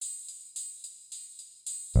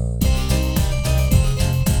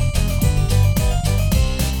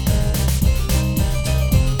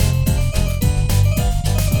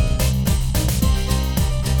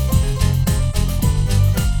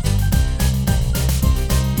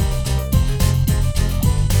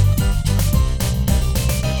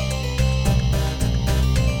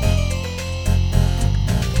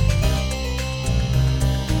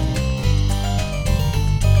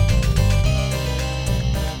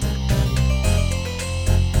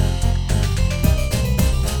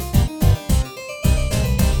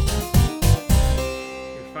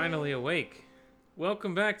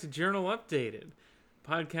Welcome back to Journal Updated,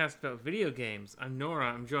 podcast about video games. I'm Nora.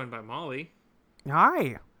 I'm joined by Molly.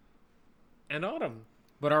 Hi. And Autumn.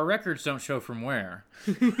 But our records don't show from where.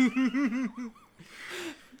 This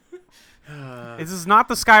is not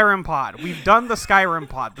the Skyrim pod. We've done the Skyrim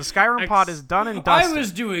pod. The Skyrim pod is done and dusted. I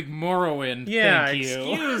was doing Morrowind. Yeah, thank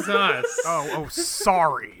you. Excuse us. Oh,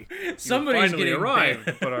 sorry. Somebody's getting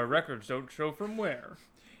arrived, but our records don't show from where.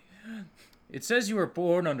 It says you were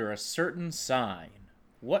born under a certain sign.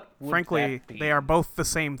 What would Frankly, that be? they are both the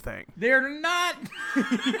same thing. They're not.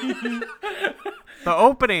 The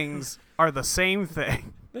openings are the same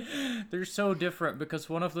thing. They're so different because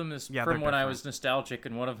one of them is from when I was nostalgic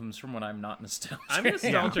and one of them is from when I'm not nostalgic. I'm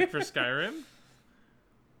nostalgic for Skyrim.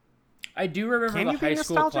 I do remember Can the you be high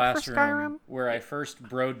school nostalgic for classroom Skyrim? where I first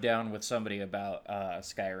broed down with somebody about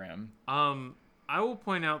Skyrim. I will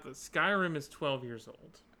point out that Skyrim is 12 years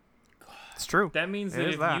old. It's true. That means that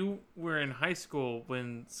if you were in high school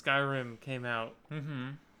when Skyrim came out,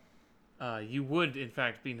 you would, in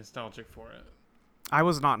fact, be nostalgic for it. I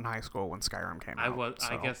was not in high school when Skyrim came out. I was.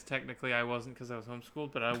 So. I guess technically I wasn't because I was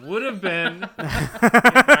homeschooled, but I would have been if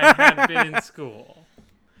I had been in school.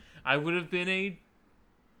 I would have been a...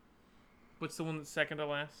 What's the one that's second to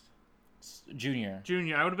last? Junior.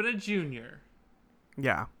 Junior. I would have been a junior.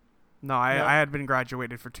 Yeah. No, I had been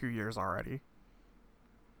graduated for 2 years already.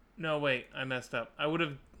 No, wait, I messed up. I would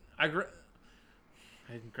have... I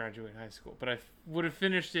didn't graduate high school, but I would have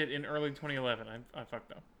finished it in early 2011. I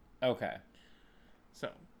fucked up. Okay. So,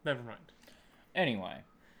 never mind. Anyway.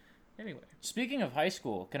 Speaking of high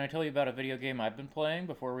school, can I tell you about a video game I've been playing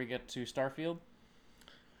before we get to Starfield?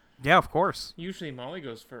 Yeah, of course. Usually Molly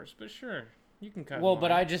goes first, but sure. You can cut Well, Molly.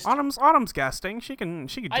 but I just... Autumn's guesting. She can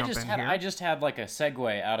jump in here. I just had like a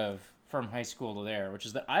segue from high school to there, which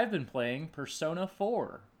is that I've been playing Persona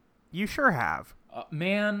 4. You sure have.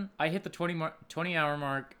 Man, I hit the 20-hour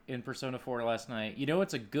mark in Persona 4 last night. You know,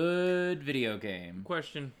 it's a good video game.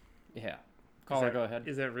 Question. Yeah. Caller, go ahead.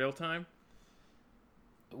 Is that real time?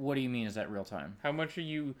 What do you mean, is that real time? How much are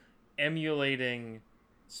you emulating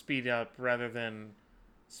speed up rather than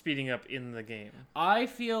speeding up in the game? I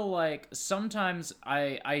feel like sometimes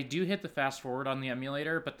I do hit the fast forward on the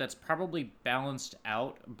emulator, but that's probably balanced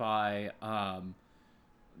out by...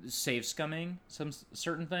 save scumming some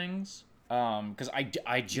certain things because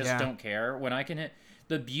I just don't care when I can hit.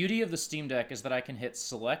 The beauty of the Steam Deck is that I can hit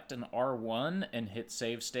select and R1 and hit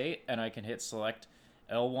save state, and I can hit select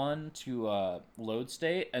L1 to load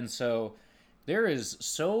state, and so there is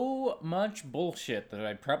so much bullshit that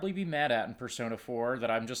I'd probably be mad at in Persona 4 that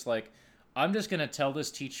I'm just like, I'm just going to tell this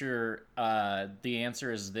teacher the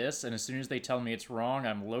answer is this, and as soon as they tell me it's wrong,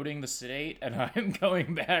 I'm loading the state, and I'm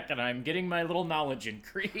going back, and I'm getting my little knowledge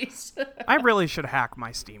increase. I really should hack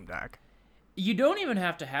my Steam Deck. You don't even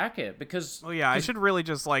have to hack it, because... Well, yeah, I should really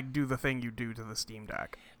just, do the thing you do to the Steam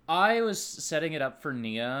Deck. I was setting it up for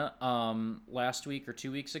Nia last week or 2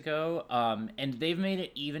 weeks ago, and they've made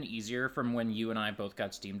it even easier from when you and I both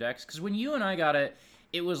got Steam Decks, because when you and I got it,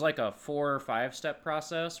 it was like a 4 or 5 step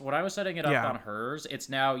process. When I was setting it up on hers, it's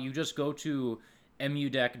now you just go to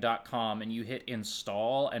mudeck.com and you hit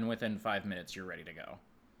install, and within 5 minutes you're ready to go.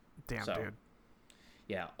 Damn, dude.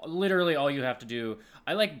 Yeah, literally all you have to do.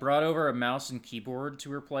 I brought over a mouse and keyboard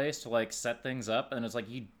to replace to set things up, and it's like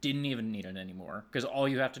you didn't even need it anymore because all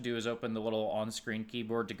you have to do is open the little on-screen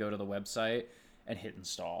keyboard to go to the website and hit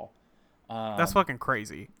install. That's fucking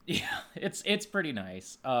crazy. Yeah, it's pretty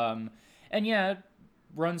nice. And yeah,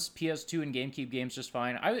 runs PS2 and GameCube games just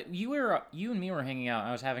fine. You and me were hanging out.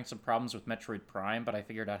 I was having some problems with Metroid Prime, but I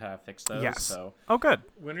figured out how to fix those. Yes. So. Oh, good.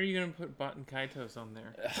 When are you gonna put Bot and Kaitos on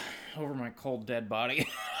there? Over my cold dead body.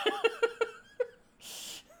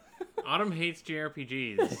 Autumn hates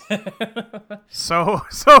JRPGs. So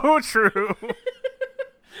true.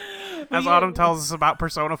 As Autumn tells us about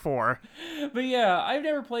Persona 4. But yeah, I've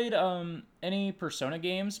never played any Persona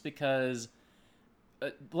games because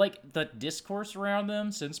the discourse around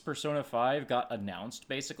them since Persona 5 got announced,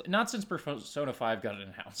 basically. Not since Persona 5 got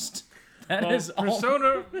announced. That is all.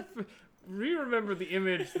 remember the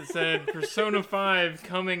image that said Persona 5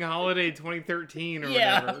 coming holiday 2013 or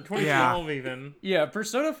whatever. Or 2012 even. Yeah,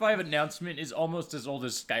 Persona 5 announcement is almost as old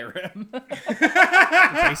as Skyrim.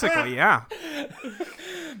 Basically, yeah.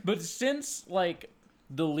 But since, like,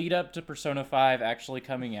 the lead up to Persona 5 actually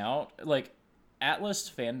coming out, like, Atlas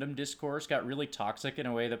fandom discourse got really toxic in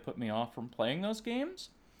a way that put me off from playing those games.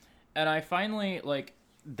 And I finally, like,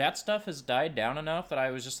 that stuff has died down enough that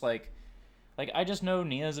I was just like, I just know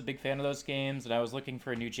Nia's a big fan of those games, and I was looking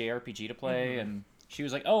for a new JRPG to play, and she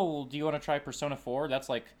was like, oh, well, do you want to try Persona 4? That's,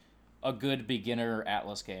 like, a good beginner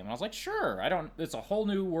Atlas game. And I was like, sure, it's a whole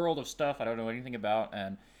new world of stuff I don't know anything about,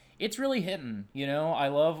 and it's really hitting, you know? I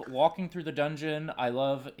love walking through the dungeon. I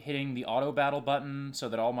love hitting the auto battle button so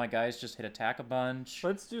that all my guys just hit attack a bunch.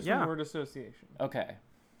 Let's do some word association. Okay.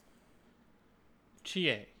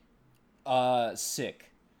 Chie.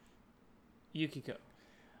 Sick. Yukiko.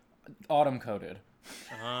 Autumn coded.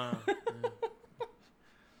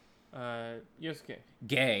 Yosuke.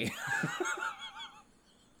 Gay.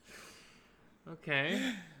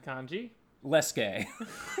 Okay. Kanji. Less gay.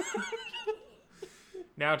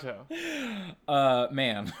 Naoto.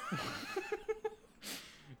 Man.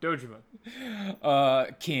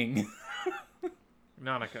 Dojima. King.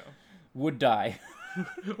 Nanako. Would die.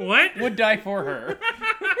 What? Would die for her.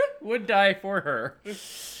 Would die for her.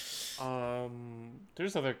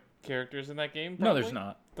 There's other characters in that game. No, Probably? there's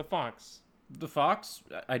not. The fox. The fox?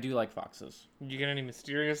 I do like foxes. You get any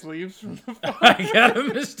mysterious leaves from the fox? I got a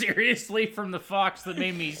mysterious leaf from the fox that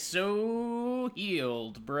made me so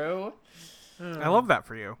healed, bro. I love that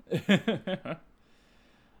for you.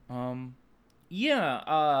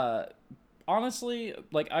 Yeah, honestly,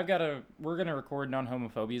 like, we're gonna record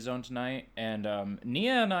Non-Homophobia Zone tonight, and,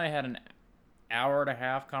 Nia and I had an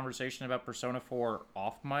hour-and-a-half conversation about Persona 4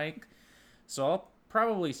 off mic, so I'll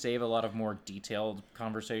probably save a lot of more detailed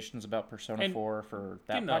conversations about Persona 4 for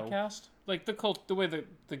that podcast. Like, the way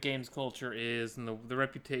the game's culture is, and the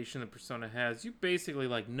reputation that Persona has, you basically,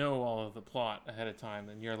 like, know all of the plot ahead of time,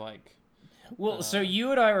 and you're like... Well, so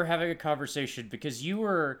you and I were having a conversation because you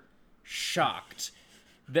were shocked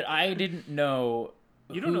that I didn't know.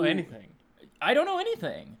 You don't know anything. I don't know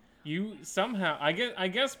anything. You somehow, I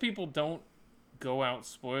guess people don't go out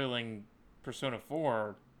spoiling Persona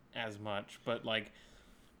 4 as much, but like,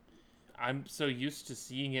 I'm so used to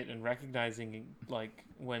seeing it and recognizing, like,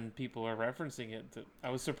 when people are referencing it, that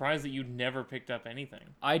I was surprised that you'd never picked up anything.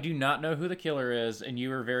 I do not know who the killer is, and you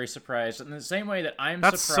were very surprised. In the same way that I'm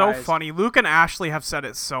That's surprised... so funny. Luke and Ashley have said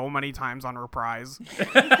it so many times on Reprise.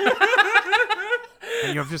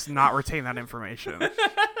 And you have just not retained that information. Which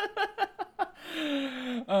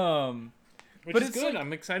is good. Like,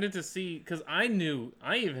 I'm excited to see, because I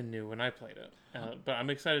even knew when I played it, but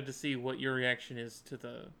I'm excited to see what your reaction is to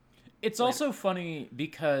the... It's also funny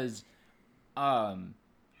because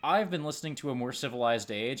I've been listening to A More Civilized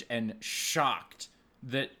Age and shocked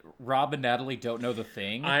that Rob and Natalie don't know The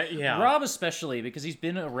Thing. Yeah. Rob especially, because he's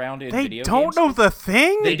been around in They video games. They don't know The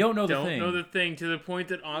Thing? They don't know The Thing. They don't know The Thing, to the point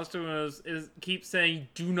that Austin keeps saying,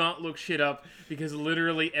 do not look shit up, because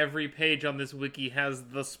literally every page on this wiki has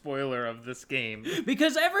the spoiler of this game.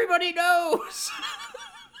 Because everybody knows!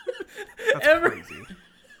 That's crazy.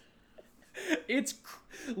 It's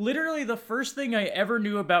literally the first thing I ever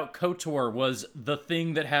knew about KOTOR was the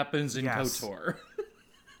thing that happens in KOTOR.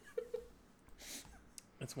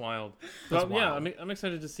 It's wild. But yeah, I'm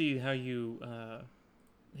excited to see how you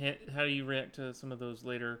react to some of those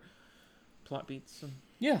later plot beats.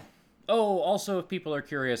 Yeah. Oh, also, if people are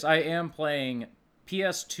curious, I am playing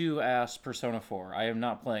PS2 Persona 4. I am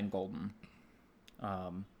not playing Golden.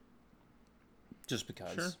 Just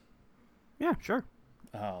because. Sure. Yeah, sure.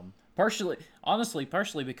 Partially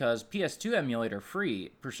because PS2 emulator free,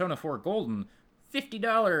 Persona 4 Golden,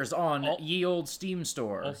 $50 on ye old Steam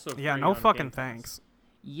store. Also yeah, no fucking thanks.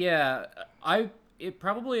 Yeah,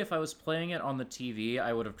 if I was playing it on the TV,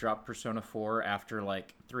 I would have dropped Persona 4 after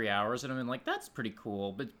like 3 hours, and I've been like, that's pretty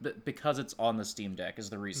cool. But because it's on the Steam Deck is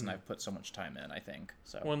the reason I've put so much time in, I think.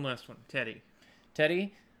 So one last one, Teddy,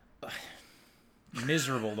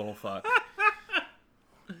 miserable little fuck.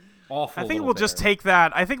 Awful. I think we'll just take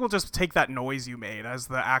that noise you made as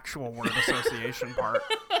the actual word association part,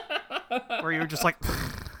 where you're just like,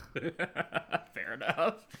 fair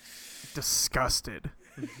enough. Disgusted.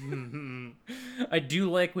 I do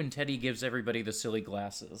like when Teddy gives everybody the silly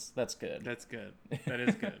glasses. That's good. That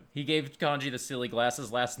is good. He gave Kanji the silly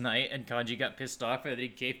glasses last night, and Kanji got pissed off, and he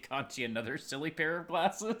gave Kanji another silly pair of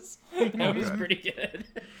glasses. That was pretty good.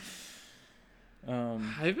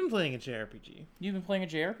 I've been playing a JRPG. You've been playing a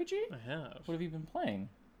JRPG? I have. What have you been playing?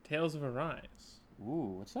 Tales of Arise.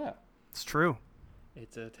 Ooh, what's that? It's true.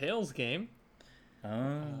 It's a Tales game.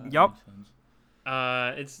 Oh. Yup.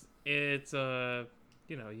 It's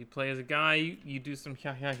you play as a guy. You do some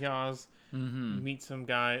yas. Mm-hmm. You meet some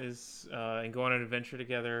guys and go on an adventure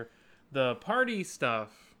together. The party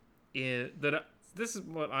stuff this is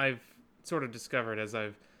what I've sort of discovered as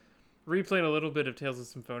I've replayed a little bit of Tales of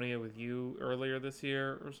Symphonia with you earlier this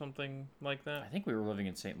year or something like that. I think we were living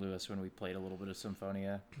in St. Louis when we played a little bit of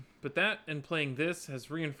Symphonia. But that and playing this has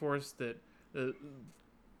reinforced that the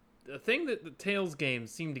thing that the Tales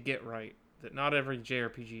games seem to get right, that not every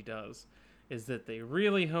JRPG does, is that they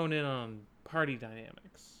really hone in on party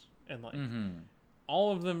dynamics. And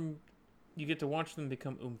all of them, you get to watch them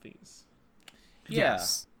become oomphies. Yeah.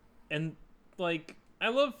 Yes. And I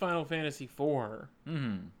love Final Fantasy IV,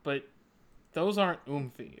 but those aren't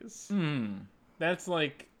oomphies. That's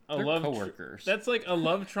like a They're love coworkers. That's like a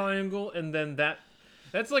love triangle, and then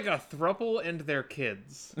that's like a throuple and their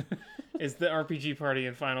kids. Is the RPG party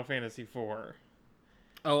in Final Fantasy IV?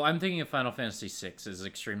 Oh, I'm thinking of Final Fantasy VI is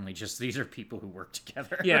extremely just these are people who work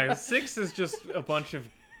together. Yeah, 6 is just a bunch of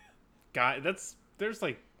guys. There's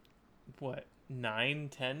like what 9,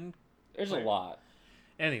 10. There's a lot.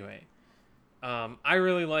 Anyway, I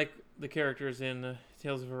really like the characters in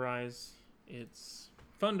Tales of Arise. It's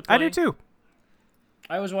fun to play. I do too.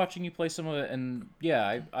 I was watching you play some of it, and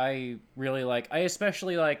yeah, I really I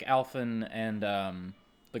especially like Alphen and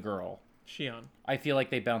the girl. Shion. I feel like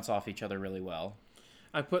they bounce off each other really well.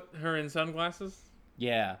 I put her in sunglasses.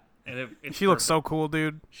 Yeah. And she looks so cool,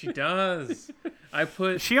 dude. She does.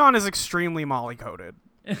 Shion is extremely molly-coated.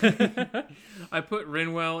 I put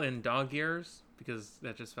Rinwell in dog ears because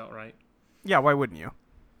that just felt right. Yeah, why wouldn't you?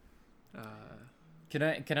 Can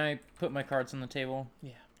I put my cards on the table?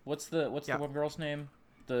 Yeah. What's the one girl's name?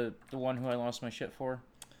 The one who I lost my shit for?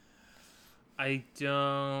 I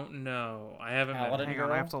don't know. I haven't met her. Hang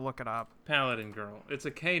on, I have to look it up. Paladin girl. It's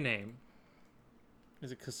a K name.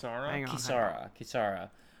 Is it Kisara? Hang on. Kisara.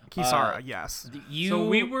 Kisara, yes. So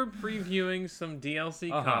we were previewing some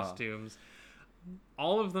DLC costumes.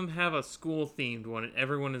 All of them have a school themed one,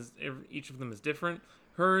 and each of them is different.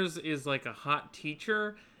 Hers is like a hot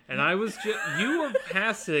teacher, and I was you were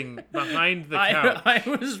passing behind the couch. I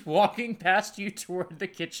was walking past you toward the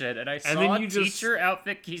kitchen, and I saw a teacher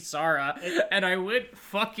outfit Kisara, and I went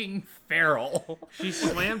fucking feral. She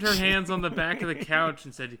slammed her hands on the back of the couch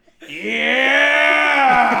and said, "Yeah!"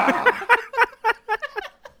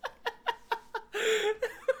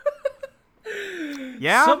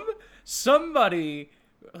 Yeah. Somebody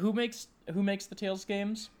who makes the Tales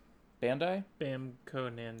games, Bandai? Bamco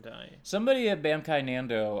Nandai. Somebody at Bamkai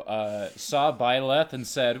Nando saw Byleth and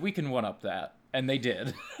said, "We can one up that," and they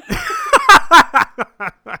did. I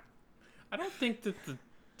don't think that the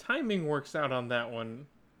timing works out on that one.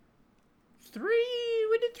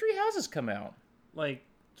 When did Three Houses come out? Like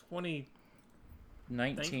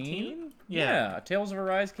 2019? 19? Yeah. Tales of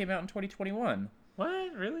Arise came out in 2021.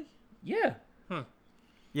 What? Really? Yeah. Huh.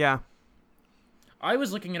 Yeah. I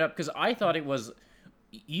was looking it up because I thought it was...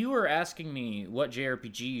 You were asking me what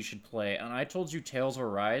JRPG you should play, and I told you Tales of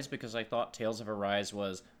Arise because I thought Tales of Arise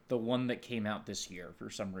was the one that came out this year for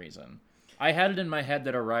some reason. I had it in my head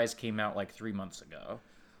that Arise came out like 3 months ago.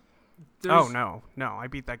 Oh, no. I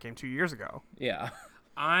beat that game 2 years ago. Yeah.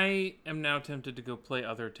 I am now tempted to go play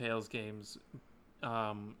other Tales games.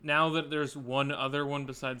 Now that there's one other one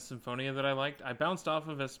besides Symphonia that I liked, I bounced off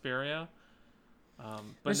of Vesperia.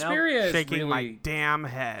 But Vesperia is shaking really... my damn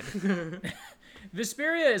head.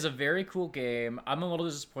 Vesperia is a very cool game. I'm a little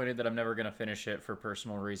disappointed that I'm never going to finish it for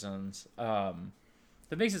personal reasons. That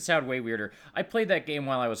makes it sound way weirder. I played that game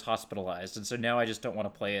while I was hospitalized, and so now I just don't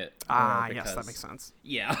want to play it. Yes, that makes sense.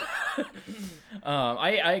 Yeah.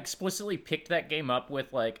 I explicitly picked that game up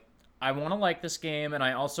with, I want to like this game, and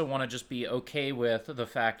I also want to just be okay with the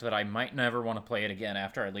fact that I might never want to play it again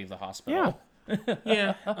after I leave the hospital.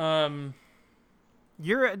 Yeah.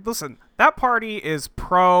 Listen, that party is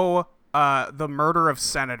pro the murder of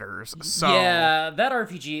senators. So yeah, that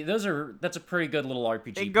RPG, that's a pretty good little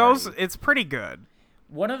RPG. It's pretty good.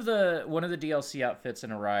 One of the DLC outfits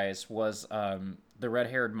in Arise was the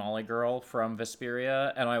red-haired Molly girl from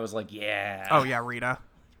Vesperia, and I was like, yeah. Oh yeah, Rita.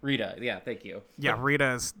 Rita, yeah, thank you. Yeah,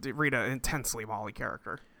 Rita, intensely Molly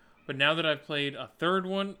character. But now that I've played a third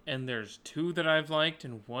one, and there's 2 that I've liked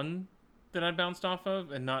and 1 that I bounced off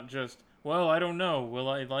of, and not just, well, I don't know, will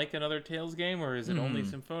I like another Tales game, or is it only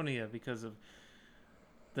Symphonia because of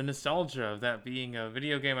the nostalgia of that being a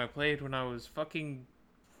video game I played when I was fucking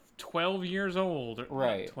 12 years old.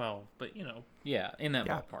 Right. Not 12, but Yeah, in that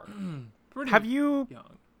ballpark. Pretty Have you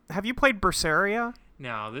young. Have you played Berseria?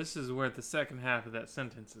 Now, this is where the second half of that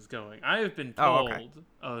sentence is going. I have been Oh, told okay.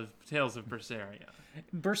 of Tales of Berseria.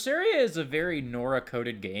 Berseria is a very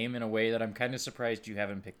Nora-coded game in a way that I'm kind of surprised you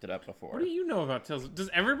haven't picked it up before. What do you know about Tales of... Does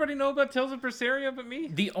everybody know about Tales of Berseria but me?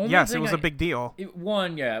 The only Yes, it thing was a big deal.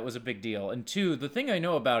 One, yeah, it was a big deal. And two, the thing I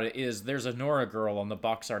know about it is there's a Nora girl on the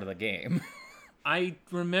box art of the game. I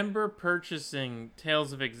remember purchasing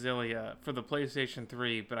Tales of Exilia for the PlayStation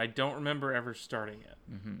 3, but I don't remember ever starting it.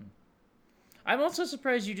 I'm also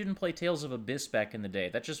surprised you didn't play Tales of Abyss back in the day.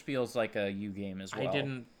 That just feels like a you game as well.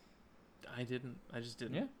 I just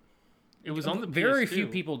didn't. Yeah. It was on the PS2. Very few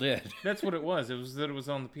people did. That's what it was. It was that it was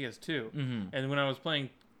on the PS2. And when I was playing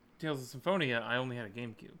Tales of Symphonia, I only had a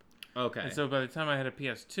GameCube. Okay. And so by the time I had a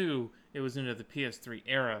PS2, it was into the PS3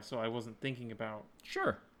 era, so I wasn't thinking about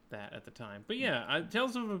Sure. that at the time. But yeah,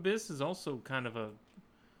 Tales of Abyss is also kind of a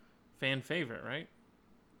fan favorite, right?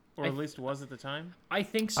 Or at least was at the time. I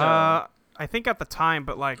think so. I think at the time,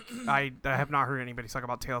 but like I have not heard anybody talk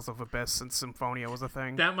about Tales of Abyss since Symphonia was a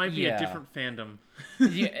thing. That might be Yeah. a different fandom.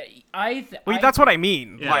 That's what I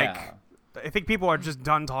mean. Yeah. Like, I think people are just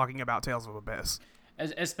done talking about Tales of Abyss.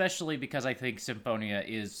 Especially because I think Symphonia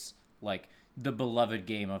is like the beloved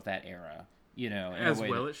game of that era. You know, in As a way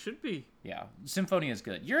well that, it should be. yeah, Symphonia is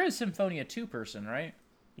good. You're a Symphonia 2 person, right?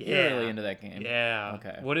 Yeah. You're really into that game. Yeah.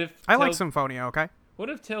 Okay. What if I like Symphonia, okay? What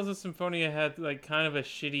if Tales of Symphonia had like kind of a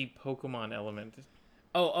shitty Pokemon element?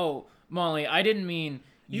 Oh, Molly, I didn't mean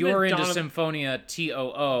You you're meant into Dawn of- Symphonia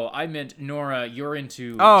TOO. I meant Nora, you're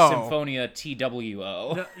into Oh. Symphonia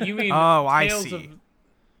TWO. No, you mean Oh, I Tales see. of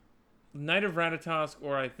Night of Ratatosk,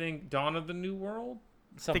 or I think Dawn of the New World?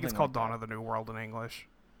 I think it's called Dawn of the New World in English.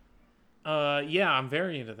 Yeah, I'm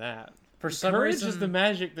very into that. For some Courage reason, is the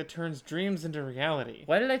magic that turns dreams into reality.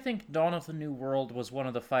 why did I think Dawn of the New World was one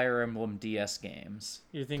of the Fire Emblem DS games?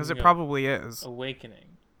 You're thinking Because it of probably is.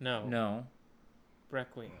 Awakening. No. No.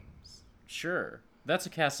 Requiems. Sure. That's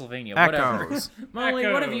a Castlevania. Echoes. Whatever. Molly,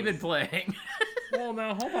 what have you Echoes. been playing? Well,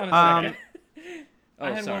 now, hold on a second.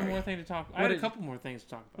 I had one more thing to talk about. I had a couple more things to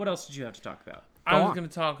talk about. What else did you have to talk about? I was on. going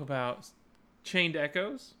to talk about Chained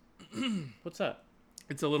Echoes. What's that?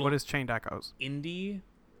 It's a little What is Chained Echoes? indie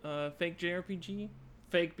fake JRPG.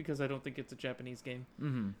 Fake because I don't think it's a Japanese game.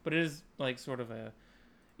 But it is like sort of a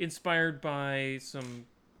inspired by some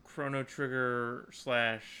Chrono Trigger /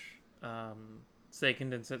 Seiken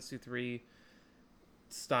Densetsu 3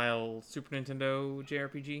 style Super Nintendo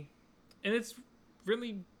JRPG. And it's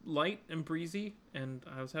really light and breezy, and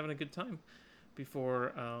I was having a good time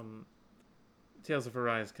before Tales of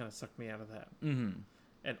Arise kind of sucked me out of that.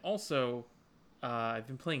 And also, I've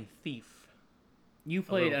been playing Thief. You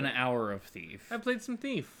played little an bit. hour of Thief. I played some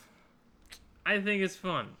Thief. I think it's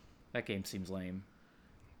fun. That game seems lame.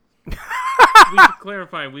 We should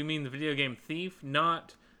clarify, we mean the video game Thief,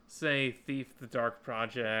 not, say, Thief the Dark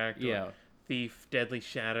Project, or Yeah. Thief Deadly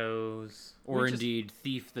Shadows, Or which is indeed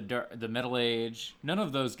Thief the Metal Age. None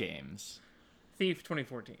of those games. Thief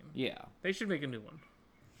 2014. Yeah. They should make a new one.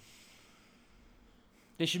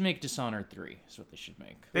 They should make Dishonored 3 is what they should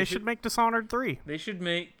make. They should make Dishonored 3. They should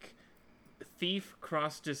make Thief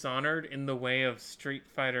cross Dishonored in the way of Street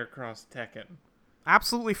Fighter cross Tekken.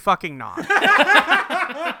 Absolutely fucking not.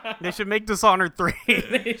 They should make Dishonored 3.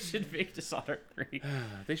 They should make Dishonored 3.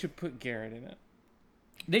 They should put Garrett in it.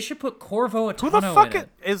 They should put Corvo Atano Who the fuck in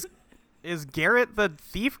it. is Garrett the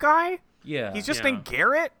thief guy? Yeah. He's just Yeah. named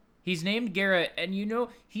Garrett? He's named Garrett, and you know,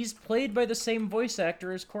 he's played by the same voice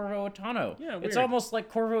actor as Corvo Atano. Yeah, It's weird. almost like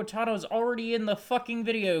Corvo Atano's already in the fucking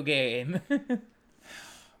video game.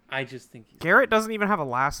 I just think he's... Garrett doesn't even have a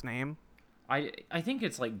last name. I think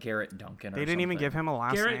it's like Garrett Duncan or They didn't even give him a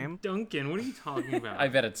last Garrett name. Duncan, what are you talking about? I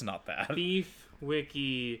bet it's not that. Thief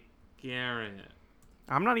Wiki Garrett.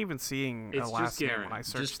 I'm not even seeing It's a just last name Garrett. when I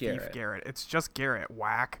search Just Thief Garrett. Garrett. It's just Garrett.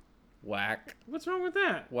 Whack. Whack. What's wrong with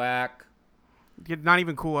that? Whack. You're not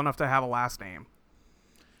even cool enough to have a last name.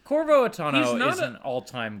 Corvo He's Atano not is a- an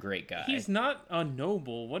all-time great guy. He's not a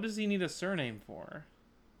noble. What does he need a surname for?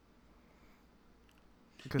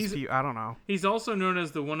 Because He's- I don't know. He's also known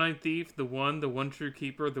as the One-Eyed Thief, the One True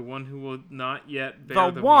Keeper, the One who will not yet bear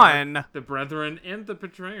The the One? mark, the Brethren, and the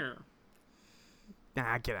Betrayer.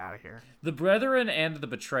 Nah, get out of here. The Brethren and the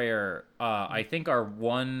Betrayer, I think, are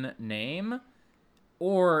one name,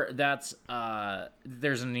 or that's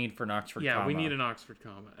there's a need for an Oxford Yeah, comma. we need an Oxford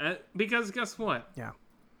comma. Because guess what? Yeah.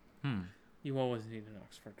 You always need an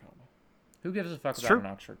Oxford comma. Who gives a fuck about true. an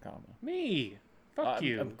Oxford comma? Me. Fuck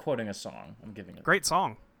you. I'm quoting a song. I'm giving it. Great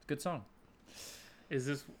song. Good song. Is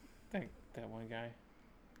this that one guy?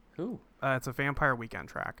 Who? It's a Vampire Weekend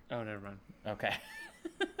track. Oh, never mind. Okay.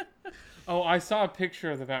 Oh, I saw a picture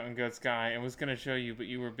of the Mountain Goats guy and was going to show you, but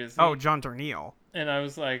you were busy. Oh, John Darnielle. And I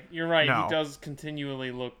was like, you're right, No. he does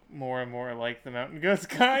continually look more and more like the Mountain Goats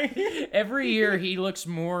guy. Every year he looks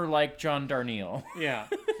more like John Darnielle. Yeah.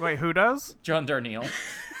 Wait, who does? John Darnielle.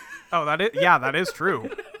 Oh, that is true.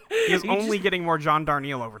 He is only getting more John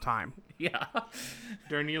Darnielle over time. Yeah.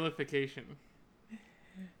 Darniellification.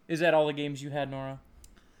 Is that all the games you had, Nora?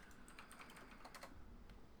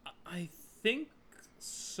 I think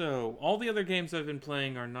so. All the other games I've been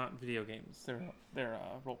playing are not video games. They're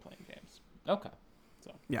role-playing games. Okay.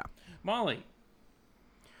 So Yeah. Molly.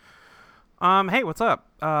 Hey, what's up?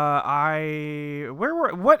 How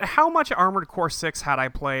much Armored Core 6 had I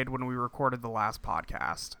played when we recorded the last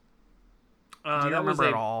podcast? Do you remember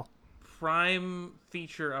at all? Prime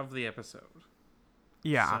feature of the episode.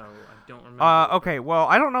 Yeah. So I don't remember. Okay, well,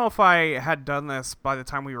 I don't know if I had done this by the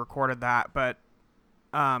time we recorded that, but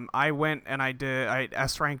I went and I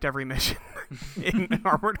S-ranked every mission in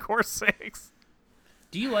Armored Core 6.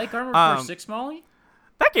 Do you like Armored Core 6, Molly?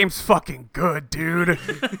 That game's fucking good, dude.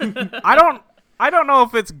 I don't know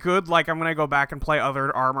if it's good, like I'm gonna go back and play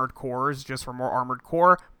other Armored Cores just for more Armored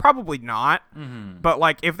Core. Probably not. Mm-hmm. But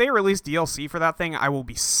like if they release DLC for that thing, I will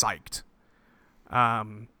be psyched.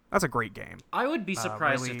 That's a great game. I would be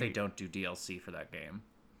surprised really... if they don't do DLC for that game.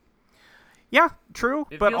 Yeah, true.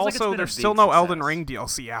 It but feels like also it's there's been a still big no success. Elden Ring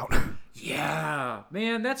DLC out. Yeah,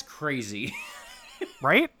 man, that's crazy.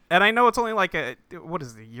 Right? And I know it's only like a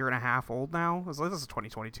year and a half old now? This is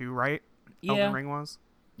 2022, right? Yeah. Elden Ring was?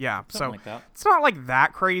 Yeah, Something so like that. it's not like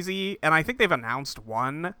that crazy, and I think they've announced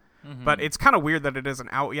one, but it's kind of weird that it isn't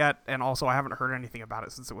out yet, and also I haven't heard anything about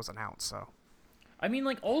it since it was announced, so. I mean,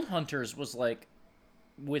 like, Old Hunters was, like,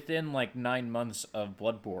 within, like, 9 months of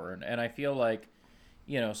Bloodborne, and I feel like,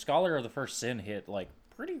 you know, Scholar of the First Sin hit, like,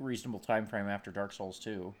 pretty reasonable time frame after Dark Souls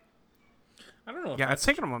 2. I don't know. Yeah, it's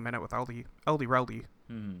taken them a minute with LD Reldy.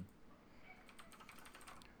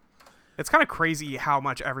 It's kind of crazy how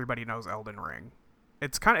much everybody knows Elden Ring.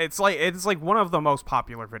 It's like one of the most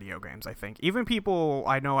popular video games, I think. Even people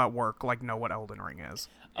I know at work like know what Elden Ring is.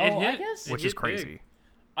 I guess. Which is crazy.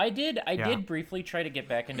 I did briefly try to get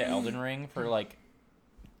back into Elden Ring for like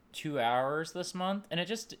 2 hours this month, and it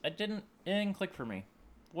didn't click for me.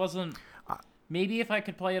 Wasn't maybe if I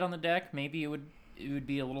could play it on the deck, maybe it would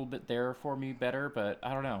be a little bit there for me better, but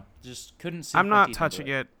I don't know. Just couldn't see. I'm not touching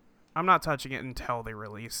it. I'm not touching it until they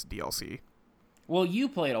release DLC. Well, you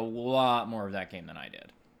played a lot more of that game than I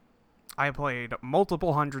did. I played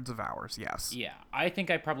multiple hundreds of hours, yes. Yeah, I think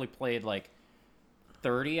I probably played like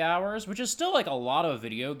 30 hours, which is still like a lot of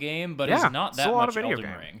video game, but it's not that much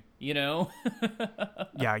Elden Ring, you know?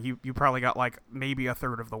 Yeah, you probably got like maybe a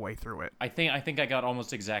third of the way through it. I think I got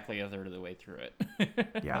almost exactly a third of the way through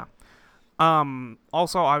it. Yeah.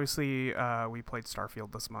 Also, obviously, we played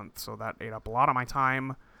Starfield this month, so that ate up a lot of my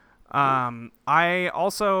time. I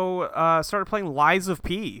also started playing Lies of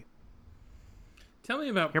P. Tell me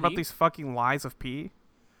about Hear about these fucking Lies of P?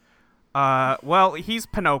 Well, he's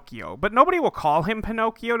Pinocchio, but nobody will call him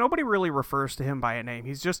Pinocchio. Nobody really refers to him by a name.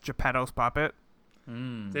 He's just Geppetto's puppet.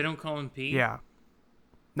 They don't call him P? Yeah.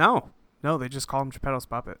 No, they just call him Geppetto's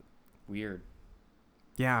puppet. Weird.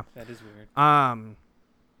 Yeah. That is weird. I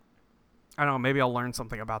don't know. Maybe I'll learn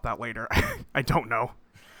something about that later. I don't know.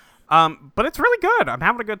 But it's really good. I'm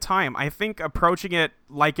having a good time. I think approaching it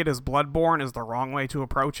like it is Bloodborne is the wrong way to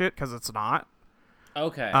approach it, because it's not.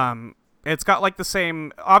 Okay. It's got like the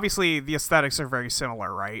same. Obviously, the aesthetics are very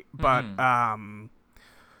similar, right? But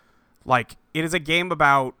like it is a game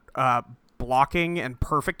about blocking and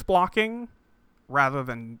perfect blocking, rather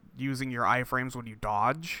than using your iframes when you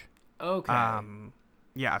dodge. Okay.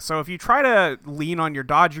 Yeah. So if you try to lean on your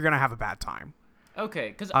dodge, you're gonna have a bad time. Okay,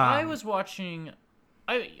 because I was watching.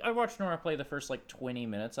 I watched Nora play the first like 20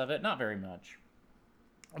 minutes of it, not very much.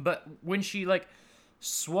 But when she like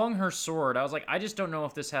swung her sword, I was like, I just don't know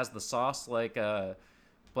if this has the sauce like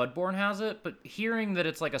Bloodborne has it. But hearing that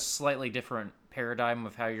it's like a slightly different paradigm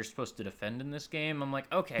of how you're supposed to defend in this game, I'm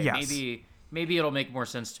like, okay, yes. maybe it'll make more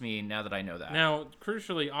sense to me now that I know that. Now,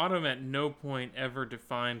 crucially, Autumn at no point ever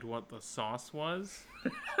defined what the sauce was.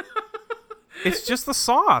 It's just the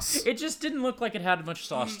sauce. It just didn't look like it had much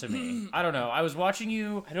sauce to me. I don't know. I was watching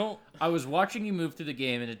you move through the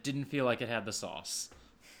game, and it didn't feel like it had the sauce.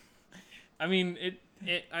 I mean, it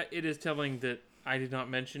is telling that I did not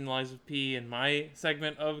mention Lies of P in my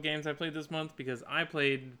segment of games I played this month, because I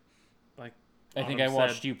played, like, I think I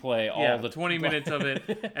watched you play all the 20 minutes of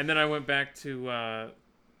it, and then I went back to.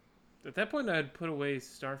 At that point, I had put away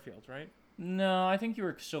Starfield, right? No, I think you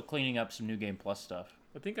were still cleaning up some New Game Plus stuff.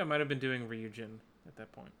 I think I might have been doing Ryujin at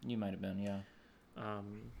that point. You might have been, yeah.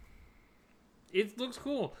 it looks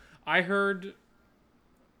cool. I heard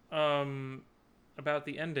about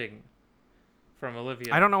the ending from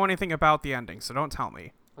Olivia. I don't know anything about the ending, so don't tell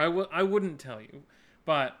me. I wouldn't tell you,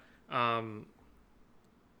 but I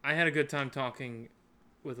had a good time talking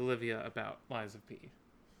with Olivia about Lies of P.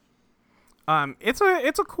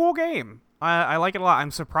 It's a cool game. I like it a lot.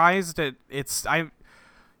 I'm surprised I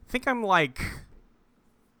think I'm like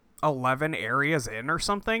 11 areas in or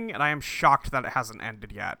something, and I am shocked that it hasn't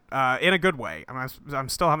ended yet. In a good way. I'm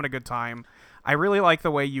still having a good time. I really like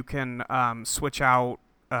the way you can switch out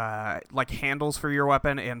like handles for your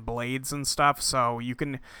weapon and blades and stuff, so you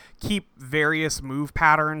can keep various move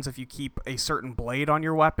patterns if you keep a certain blade on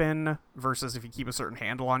your weapon versus if you keep a certain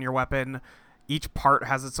handle on your weapon. Each part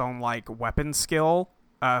has its own like weapon skill,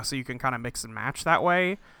 so you can kind of mix and match that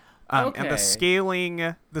way. Okay. And the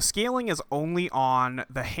scaling is only on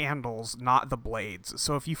the handles, not the blades.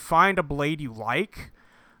 So if you find a blade you like,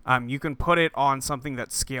 you can put it on something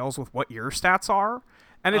that scales with what your stats are.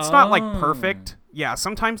 And it's not like perfect. Yeah,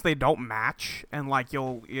 sometimes they don't match, and like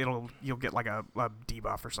you'll get like a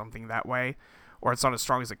debuff or something that way, or it's not as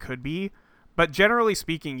strong as it could be. But generally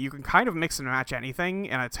speaking, you can kind of mix and match anything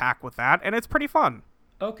and attack with that, and it's pretty fun.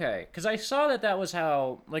 Okay, because I saw that was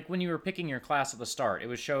how, like, when you were picking your class at the start, it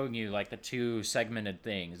was showing you, like, the two segmented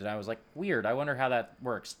things, and I was like, weird, I wonder how that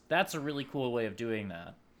works. That's a really cool way of doing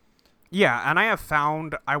that. Yeah, and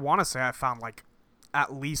I want to say I've found, like,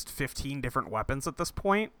 at least 15 different weapons at this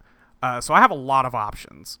point, so I have a lot of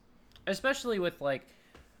options. Especially with, like,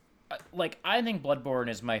 I think Bloodborne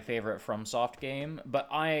is my favorite FromSoft game, but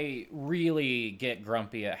I really get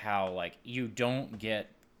grumpy at how, like, you don't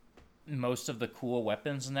get most of the cool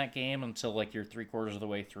weapons in that game until like you're 3/4 of the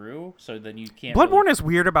way through, so then you can't. Bloodborne is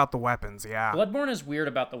weird about the weapons. Yeah, Bloodborne is weird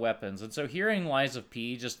about the weapons, and so hearing Lies of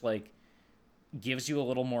P just like gives you a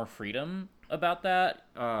little more freedom about that.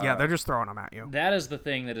 Yeah, they're just throwing them at you. That is the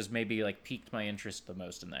thing that has maybe like piqued my interest the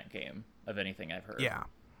most in that game of anything I've heard. Yeah.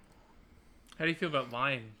 How do you feel about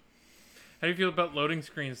lying? How do you feel about loading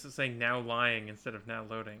screens that say now lying instead of now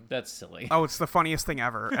loading? That's silly. Oh, it's the funniest thing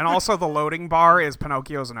ever. And also the loading bar is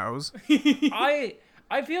Pinocchio's nose. I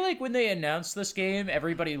feel like when they announced this game,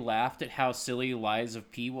 everybody laughed at how silly Lies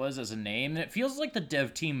of P was as a name, and it feels like the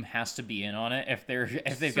dev team has to be in on it if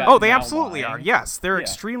they've got. Oh, they now absolutely lying. are. Yes, they're Yeah.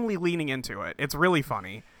 extremely leaning into it. It's really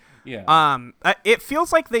funny. Yeah. It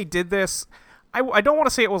feels like they did this. I don't want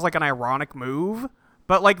to say it was like an ironic move,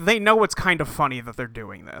 but like they know it's kind of funny that they're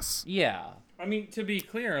doing this. Yeah. I mean, to be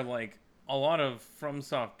clear, like, a lot of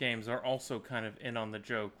FromSoft games are also kind of in on the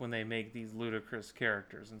joke when they make these ludicrous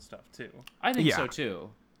characters and stuff, too. I think Yeah. so, too.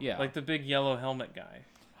 Yeah. Like the big yellow helmet guy.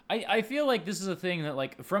 I feel like this is a thing that,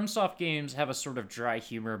 like, FromSoft games have a sort of dry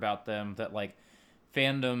humor about them that, like,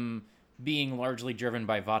 fandom being largely driven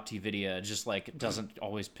by VaatiVidya just, like, doesn't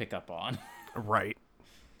always pick up on. Right.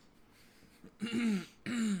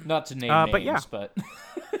 Not to name names, but yeah. but...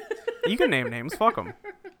 You can name names. Fuck him.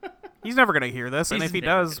 He's never going to hear this, and He's if he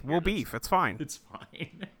never does, gonna we'll hear this. beef. It's fine. It's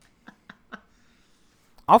fine.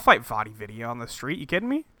 I'll fight VaatiVidya on the street. You kidding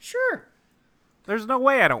me? Sure. There's no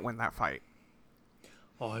way I don't win that fight.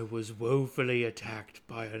 I was woefully attacked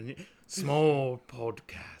by a small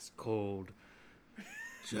podcast called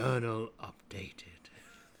Journal Updated.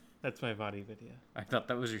 That's my body video. I thought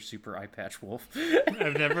that was your super eye patch wolf.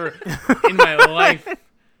 I've never in my life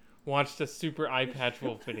watched a super eye patch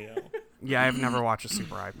wolf video. Yeah, I've never watched a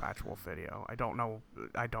Super Eye Patch Wolf video. I don't know.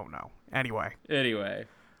 Anyway.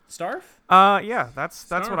 Starf? Yeah, that's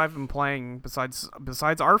Starf. what I've been playing besides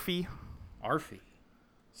Arfie. Arfie.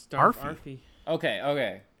 Arfie.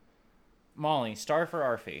 Okay. Molly, Starf or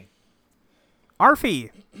Arfie?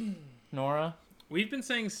 Arfie! Nora? We've been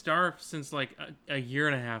saying Starf since like a year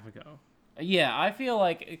and a half ago. Yeah, I feel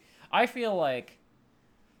like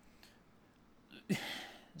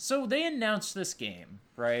so they announced this game,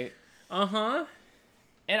 right? Uh-huh.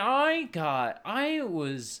 And I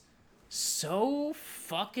was so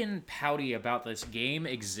fucking pouty about this game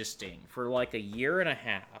existing for like a year and a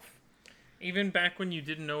half. Even back when you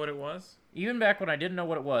didn't know what it was? Even back when I didn't know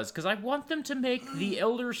what it was, because I want them to make The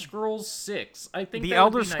Elder Scrolls 6. I think The that would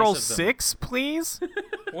Elder be nice Scrolls of them. 6, please?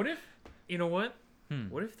 What if, you know what?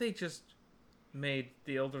 What if they just made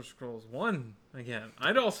The Elder Scrolls 1 again?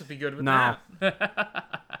 I'd also be good with No.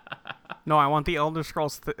 that. No, I want The Elder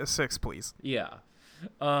Scrolls 6, please. Yeah.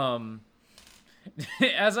 As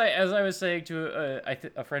I was saying to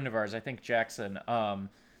a friend of ours, I think Jackson,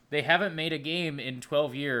 they haven't made a game in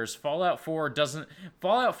 12 years. Fallout 4 does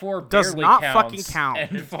barely not counts, fucking count.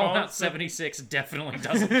 and Fallout 76 definitely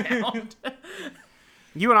doesn't count.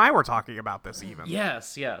 You and I were talking about this even.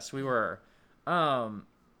 Yes, we were.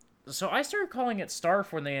 So I started calling it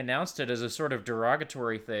Starf when they announced it as a sort of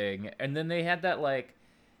derogatory thing, and then they had that like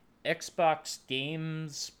Xbox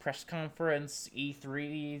Games press conference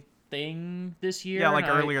E3 thing this year. Yeah, like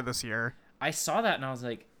and earlier this year. I saw that and I was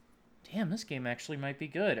like, damn, this game actually might be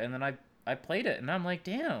good. And then I played it and I'm like,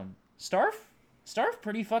 damn, Starf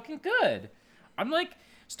pretty fucking good. I'm like,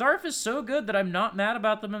 Starf is so good that I'm not mad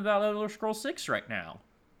about them about Elder Scrolls 6 right now.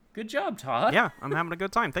 Good job, Todd. Yeah, I'm having a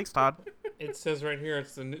good time. Thanks, Todd. It says right here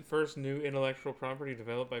it's the first new intellectual property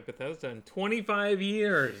developed by Bethesda in 25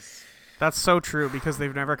 years. That's so true because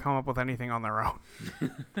they've never come up with anything on their own.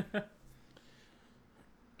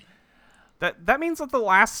 That means that the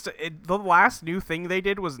last new thing they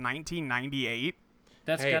did was 1998.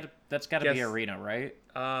 That's Hey, gotta guess- be Arena, right?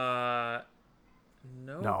 No,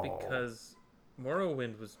 because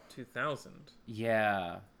Morrowind was 2000.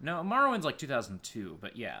 Yeah. No, Morrowind's like 2002,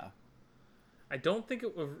 but yeah. I don't think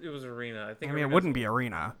it was Arena. I think I mean, it Arena's- wouldn't be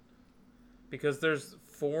Arena. because there's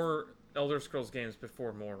 4 Elder Scrolls games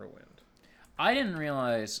before Morrowind. I didn't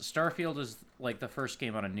realize Starfield is like the first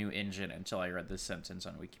game on a new engine until I read this sentence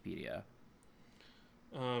on Wikipedia.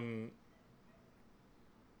 I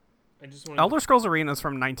just want Elder Scrolls Arena is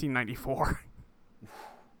from 1994.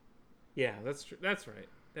 Yeah, that's true. That's right.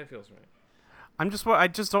 That feels right. I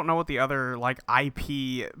just don't know what the other like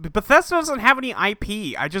IP. Bethesda doesn't have any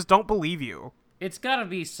IP. I just don't believe you. It's gotta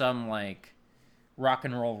be some like rock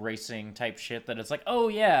and roll racing type shit that it's like, oh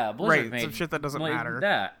yeah, Blizzard Right, made some shit that doesn't made matter.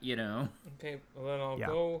 that, you know. Okay, well then I'll Yeah.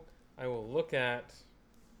 go. I will look at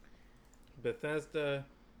Bethesda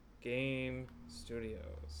Game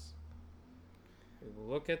Studios. We will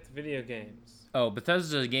look at the video games. Oh,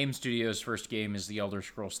 Bethesda Game Studios' first game is the Elder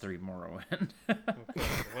Scrolls 3 Morrowind. Okay,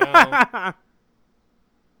 well,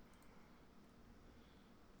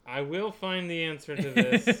 I will find the answer to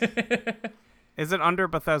this. Is it under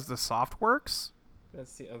Bethesda Softworks?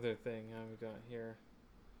 That's the other thing I've got here.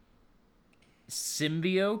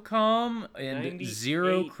 Symbiocom and 98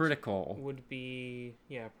 Zero Critical. Would be,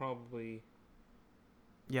 yeah, probably.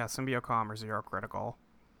 Yeah, Symbiocom or Zero Critical.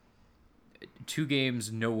 Two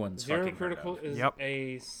games no one's Zero fucking Critical heard of. is Yep.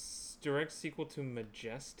 a direct sequel to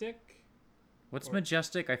Majestic. What's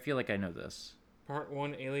Majestic? I feel like I know this. Part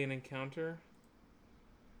 1 Alien Encounter.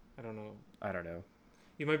 I don't know. I don't know.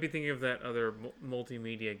 You might be thinking of that other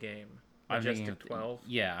multimedia game. I'm thinking Majestic of- 12.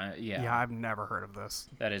 Yeah. Yeah, I've never heard of this.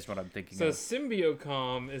 That is what I'm thinking So of.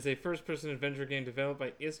 Symbiocom is a first-person adventure game developed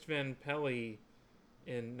by Istvan Peli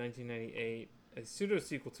in 1998, a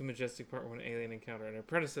pseudo-sequel to Majestic Part 1 Alien Encounter, and a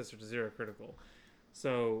predecessor to Zero Critical.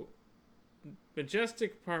 So,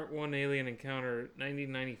 Majestic Part 1 Alien Encounter,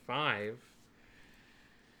 1995.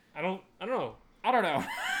 I don't know. I don't know.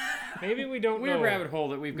 Maybe we don't Weird know. rabbit hole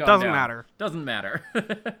that we've gone Doesn't down. matter. Doesn't matter.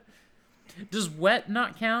 Does Wet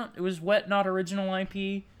not count? Was Wet not original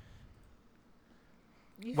IP?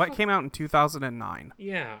 What came out in 2009?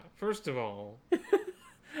 Yeah, first of all,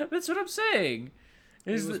 That's what I'm saying.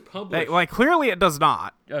 it Is was it published. Clearly it does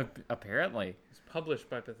not. apparently. It's published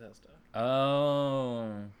by Bethesda.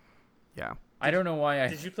 Oh. Yeah. I don't know why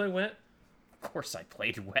Did you play Wet? Of course I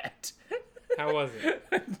played Wet. How was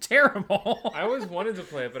it? Terrible. I always wanted to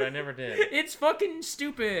play it, but I never did. It's fucking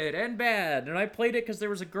stupid and bad. And I played it because there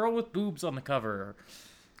was a girl with boobs on the cover.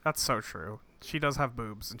 That's so true. She does have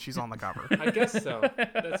boobs, and she's on the cover. I guess so.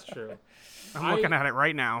 That's true. I'm looking at it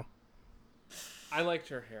right now. I liked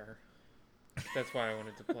her hair. That's why I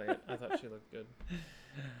wanted to play it. I thought she looked good.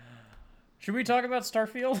 Should we talk about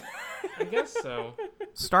Starfield? I guess so.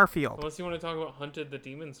 Starfield. Unless you want to talk about Hunted the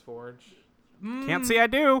Demon's Forge. Can't say I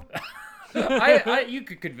do. You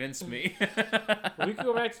could convince me. We could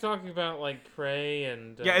go back to talking about, like, Prey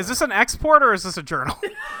and... Yeah, is this an export or is this a journal?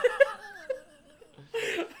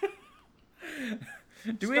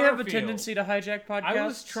 Do we have a Starfield. tendency to hijack podcasts? I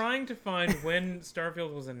was trying to find when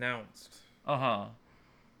Starfield was announced. Uh-huh.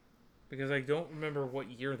 Because I don't remember what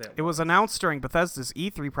year that was. It was announced during Bethesda's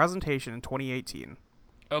E3 presentation in 2018.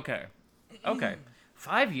 Okay.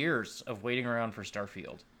 5 years of waiting around for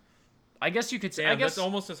Starfield. I guess you could say... Damn, I guess, that's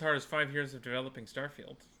almost as hard as 5 years of developing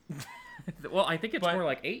Starfield. well, I think it's But- more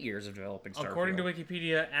like 8 years of developing Starfield. According to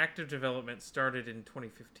Wikipedia, active development started in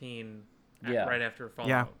 2015, Yeah. right after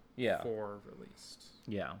Fallout Yeah. 4 released.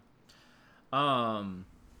 Yeah.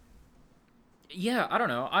 Yeah, I don't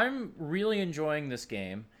know. I'm really enjoying this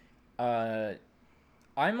game. I'm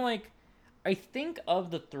like, I think of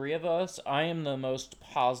the three of us, I am the most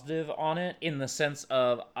positive on it in the sense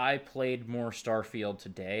of I played more Starfield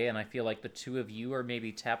today, and I feel like the two of you are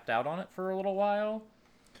maybe tapped out on it for a little while.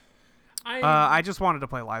 I just wanted to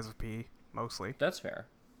play Lies of P, mostly. That's fair.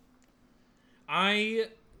 I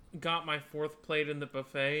got my 4th plate in the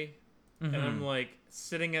buffet and I'm like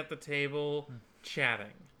sitting at the table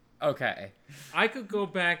chatting. Okay. I could go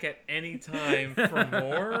back at any time for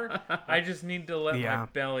more. I just need to let my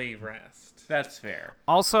belly rest. That's fair.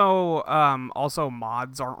 Also,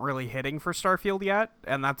 mods aren't really hitting for Starfield yet,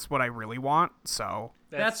 and that's what I really want. So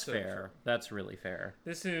that's fair. True. That's really fair.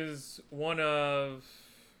 This is one of,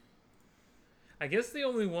 I guess, the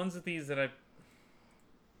only ones of these that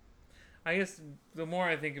I guess the more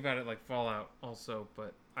I think about it, like Fallout also,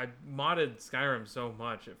 but I modded Skyrim so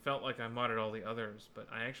much, it felt like I modded all the others, but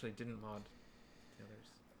I actually didn't mod the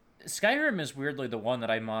others. Skyrim is weirdly the one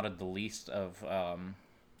that I modded the least of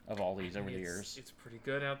all these over the years. It's pretty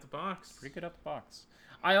good out the box. Pretty good out the box.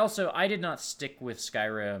 I did not stick with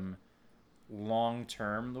Skyrim long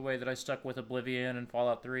term the way that I stuck with Oblivion and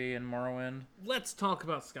Fallout 3 and Morrowind. Let's talk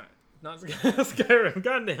about Skyrim. Not Skyrim.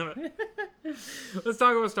 God damn it. Let's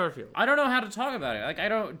talk about Starfield. I don't know how to talk about it.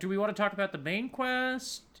 Like, do we want to talk about the main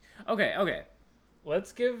quest? Okay.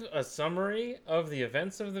 Let's give a summary of the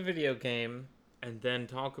events of the video game, and then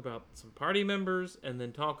talk about some party members, and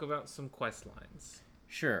then talk about some quest lines.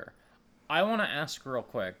 Sure. I want to ask real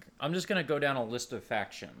quick. I'm just going to go down a list of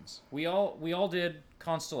factions. We all did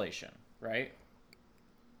Constellation, right?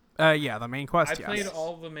 Yeah, the main quest, I played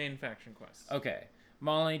all the main faction quests. Okay.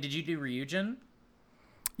 Molly, did you do Ryujin?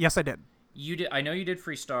 Yes, I did. You did. I know you did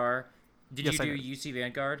Freestar. Did you do UC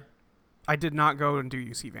Vanguard? I did not go and do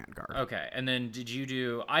UC Vanguard. Okay, and then did you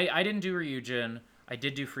do... I didn't do Ryujin. I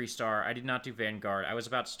did do Freestar. I did not do Vanguard. I was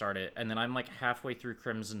about to start it, and then I'm like halfway through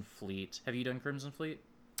Crimson Fleet. Have you done Crimson Fleet?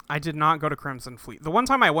 I did not go to Crimson Fleet. The one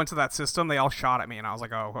time I went to that system, they all shot at me, and I was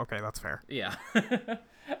like, oh, okay, that's fair. Yeah.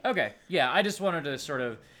 Okay, yeah, I just wanted to sort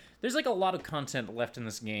of... There's like a lot of content left in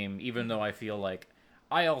this game, even though I feel like...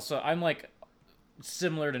 I'm like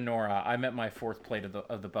similar to Nora. I'm at my fourth plate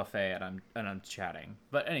of the buffet and I'm chatting.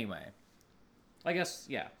 But anyway, I guess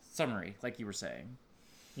summary, like you were saying.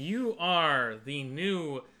 You are the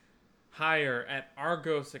new hire at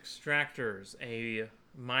Argos Extractors, a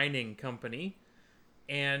mining company,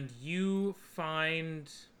 and you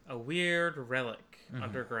find a weird relic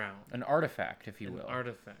underground. An artifact, if you will. An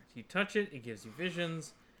artifact. You touch it, it gives you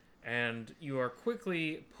visions, and you are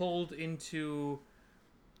quickly pulled into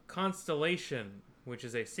Constellation, which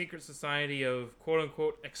is a secret society of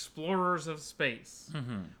quote-unquote explorers of space,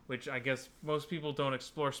 which I guess most people don't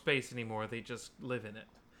explore space anymore, they just live in it.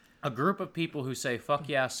 A group of people who say, fuck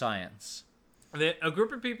yeah, science. A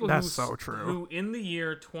group of people who in the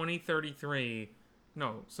year 2330,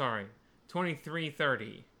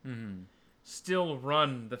 still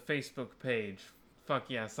run the Facebook page, fuck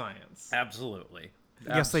yeah, science. Absolutely.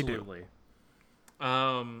 Yes, they do.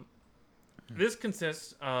 This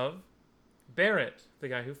consists of Barrett, the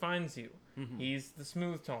guy who finds you. He's the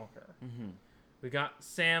smooth talker. We got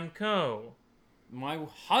Sam Coe. My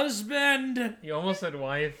husband! You almost said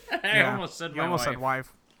wife. I almost said my wife. Said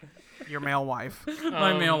wife. Your male wife.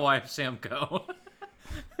 My male wife, Sam Coe.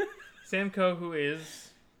 Sam Coe, who is...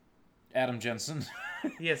 Adam Jensen.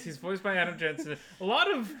 Yes, he's voiced by Adam Jensen. A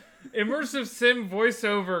lot of immersive sim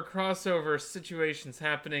voiceover crossover situations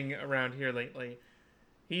happening around here lately.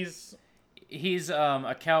 He's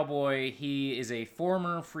a cowboy. He is a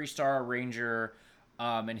former Freestar Ranger,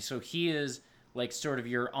 and so he is like sort of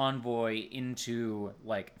your envoy into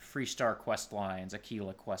like Freestar quest lines,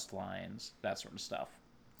 Aquila quest lines, that sort of stuff.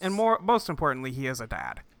 And most importantly, he is a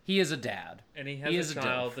dad. He is a dad, and he has a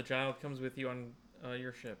child. The child comes with you on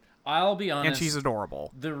your ship. I'll be honest. And she's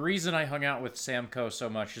adorable. The reason I hung out with Sam Coe so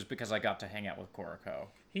much is because I got to hang out with Cora Coe.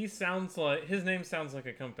 His name sounds like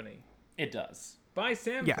a company. It does. By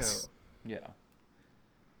Sam Yes. Coe. Yeah.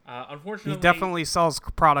 Unfortunately, he definitely sells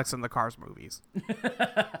products in the Cars movies.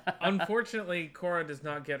 Unfortunately, Cora does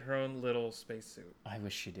not get her own little spacesuit. I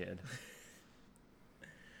wish she did.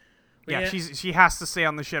 Yeah, she has to stay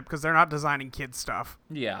on the ship because they're not designing kids stuff.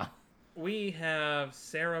 Yeah. We have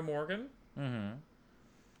Sarah Morgan.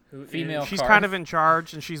 Who female? She's kind of in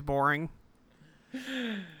charge, and she's boring.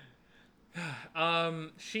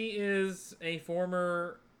 She is a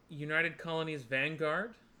former United Colonies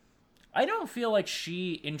Vanguard. I don't feel like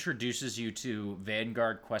she introduces you to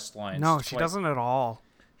Vanguard quest lines. No, she doesn't at all.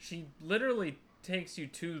 She literally takes you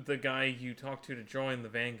to the guy you talk to join the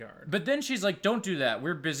Vanguard. But then she's like, don't do that.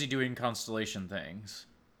 We're busy doing Constellation things.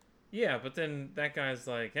 Yeah, but then that guy's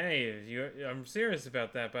like, hey, I'm serious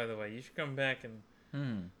about that, by the way. You should come back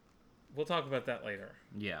and... We'll talk about that later.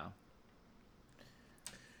 Yeah.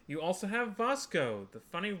 You also have Vasco, the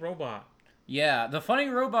funny robot. Yeah, the funny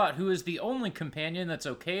robot who is the only companion that's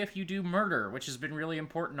okay if you do murder, which has been really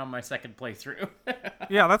important on my second playthrough.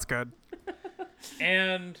 Yeah, that's good.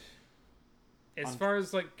 And as far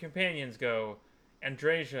as like companions go,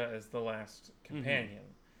 Andrasia is the last companion.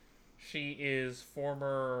 She is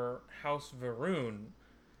former House Varun,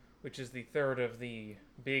 which is the third of the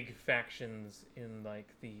big factions in like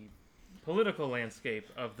the political landscape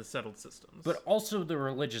of the settled systems. But also the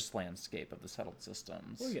religious landscape of the settled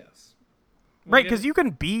systems. Well, yes. Right, because you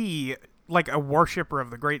can be like a worshiper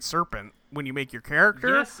of the Great Serpent when you make your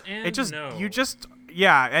character. Yes and it just no. you just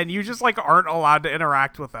and you just like aren't allowed to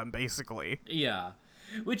interact with them basically. Yeah.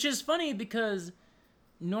 Which is funny because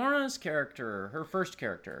Nora's character, her first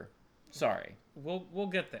character, sorry. We'll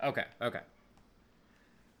get there. Okay.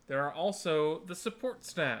 There are also the support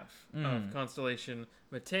staff of Constellation.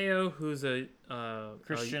 Mateo, who's a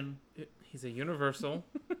Christian. He's a universal.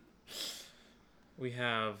 We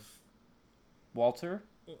have Walter.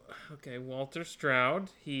 Okay, Walter Stroud.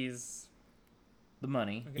 He's The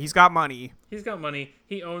money. He's got money. He's got money.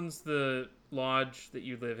 He owns the lodge that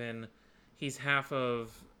you live in. He's half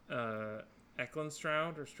of Eklund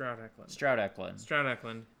Stroud or Stroud Eklund? Stroud Eklund. Stroud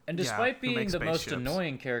Eklund. And despite who being makes the most spaceships.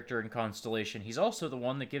 annoying character in Constellation, he's also the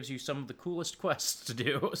one that gives you some of the coolest quests to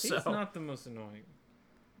do. So He's not the most annoying.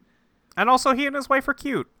 And also he and his wife are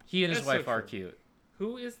cute. he and his That's wife so are true. cute.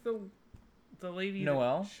 Who is the lady?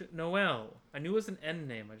 Noelle? Noelle. I knew it was an N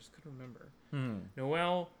name. I just couldn't remember.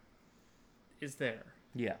 Noelle is there.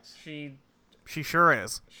 Yes. She sure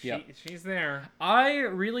is. Yep. She's there. I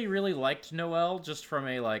really, really liked Noelle just from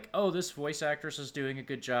a like, oh, this voice actress is doing a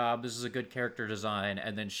good job. This is a good character design.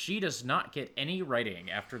 And then she does not get any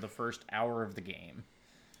writing after the first hour of the game.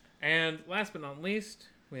 And last but not least,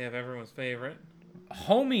 we have everyone's favorite,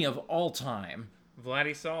 Homie of all time.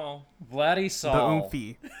 Vladdy Saul. Vladdy The Saul.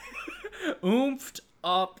 oomphy. Oomphed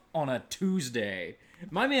up on a Tuesday.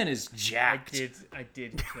 My man is I jacked. did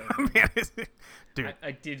kill him. Man, dude,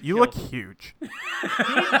 I did you kill look him. huge. He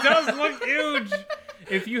does look huge.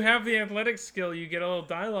 If you have the athletic skill, you get a little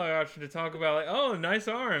dialogue option to talk about, like, oh, nice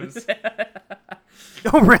arms.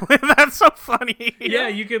 Oh, really? That's so funny. Yeah,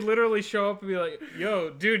 you could literally show up and be like, yo,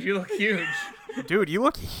 dude, you look huge. Dude, you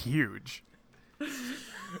look huge.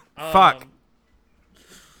 Fuck.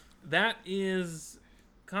 That is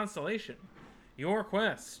Constellation. Your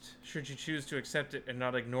quest, should you choose to accept it and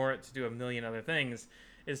not ignore it to do a million other things,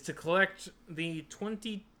 is to collect the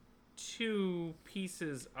 22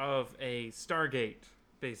 pieces of a Stargate,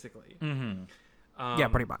 basically. Yeah,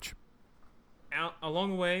 pretty much. Along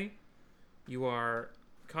the way, you are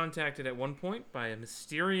contacted at one point by a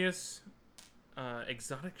mysterious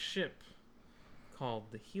exotic ship called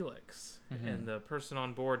the Helix. And the person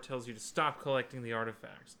on board tells you to stop collecting the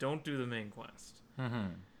artifacts. Don't do the main quest.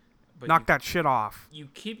 But Knock that shit off. you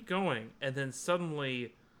keep going, and then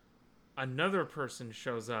suddenly another person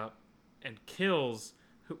shows up and kills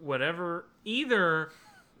either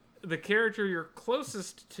the character you're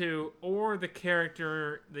closest to or the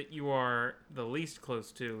character that you are the least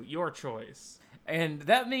close to. Your choice. And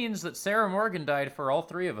that means that Sarah Morgan died for all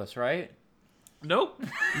three of us, right? Nope.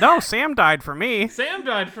 No, Sam died for me. Sam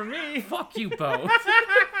died for me. Fuck you both.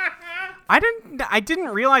 I didn't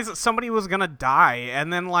realize that somebody was gonna die,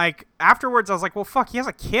 and then like afterwards I was like, well, fuck, he has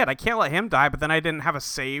a kid. I can't let him die. But then I didn't have a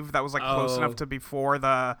save that was like close enough to before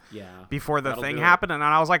the that'll thing do it. happened, and then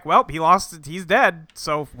I was like, well, he's dead.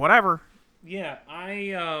 So whatever. Yeah,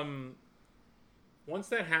 once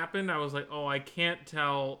that happened, I was like, oh, I can't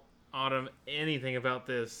tell Autumn anything about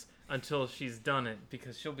this until she's done it,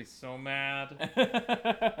 because she'll be so mad.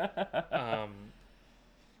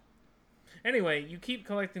 Anyway, you keep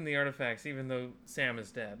collecting the artifacts even though Sam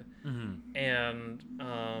is dead. And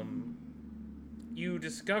you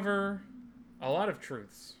discover a lot of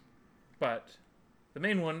truths. But the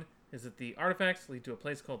main one is that the artifacts lead to a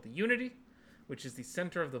place called the Unity, which is the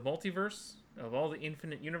center of the multiverse, of all the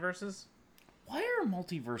infinite universes. Why are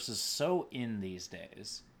multiverses so in these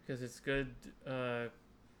days? Because it's good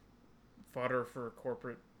fodder for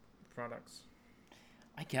corporate products.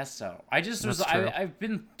 I guess so. I just That's was. true. I've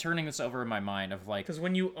been turning this over in my mind of like. Because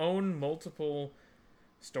when you own multiple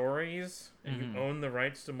stories and you own the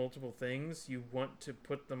rights to multiple things, you want to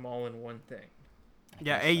put them all in one thing.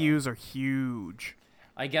 Yeah, guess so. AUs are huge.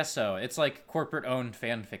 I guess so. It's like corporate-owned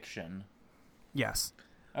fan fiction. Yes.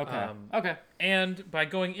 Okay. Okay. And by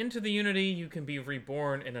going into the Unity, you can be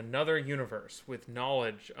reborn in another universe with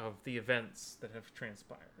knowledge of the events that have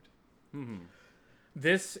transpired.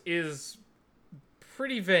 This is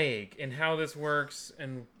pretty vague in how this works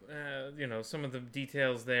and, some of the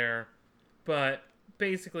details there. But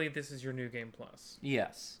basically, this is your New Game Plus.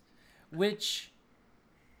 Yes. Which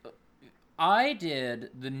I did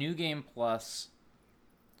the New Game Plus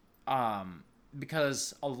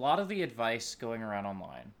because a lot of the advice going around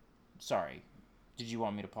online. Sorry. Did you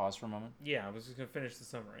want me to pause for a moment? Yeah, I was just going to finish the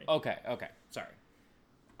summary. Okay. Sorry.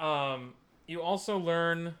 You also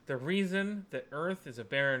learn the reason that Earth is a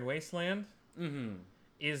barren wasteland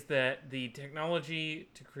is that the technology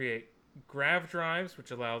to create grav drives,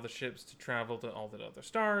 which allow the ships to travel to all the other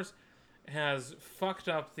stars, has fucked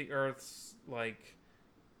up the Earth's, like...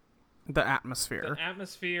 The atmosphere. The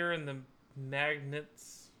atmosphere and the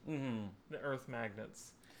magnets. The Earth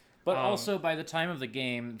magnets. But also, by the time of the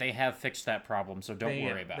game, they have fixed that problem, so don't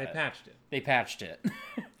worry about it. They patched it. They patched it.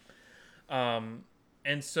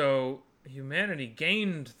 And so humanity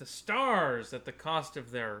gained the stars at the cost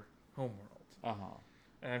of their homeworld.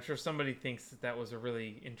 And I'm sure somebody thinks that was a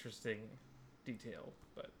really interesting detail,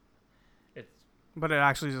 but it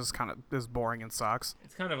actually just kind of is boring and sucks.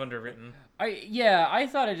 It's kind of underwritten. I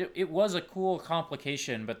thought it was a cool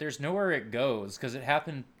complication, but there's nowhere it goes because it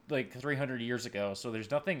happened like 300 years ago, so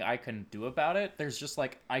there's nothing I can do about it. There's just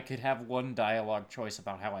like I could have one dialogue choice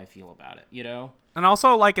about how I feel about it, you know? And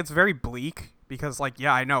also, like, it's very bleak because, like,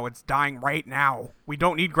 yeah, I know it's dying right now. We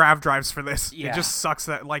don't need grav drives for this. Yeah. It just sucks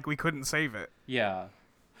that, like, we couldn't save it. Yeah.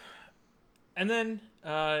 And then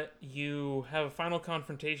you have a final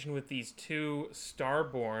confrontation with these two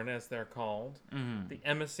Starborn, as they're called, the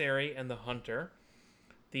Emissary and the Hunter.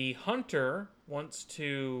 The Hunter wants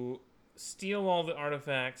to steal all the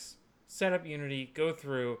artifacts, set up Unity, go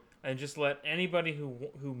through, and just let anybody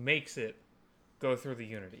who makes it go through the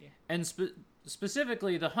Unity. And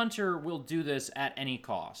specifically, the Hunter will do this at any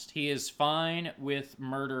cost. He is fine with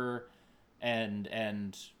murder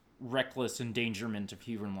and reckless endangerment of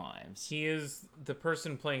human lives. He is the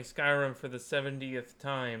person playing Skyrim for the 70th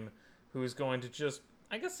time who is going to just,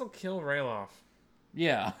 I guess he'll kill Rayloff.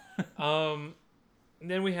 Yeah.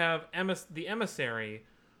 Then we have the Emissary,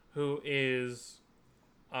 who is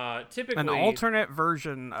typically... An alternate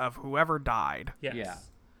version of whoever died. Yes. Yeah.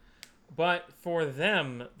 But for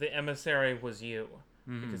them, the Emissary was you.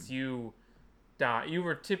 Because you die. You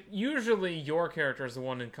were usually your character is the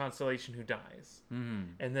one in Constellation who dies.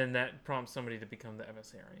 And then that prompts somebody to become the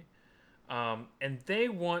Emissary. And they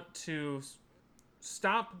want to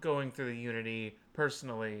stop going through the Unity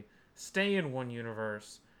personally, stay in one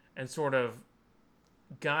universe, and sort of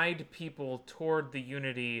guide people toward the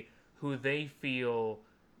Unity who they feel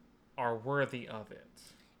are worthy of it.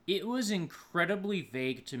 It was incredibly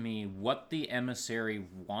vague to me what the Emissary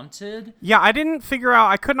wanted. Yeah, I didn't figure out,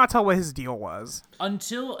 I could not tell what his deal was.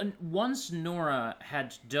 Once Nora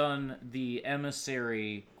had done the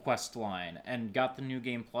Emissary questline and got the New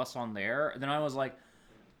Game Plus on there, then I was like,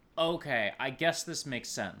 okay, I guess this makes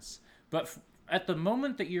sense. But at the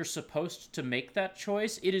moment that you're supposed to make that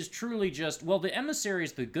choice, it is truly just, well, the Emissary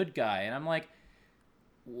is the good guy. And I'm like,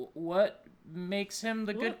 what makes him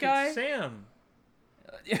the good guy? It's Sam.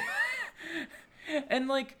 And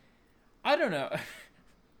like, I don't know.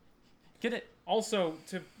 Get it? Also,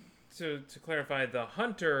 to clarify, the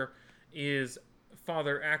Hunter is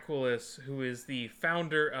Father Aquilus, who is the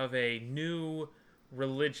founder of a new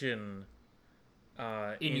religion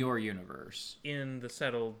in your universe, in the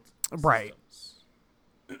settled right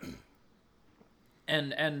systems.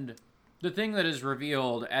 And the thing that is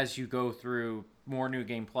revealed as you go through more New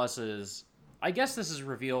Game Pluses, I guess this is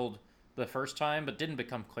revealed the first time, but didn't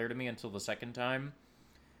become clear to me until the second time.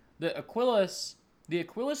 The Aquilus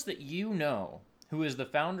that you know, who is the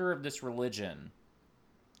founder of this religion,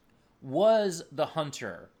 was the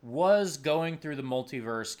Hunter, was going through the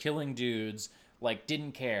multiverse, killing dudes, like,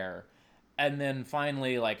 didn't care, and then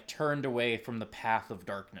finally, like, turned away from the path of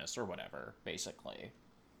darkness, or whatever, basically.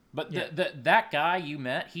 But yeah. That guy you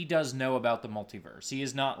met, he does know about the multiverse. He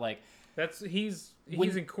is not, like... He's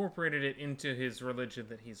incorporated it into his religion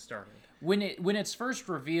that he's started. When it's first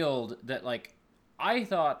revealed that, like, I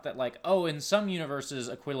thought that, like, oh, in some universes,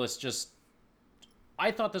 Aquilus just...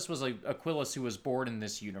 I thought this was Aquilus who was born in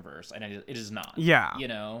this universe, and it is not. Yeah. You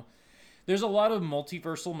know? There's a lot of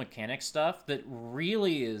multiversal mechanic stuff that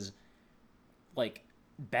really is, like,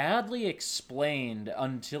 badly explained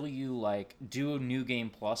until you, like, do a New Game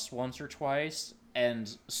Plus once or twice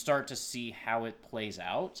and start to see how it plays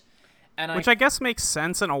out. Which I guess makes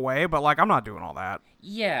sense in a way, but, like, I'm not doing all that.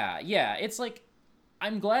 Yeah. It's like,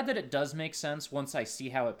 I'm glad that it does make sense once I see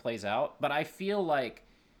how it plays out, but I feel like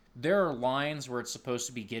there are lines where it's supposed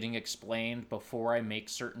to be getting explained before I make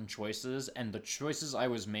certain choices, and the choices I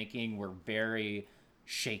was making were very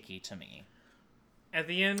shaky to me. At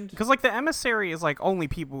the end... Because, like, the Emissary is, like, only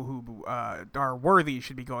people who are worthy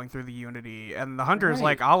should be going through the Unity, and the Hunter is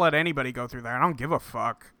like, I'll let anybody go through there, I don't give a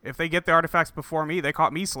fuck. If they get the artifacts before me, they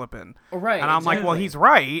caught me slipping. Oh, right, and I'm like, well, he's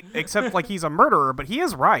right, except, like, he's a murderer, but he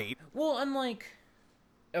is right. Well, and, like...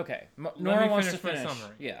 Okay, Nora wants to finish finish. my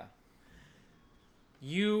summary. Yeah.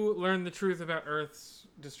 You learn the truth about Earth's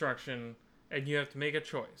destruction. and you have to make a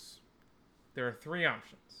choice. There are 3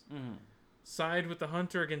 options. Side with the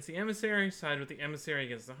hunter against the emissary, side with the emissary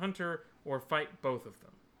against the hunter, or fight both of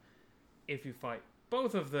them. If you fight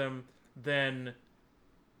both of them, then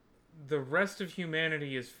the rest of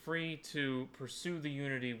humanity is free to pursue the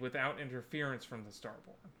Unity without interference from the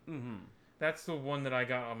Starborn. That's the one that I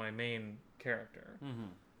got on my main character.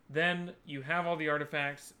 Then you have all the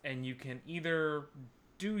artifacts, and you can either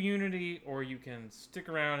do Unity or you can stick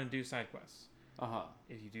around and do side quests.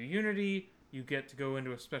 If you do Unity, you get to go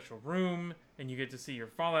into a special room, and you get to see your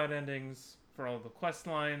Fallout endings for all the quest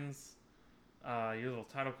lines, your little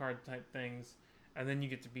title card type things, and then you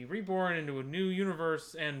get to be reborn into a new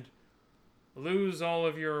universe and lose all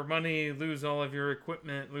of your money, lose all of your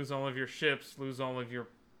equipment, lose all of your ships, lose all of your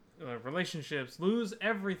relationships, lose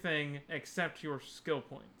everything except your skill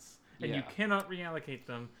points. And you cannot reallocate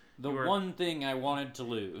them. The one thing I wanted to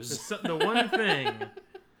lose. The one thing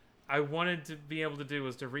I wanted to be able to do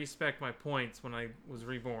was to respec my points when I was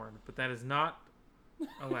reborn, but that is not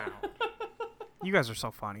allowed. You guys are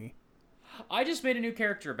so funny. I just made a new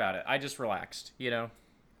character about it. I just relaxed, you know?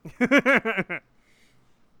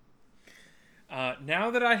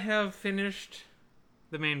 Now that I have finished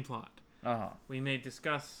the main plot, we may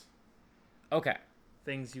discuss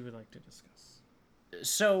things you would like to discuss.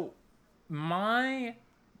 So,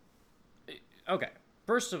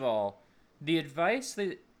 first of all, the advice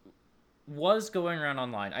that was going around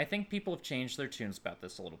online, I think people have changed their tunes about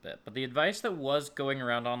this a little bit, but the advice that was going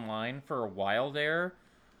around online for a while there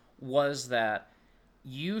was that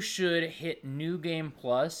you should hit New Game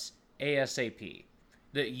Plus ASAP.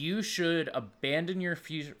 That you should abandon your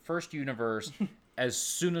first universe as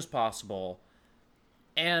soon as possible.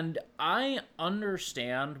 And I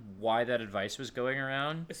understand why that advice was going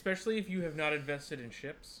around. Especially if you have not invested in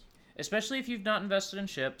ships. And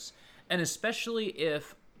especially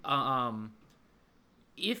if,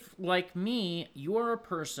 like me, you're a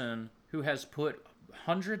person who has put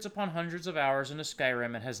hundreds upon hundreds of hours into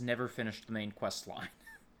Skyrim and has never finished the main quest line.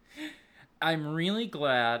 I'm really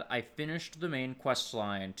glad I finished the main quest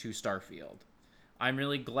line to Starfield. I'm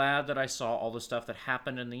really glad that I saw all the stuff that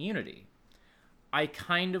happened in the Unity. I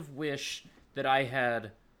kind of wish that I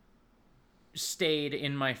had stayed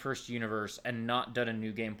in my first universe and not done a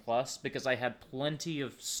New Game Plus, because I had plenty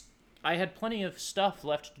of stuff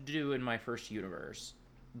left to do in my first universe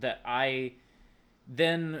that I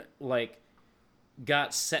then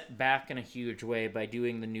got set back in a huge way by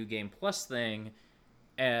doing the New Game Plus thing,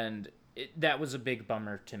 and that was a big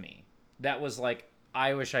bummer to me. That was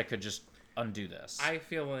I wish I could just undo this. I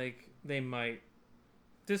feel like they might.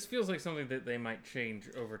 This feels like something that they might change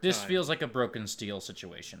over time. This feels like a Broken Steel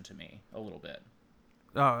situation to me, a little bit.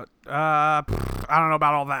 I don't know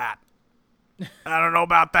about all that. I don't know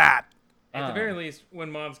about that. At the very least,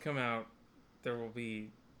 when mods come out, there will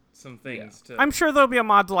be some things to... I'm sure there'll be a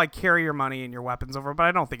mod to carry your money and your weapons over, but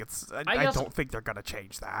I don't think I don't think they're gonna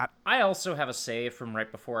change that. I also have a save from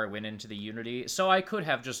right before I went into the Unity, so I could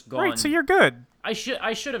have just gone... Right, so you're good. I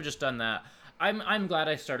should have just done that. I'm glad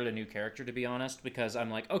I started a new character, to be honest, because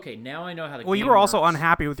I'm like, okay, now I know how the game Well, you were also works.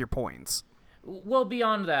 unhappy with your points. Well,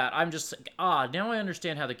 beyond that, I'm just now I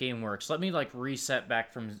understand how the game works. Let me reset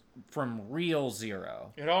back from real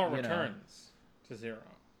zero. It all returns to zero.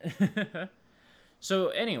 So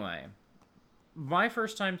anyway, my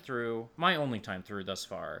only time through thus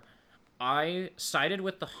far, I sided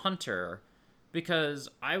with the hunter because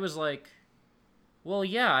I was like, well,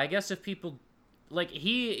 yeah, I guess if people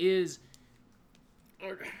he is.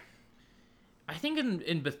 I think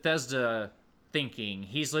in Bethesda thinking,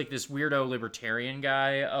 he's this weirdo libertarian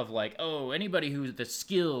guy of anybody who the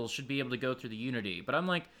skills should be able to go through the Unity. But I'm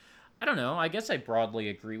I don't know, I guess I broadly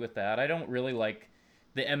agree with that. I don't really like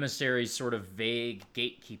the emissary's sort of vague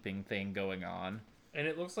gatekeeping thing going on. And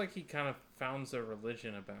it looks like he kind of founds a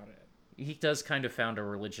religion about it. He does kind of found a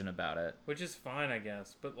religion about it. Which is fine, I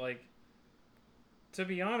guess. But to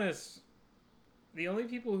be honest, the only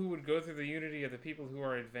people who would go through the Unity are the people who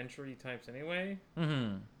are adventure-y types anyway.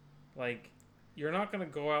 Mm-hmm. You're not going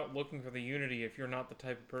to go out looking for the Unity if you're not the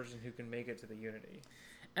type of person who can make it to the Unity.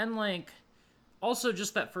 And, also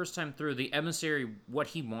just that first time through, the emissary, what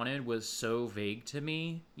he wanted was so vague to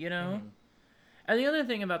me, you know? Mm-hmm. And the other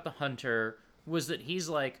thing about the hunter was that he's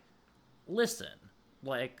listen,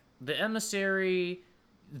 the emissary,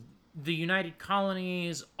 the United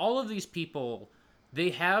Colonies, all of these people...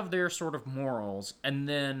 They have their sort of morals, and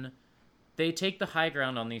then they take the high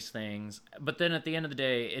ground on these things, but then at the end of the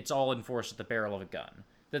day, it's all enforced at the barrel of a gun.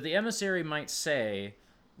 That the emissary might say,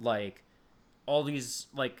 all these,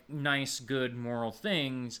 nice, good, moral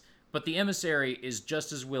things, But the emissary is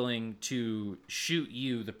just as willing to shoot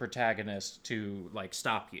you, the protagonist, to, like,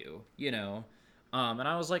 stop you, you know? And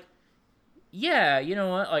I was like, yeah, you know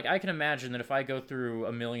what? Like, I can imagine that if I go through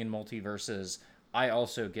a million multiverses, I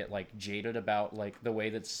also get, like, jaded about, like, the way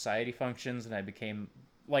that society functions, and I became,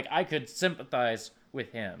 like, I could sympathize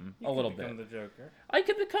with him a little bit. The Joker. I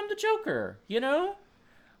could become the Joker, you know?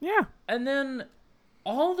 Yeah. And then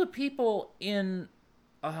all the people in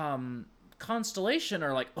Constellation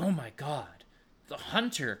are like, oh my god, the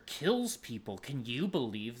Hunter kills people. Can you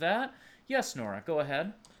believe that? Yes, Nora, go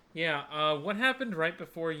ahead. Yeah, what happened right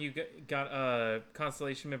before you got a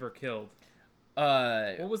Constellation member killed?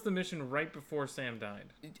 What was the mission right before Sam died?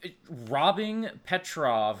 Robbing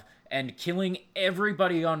Petrov and killing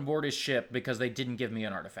everybody on board his ship because they didn't give me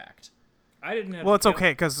an artifact. I didn't have. Well, it's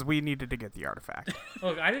okay because we needed to get the artifact.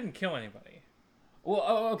 Look, I didn't kill anybody.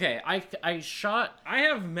 Well, okay. I shot. I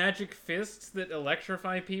have magic fists that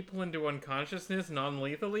electrify people into unconsciousness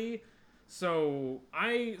non-lethally. So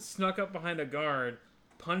I snuck up behind a guard,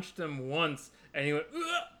 punched him once, and he went,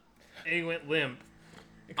 ugh! And he went limp,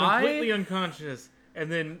 completely unconscious.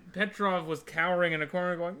 And then Petrov was cowering in a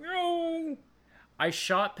corner, going, "No!" I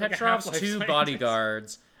shot Like a Petrov's Half-Life two scientist.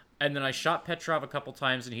 bodyguards, and then I shot Petrov a couple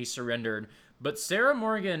times, and he surrendered. But Sarah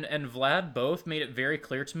Morgan and Vlad both made it very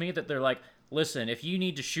clear to me that they're like, listen, if you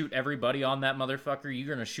need to shoot everybody on that motherfucker,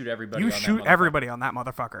 you're gonna shoot everybody You on shoot that motherfucker. everybody on that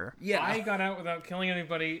motherfucker. Yeah. I got out without killing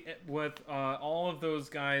anybody, with all of those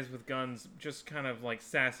guys with guns just kind of like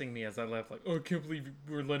sassing me as I left, like, "Oh, I can't believe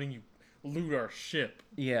we're letting you loot our ship.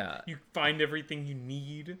 Yeah. You find everything you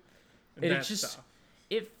need." And And that it just stuff.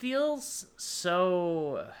 it feels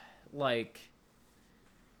so like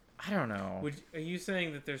I don't know. Are you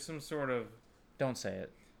saying that there's some sort of Don't say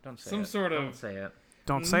it. Don't say Some it. sort of- Don't say it.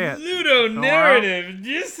 Don't say it. ludonarrative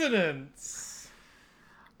dissonance?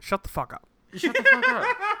 Shut the fuck up. Shut the fuck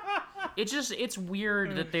up. It's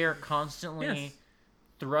weird that they are constantly Yes.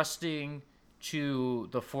 thrusting to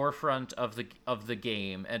the forefront of the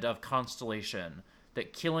game and of Constellation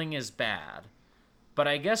that killing is bad. But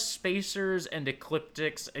I guess Spacers and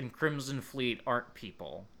Ecliptics and Crimson Fleet aren't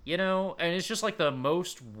people, you know? And it's just like the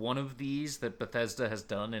most one of these that Bethesda has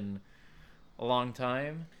done in a long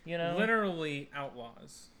time, you know? Literally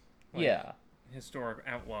outlaws. Like, Yeah. Historic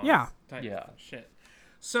outlaws. Yeah. Type Yeah. of shit.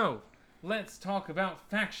 So, let's talk about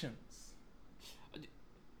factions.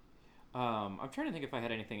 I'm trying to think if I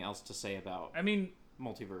had anything else to say about I mean,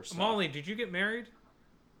 multiverse stuff. Molly, did you get married?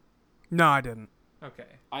 No, I didn't. Okay.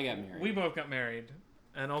 I got married. We both got married.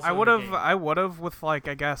 And also I in the would have. game. I would have with like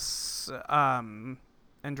I guess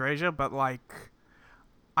Andrasia, but like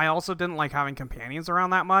I also didn't like having companions around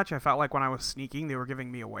that much. I felt like when I was sneaking, they were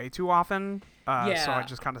giving me away too often. So I Yeah.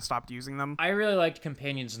 just kind of stopped using them. I really liked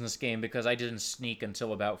companions in this game because I didn't sneak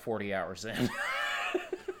until about 40 hours in.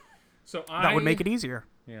 So That would make it easier.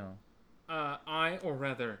 Yeah. or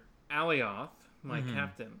rather, Alioth, my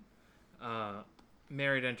captain,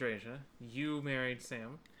 married Andrasia. You married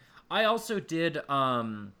Sam. I also did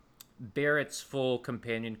Barrett's full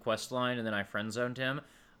companion quest line, and then I friend zoned him.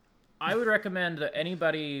 I would recommend that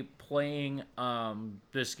anybody playing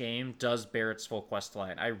this game does Barrett's full quest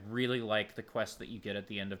line. I really like the quest that you get at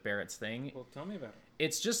the end of Barrett's thing. Well, tell me about it.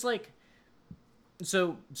 It's just like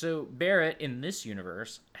so Barrett in this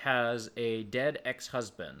universe has a dead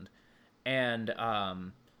ex-husband, and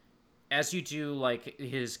as you do like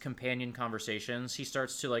his companion conversations, he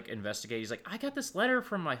starts to like investigate. He's like, I got this letter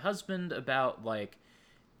from my husband about like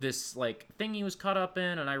this like thing he was caught up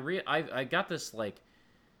in, and I got this like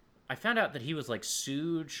I found out that he was like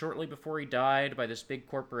sued shortly before he died by this big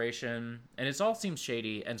corporation, and it all seems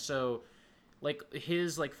shady. And so like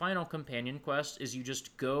his like final companion quest is you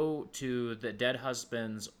just go to the dead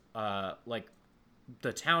husband's like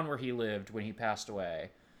the town where he lived when he passed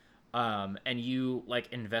away, and you like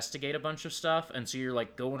investigate a bunch of stuff. And so you're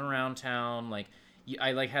like going around town, like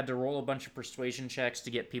I like had to roll a bunch of persuasion checks to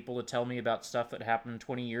get people to tell me about stuff that happened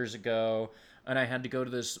 20 years ago, and I had to go to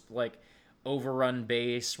this like overrun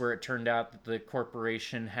base where it turned out that the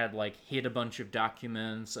corporation had like hid a bunch of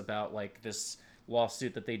documents about like this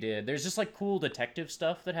lawsuit that they did. There's just like cool detective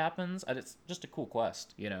stuff that happens, and it's just a cool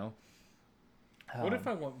quest, you know. What if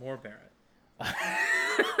I want more Barrett?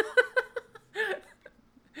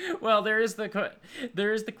 Well, there is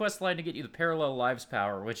the quest line to get you the parallel lives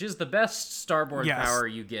power, which is the best starboard Yes. power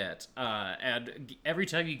you get. And every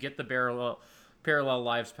time you get the parallel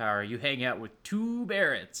lives power, you hang out with 2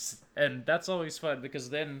 Barretts, and that's always fun because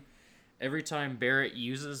then every time Barrett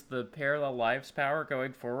uses the parallel lives power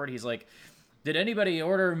going forward, he's like, "Did anybody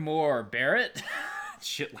order more Barrett?"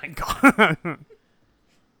 Shit like that.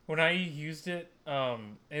 When I used it,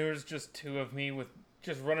 it was just 2 of me with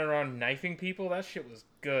just running around knifing people, that shit was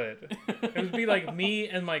good. It would be like me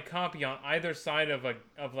and my copy on either side of like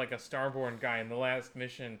a Starborn guy in the last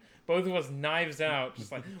mission. Both of us knives out,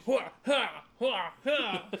 just like hua, ha, hua,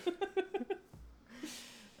 ha.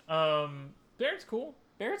 Barrett's cool.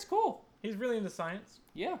 Barrett's cool. He's really into science.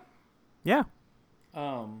 Yeah. Yeah.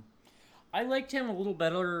 I liked him a little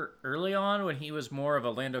better early on when he was more of a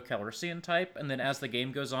Lando Calrissian type, and then as the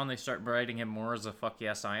game goes on, they start writing him more as a fuck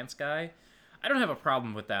yeah science guy. I don't have a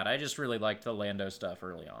problem with that. I just really liked the Lando stuff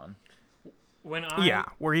early on. Yeah,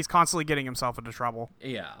 where he's constantly getting himself into trouble.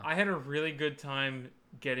 Yeah. I had a really good time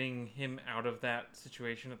getting him out of that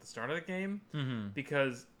situation at the start of the game,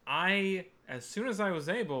 because I, as soon as I was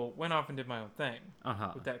able, went off and did my own thing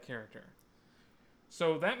with that character.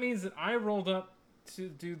 So that means that I rolled up to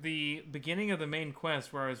do the beginning of the main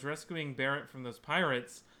quest where I was rescuing Barrett from those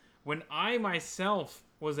pirates when I myself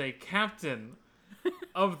was a captain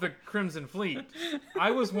of the Crimson Fleet.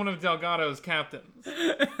 I was one of Delgado's captains.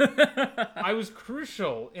 I was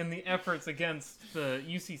crucial in the efforts against the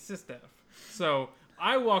UC Sistef. So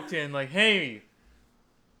I walked in like, hey,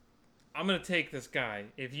 I'm going to take this guy.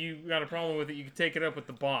 If you got a problem with it, you can take it up with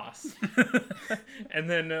the boss. And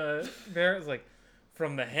then Barrett was like,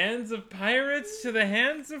 from the hands of pirates to the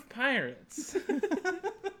hands of pirates.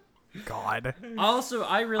 God. Also,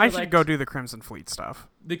 I should go do the Crimson Fleet stuff.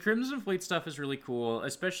 The Crimson Fleet stuff is really cool.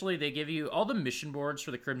 Especially they give you all the mission boards for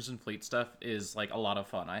the Crimson Fleet stuff is like a lot of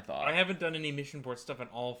fun, I thought. I haven't done any mission board stuff at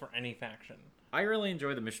all for any faction. I really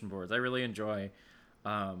enjoy the mission boards. I really enjoy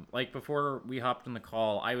like before we hopped on the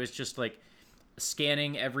call, I was just like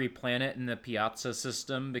scanning every planet in the Piazza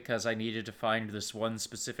system because I needed to find this one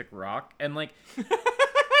specific rock, and like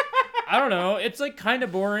I don't know, it's like kind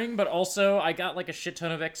of boring, but also I got like a shit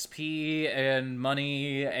ton of XP and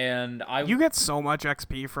money, and you get so much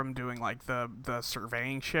XP from doing like the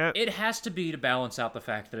surveying shit. It has to be to balance out the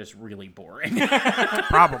fact that it's really boring.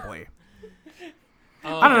 Probably.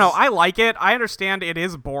 I don't know. I like it. I understand it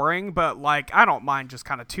is boring, but like I don't mind just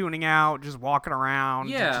kind of tuning out, just walking around.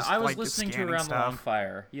 Yeah, just, I was like, listening to Around the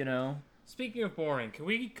Longfire, you know? Speaking of boring, can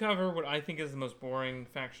we cover what I think is the most boring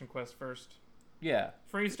faction quest first? Yeah.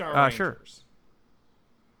 Freestar Rangers. Sure.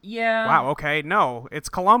 Yeah. Wow, okay. No, it's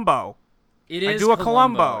Columbo. It is. I do a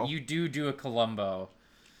Columbo. You do a Columbo.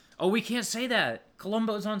 Oh, we can't say that.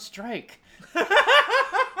 Columbo's on strike.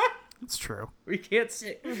 It's true. We can't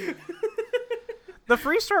say... The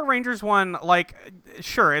Freestar Rangers one, like,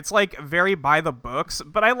 sure, it's like very by the books,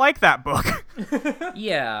 but I like that book.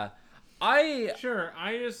 Yeah. I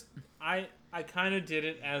kind of did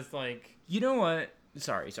it as like... You know what?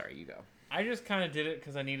 Sorry, you go. I just kind of did it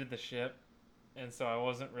because I needed the ship, and so I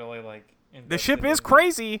wasn't really like... The ship is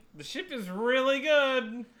crazy. The ship is really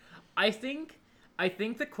good. I think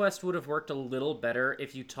the quest would have worked a little better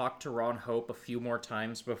if you talked to Ron Hope a few more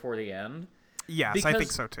times before the end. Yes, because I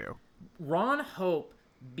think so too. Ron Hope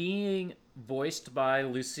being voiced by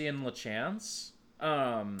Lucien Lachance,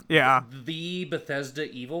 the Bethesda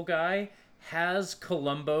evil guy, has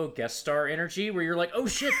Columbo guest star energy where you're like, oh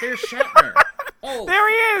shit, there's Shatner. Oh, there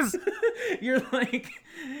he is.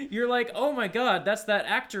 You're like, oh my god, that's that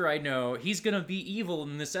actor I know. He's gonna be evil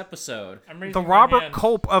in this episode. The Robert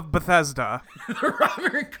Culp of Bethesda. The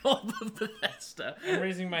Robert Culp of Bethesda. I'm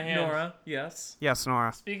raising my hand. Nora, yes. Yes,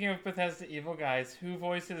 Nora. Speaking of Bethesda evil guys, who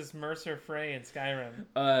voices Mercer Frey in Skyrim?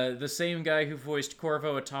 The same guy who voiced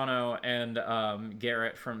Corvo Attano and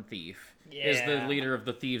Garrett from Thief. Yeah. Is the leader of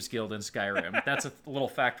the Thieves Guild in Skyrim. That's a little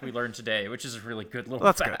fact we learned today, which is a really good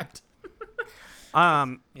little fact.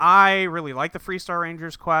 I really like the Freestar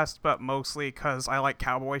Rangers quest, but mostly because I like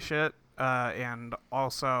cowboy shit, and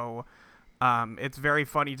also, it's very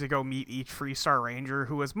funny to go meet each Freestar Ranger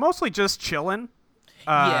who is mostly just chilling.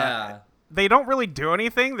 Yeah. They don't really do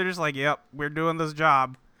anything. They're just like, yep, we're doing this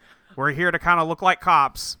job. We're here to kind of look like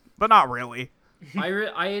cops, but not really. I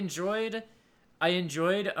enjoyed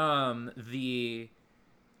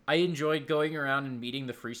going around and meeting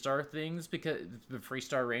the Freestar things, because the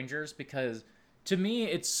Freestar Rangers, because to me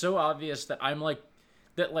it's so obvious that I'm like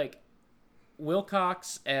that, like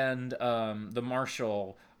Wilcox and the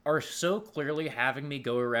Marshal are so clearly having me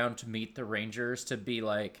go around to meet the Rangers to be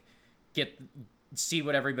like see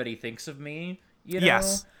what everybody thinks of me, you know?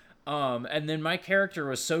 Yes. And then my character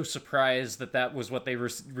was so surprised that was what they were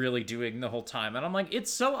really doing the whole time. And I'm like,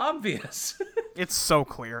 it's so obvious. It's so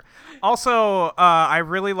clear. Also, I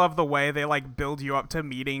really love the way they like build you up to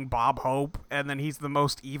meeting Bob Hope, and then he's the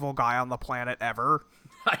most evil guy on the planet ever.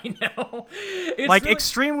 I know. It's like really...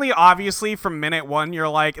 extremely obviously from minute one, they're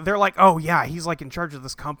like, oh yeah, he's like in charge of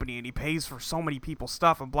this company and he pays for so many people's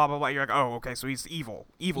stuff and blah, blah, blah. You're like, oh, okay, so he's evil.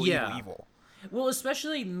 Evil. Well,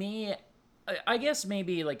 especially me I guess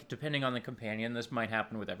maybe, like, depending on the companion, this might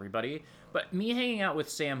happen with everybody. But me hanging out with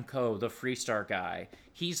Sam Coe, the Freestar guy,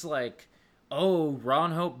 he's like, oh,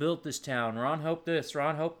 Ron Hope built this town, Ron Hope this,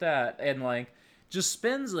 Ron Hope that, and, like, just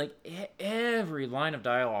spends, like, every line of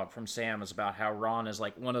dialogue from Sam is about how Ron is,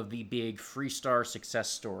 like, one of the big Freestar success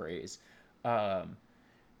stories. And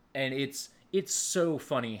it's so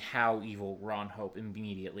funny how evil Ron Hope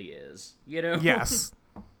immediately is, you know? Yes.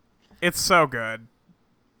 It's so good.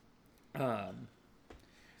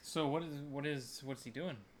 So what's he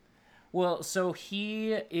doing? Well, so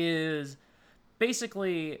he is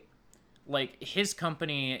basically, like, his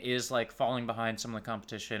company is, like, falling behind some of the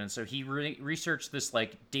competition, and so he researched this,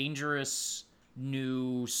 like, dangerous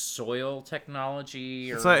new soil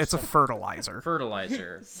technology. It's a fertilizer.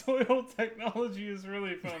 Fertilizer. Soil technology is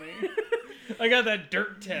really funny. I got that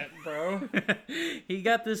dirt tent, bro. He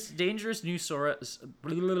got this dangerous new soilizer.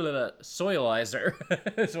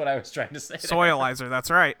 That's what I was trying to say. Soilizer, that's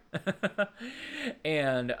right.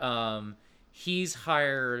 And he's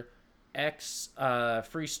hired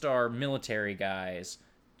Freestar military guys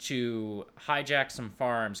to hijack some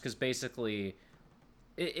farms because basically,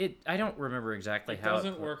 I don't remember exactly how it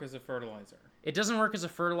doesn't work as a fertilizer. It doesn't work as a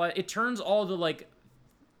fertilizer. It turns all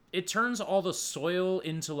the soil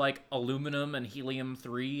into, like, aluminum and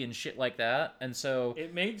helium-3 and shit like that. And so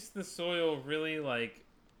it makes the soil really, like,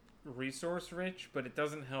 resource rich, but it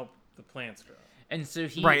doesn't help the plants grow. And so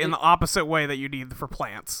in the opposite way that you need for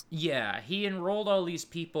plants. Yeah, he enrolled all these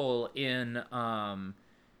people in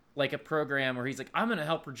like a program where he's like, I'm gonna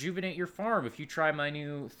help rejuvenate your farm if you try my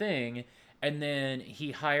new thing. And then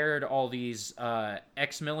he hired all these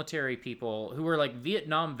ex-military people who were, like,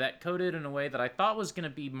 Vietnam vet coded in a way that I thought was going to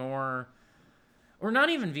be more... Or not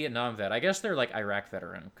even Vietnam vet. I guess they're, like, Iraq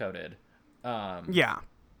veteran coded. Yeah.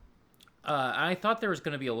 I thought there was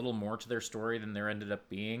going to be a little more to their story than there ended up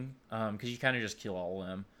being. Because you kind of just kill all of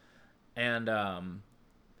them. And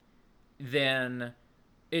then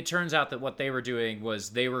it turns out that what they were doing was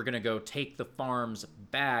they were going to go take the farms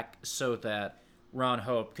back so that Ron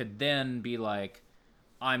Hope could then be like,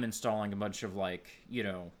 I'm installing a bunch of, like, you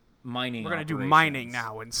know, mining We're going to do operations. mining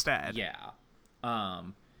now instead. Yeah.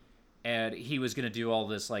 And he was going to do all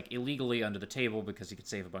this, like, illegally under the table because he could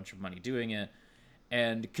save a bunch of money doing it.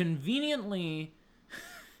 And conveniently,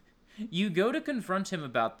 you go to confront him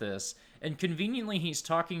about this, and conveniently he's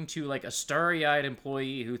talking to, like, a starry-eyed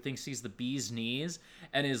employee who thinks he's the bee's knees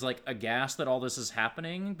and is, like, aghast that all this is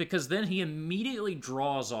happening, because then he immediately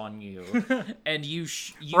draws on you, and you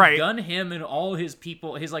gun him and all his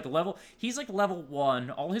people, his, like, level... He's, like, level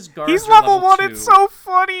 1, all his guards He's are level 1, 2. it's so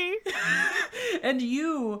funny! And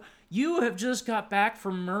you have just got back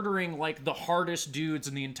from murdering, like, the hardest dudes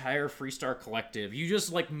in the entire Freestar Collective. You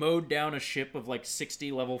just, like, mowed down a ship of, like,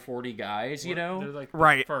 60 level 40 guys, you know? They're, like,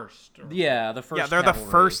 right. first. Yeah, the first Yeah, they're cavalry.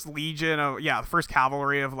 the first legion of... Yeah, the first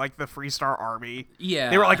cavalry of, like, the Freestar army. Yeah.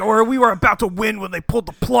 They were like, oh, we were about to win when they pulled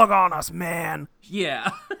the plug on us, man.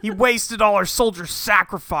 Yeah. He wasted all our soldiers'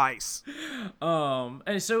 sacrifice.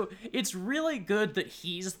 And so it's really good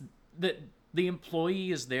that the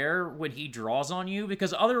employee is there when he draws on you,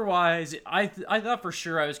 because otherwise I thought for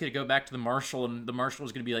sure I was going to go back to the marshal, and the marshal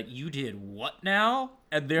was going to be like, you did what now?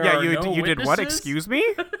 And there are no you did what? witnesses? Excuse me?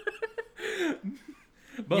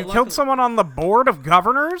 But you killed someone on the board of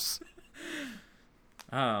governors?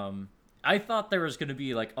 I thought there was going to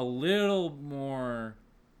be, like, a little more...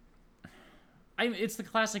 it's the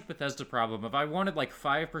classic Bethesda problem. If I wanted, like,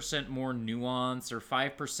 5% more nuance or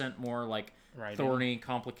 5% more, like, thorny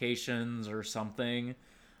complications or something...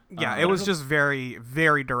 Yeah, it was just very,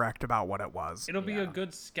 very direct about what it was. It'll be a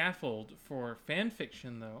good scaffold for fan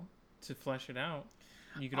fiction, though, to flesh it out.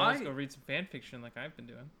 You can always go read some fan fiction like I've been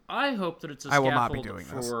doing. I hope that it's a scaffold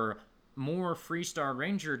for more Freestar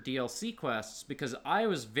Ranger DLC quests, because I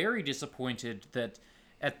was very disappointed that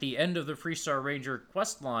at the end of the Freestar Ranger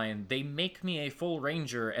quest line, they make me a full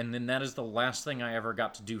ranger, and then that is the last thing I ever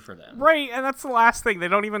got to do for them. Right, and that's the last thing. They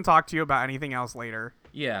don't even talk to you about anything else later.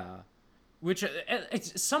 Yeah. Which,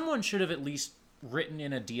 someone should have at least written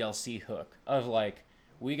in a DLC hook of, like,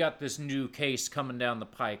 we got this new case coming down the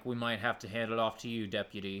pike, we might have to hand it off to you,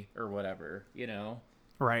 deputy, or whatever, you know?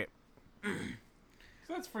 Right. So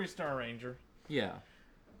that's Freestar Ranger. Yeah.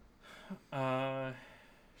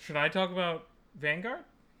 Should I talk about Vanguard?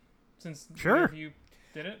 Since sure. You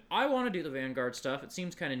did it? I want to do the Vanguard stuff. It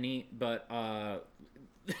seems kind of neat, but...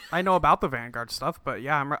 I know about the Vanguard stuff, but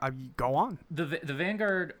yeah, go on. The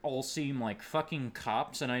Vanguard all seem like fucking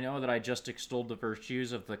cops, and I know that I just extolled the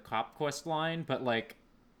virtues of the cop quest line, but, like,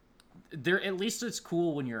 at least it's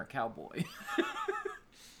cool when you're a cowboy.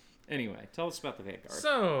 Anyway, tell us about the Vanguard.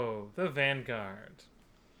 So, the Vanguard.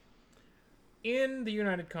 in the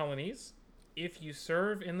United Colonies, if you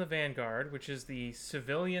serve in the Vanguard, which is the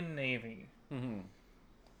civilian navy,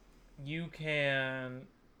 you can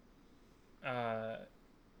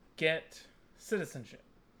get citizenship.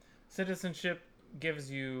 Citizenship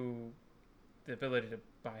gives you the ability to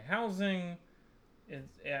buy housing.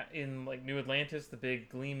 In like New Atlantis, the big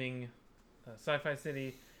gleaming sci-fi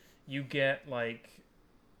city, you get like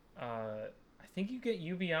I think you get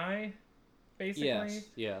UBI basically.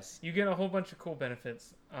 Yes. You get a whole bunch of cool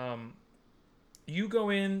benefits. You go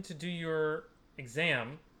in to do your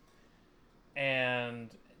exam,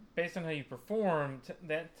 and based on how you perform,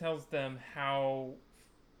 that tells them how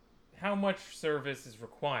much service is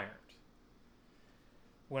required.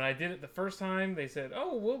 When I did it the first time, they said,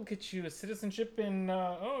 "Oh, we'll get you a citizenship in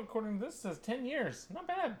according to this, it says 10 years. Not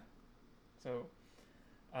bad." So,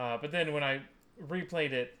 but then when I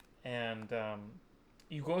replayed it, and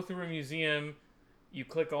you go through a museum, you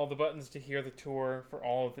click all the buttons to hear the tour for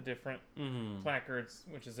all of the different placards,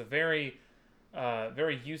 which is a very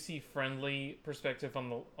UC friendly perspective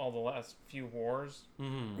on all the last few wars.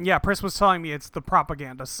 Yeah, Pris was telling me it's the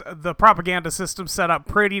propaganda system set up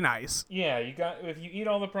pretty nice. Yeah, if you eat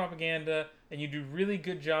all the propaganda and you do really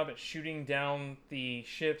good job at shooting down the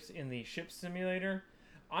ships in the ship simulator,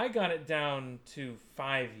 I got it down to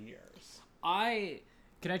 5 years.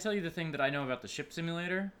 Can I tell you the thing that I know about the ship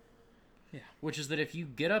simulator? Yeah. Which is that if you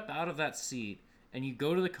get up out of that seat and you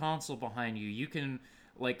go to the console behind you, you can,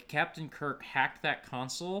 like Captain Kirk, hack that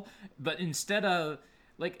console, but instead of,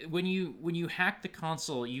 like, when you hack the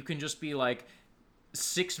console, you can just be like,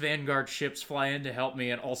 6 Vanguard ships fly in to help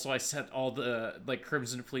me, and also I set all the, like,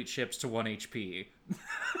 Crimson Fleet ships to 1 HP.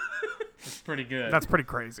 That's pretty good. That's pretty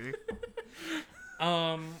crazy.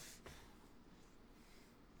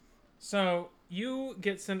 So you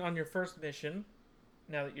get sent on your first mission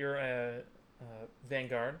now that you're a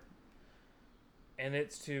Vanguard, and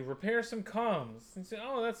it's to repair some comms. And you say,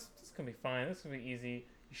 "Oh, that's gonna be fine. That's gonna be easy."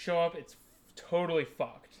 You show up, it's totally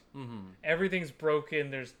fucked. Everything's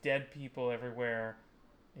broken. There's dead people everywhere,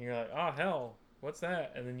 and you're like, "Oh hell, what's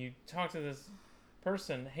that?" And then you talk to this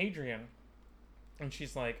person, Hadrian, and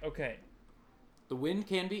she's like, "Okay, The wind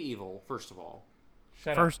can be evil, first of all.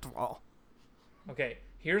 shut up. First of all. Okay,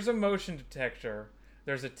 here's a motion detector.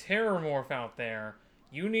 There's a terror morph out there.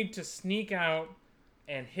 You need to sneak out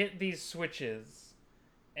and hit these switches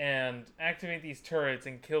and activate these turrets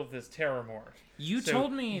and kill this terror morph." You So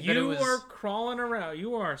told me that it was... You are crawling around.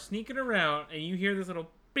 You are sneaking around, and you hear this little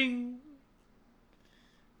bing,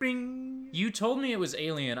 bing. You told me it was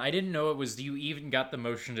alien. I didn't know it was... You even got the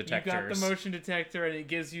motion detectors. You got the motion detector, and it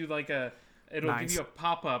gives you like a... It'll Nice. give you a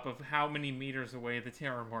pop-up of how many meters away the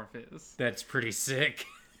terror morph is. That's pretty sick.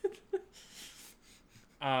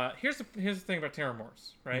 Here's the thing about terror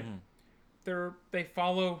morphs, right? They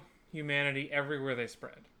follow humanity everywhere they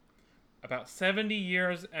spread. About 70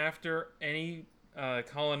 years after any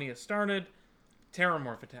colony has started, terror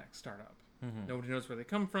morph attacks start up. Nobody knows where they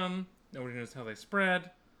come from. Nobody knows how they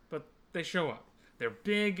spread, but they show up. They're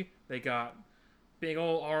big. They got big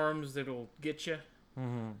old arms that'll get you.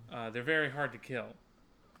 They're very hard to kill.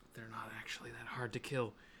 They're not actually that hard to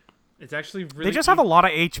kill. It's actually really... They just have a lot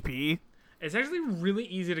of HP. It's actually really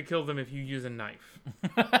easy to kill them if you use a knife.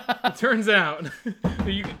 It turns out.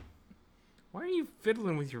 Why are you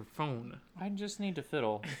fiddling with your phone? I just need to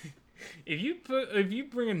fiddle. If you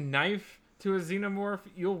bring a knife to a xenomorph,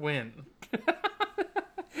 you'll win.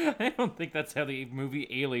 I don't think that's how the movie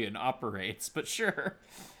Alien operates, but sure.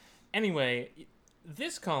 Anyway,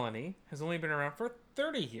 this colony has only been around for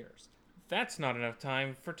 30 years. That's not enough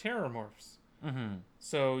time for terrormorphs.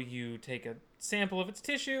 So you take a sample of its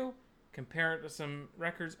tissue, compare it to some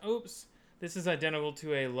records. Oops, this is identical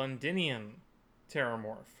to a Londinian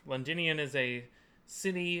terrormorph. Londinian is a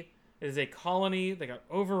city, it is a colony that got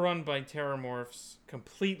overrun by terrormorphs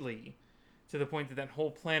completely, to the point that that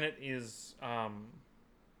whole planet is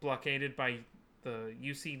blockaded by the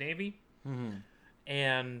UC Navy.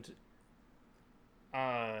 And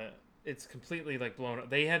it's completely like blown up.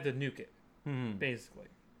 They had to nuke it, basically.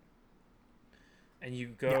 And you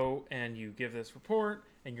go and you give this report,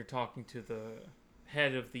 and you're talking to the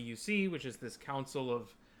head of the UC, which is this council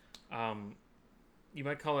of, you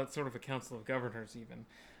might call it sort of a council of governors even.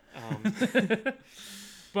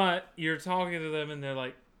 But you're talking to them, and they're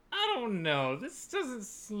like, "I don't know, this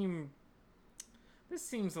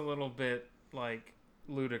seems a little bit, like,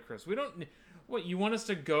 ludicrous. We don't... What, you want us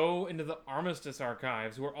to go into the Armistice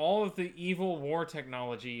archives, where all of the evil war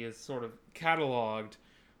technology is sort of cataloged,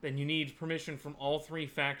 then you need permission from all 3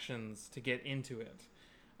 factions to get into it.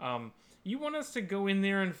 You want us to go in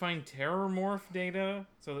there and find terror morph data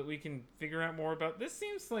so that we can figure out more about... This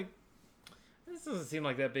seems like this doesn't seem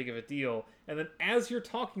like that big of a deal. And then as you're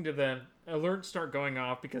talking to them, alerts start going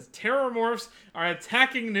off because terramorphs are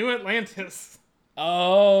attacking New Atlantis.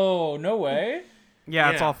 Oh, no way.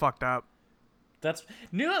 Yeah, it's Yeah. all fucked up. That's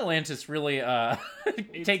New Atlantis really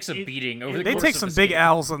takes a beating over the They course take of some this big game.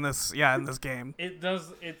 L's in this game. It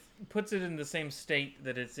does. It puts it in the same state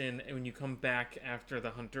that it's in when you come back after the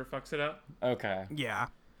hunter fucks it up. Okay. Yeah.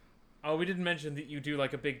 Oh, we didn't mention that you do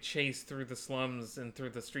like a big chase through the slums and through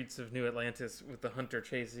the streets of New Atlantis with the hunter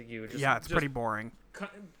chasing you. Yeah, it's pretty boring.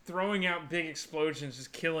 Throwing out big explosions,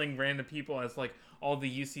 just killing random people as like all the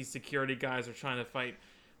UC security guys are trying to fight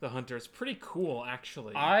the hunter. It's pretty cool,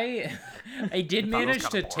 actually. I did manage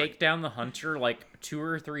kinda to take down the hunter like 2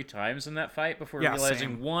 or 3 times in that fight before Yeah,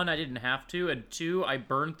 realizing same. 1, I didn't have to, and 2, I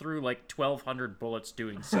burned through like 1,200 bullets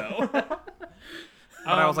doing so.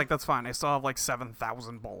 But I was like, that's fine. I still have like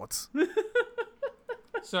 7,000 bullets.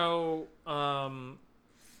 So, now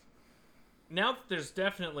that there's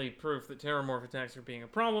definitely proof that terramorph attacks are being a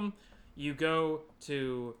problem, you go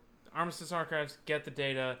to the Armistice Archives, get the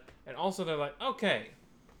data, and also they're like, okay,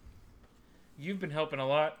 you've been helping a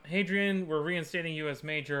lot. Hadrian, we're reinstating you as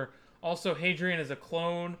Major. Also, Hadrian is a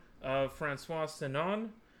clone of Francois Sinon,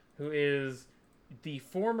 who is the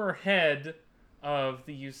former head of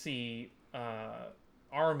the UC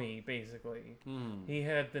army, basically. He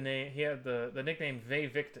had the nickname Ve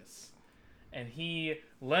Victus, and he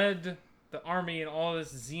led the army in all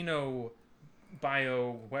this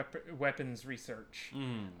weapons research.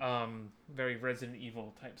 Very Resident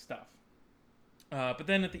Evil type stuff. But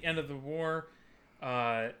then at the end of the war,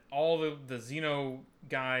 all of the Xeno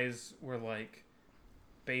guys were like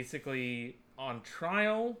basically on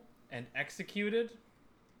trial and executed.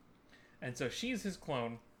 And so she's his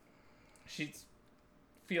clone. She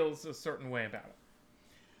feels a certain way about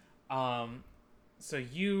it. So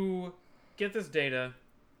you get this data,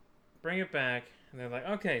 bring it back, and they're like,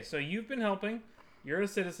 okay, so you've been helping. You're a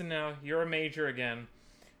citizen now. You're a major again.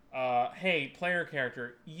 Hey, player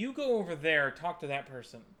character, you go over there, talk to that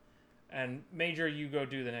person. And Major, you go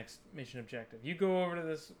do the next mission objective. You go over to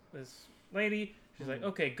this lady. She's like,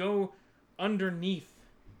 okay, go underneath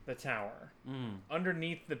the tower.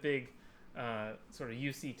 Underneath the big sort of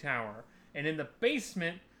UC tower. And in the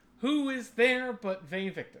basement, who is there but Ve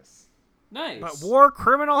Victus? Nice. But war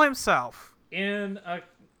criminal himself. In a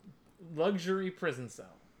luxury prison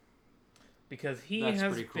cell. Because he That's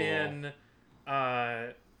has pretty cool. been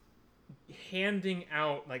handing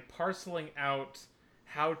out, like parceling out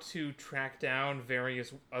how to track down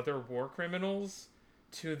various other war criminals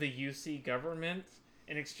to the UC government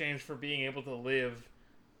in exchange for being able to live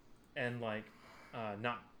and like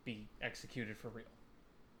not be executed for real.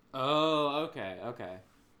 Oh, okay.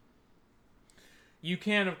 You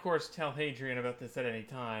can, of course, tell Hadrian about this at any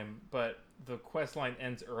time, but the quest line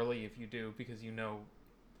ends early if you do, because you know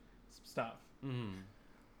some stuff.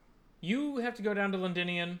 You have to go down to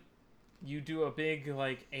Londinium. You do a big,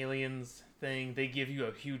 like, aliens thing. They give you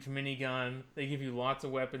a huge minigun. They give you lots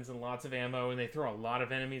of weapons and lots of ammo, and they throw a lot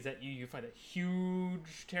of enemies at you. You fight a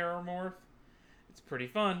huge terramorph. It's pretty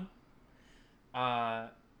fun.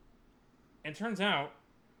 And turns out,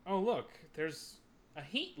 oh, look, there's a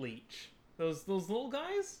heat leech. Those little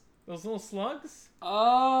guys? Those little slugs?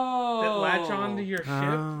 Oh. That latch onto your ship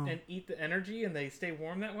Oh. and eat the energy, and they stay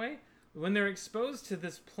warm that way? When they're exposed to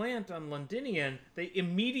this plant on Londinium, they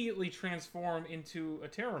immediately transform into a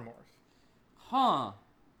terramorph. Huh.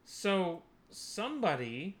 So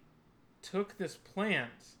somebody took this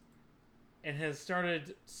plant and has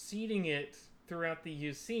started seeding it throughout the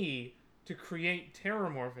UC to create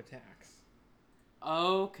terramorph attacks.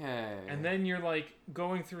 Okay. And then you're like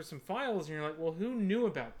going through some files and you're like, well, who knew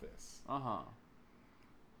about this? Uh-huh.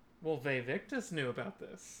 Well, Ve Victus knew about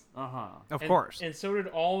this. Of course. And so did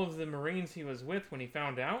all of the Marines he was with when he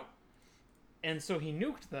found out. And so he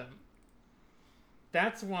nuked them.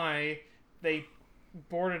 That's why they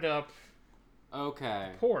boarded up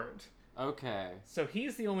Okay. port. Okay. So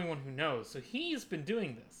he's the only one who knows. So he's been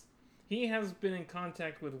doing this. He has been in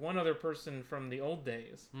contact with one other person from the old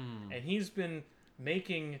days. And he's been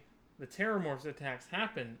making the terramorphs attacks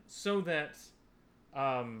happen so that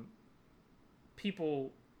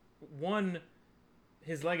people... One,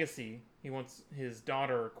 his legacy. He wants his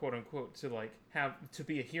daughter, quote unquote, to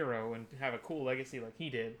be a hero and have a cool legacy like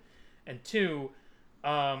he did. And two,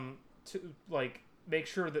 to like make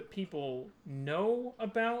sure that people know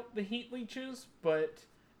about the heat leeches, but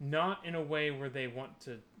not in a way where they want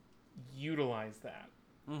to utilize that.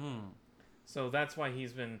 So that's why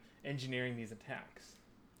he's been engineering these attacks.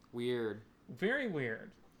 Weird. Very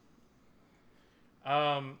weird.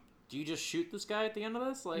 Do you just shoot this guy at the end of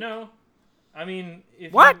this? Like, No, I mean,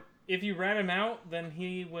 if What? if you rat him out, then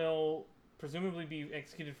he will presumably be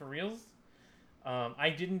executed for reals. I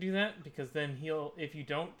didn't do that because then if you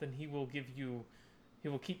don't, then he will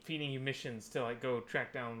keep feeding you missions to like go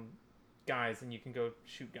track down guys, and you can go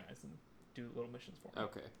shoot guys and do little missions for him.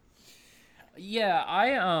 Okay.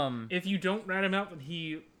 Yeah, If you don't rat him out, then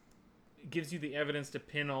he gives you the evidence to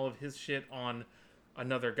pin all of his shit on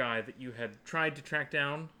another guy that you had tried to track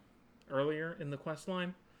down earlier in the quest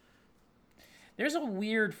line. There's a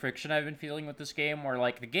weird friction I've been feeling with this game where,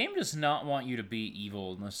 like, the game does not want you to be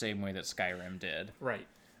evil in the same way that Skyrim did. Right.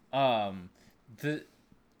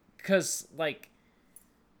 Because, like,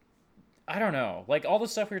 I don't know. Like, all the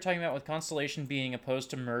stuff we were talking about with Constellation being opposed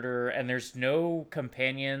to murder, and there's no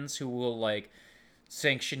companions who will, like,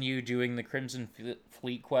 sanction you doing the Crimson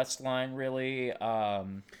Fleet quest line, really. I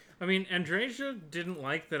mean, Andrasia didn't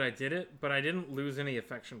like that I did it, but I didn't lose any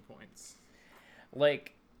affection points.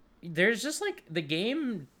 Like, there's just, like, the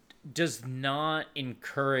game does not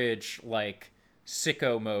encourage, like,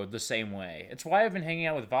 sicko mode the same way. It's why I've been hanging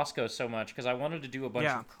out with Vasco so much, because I wanted to do a bunch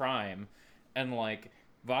of crime, and, like,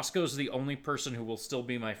 Vasco's the only person who will still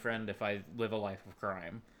be my friend if I live a life of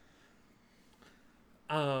crime.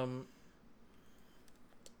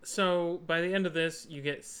 So, by the end of this, you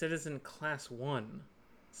get Citizen Class 1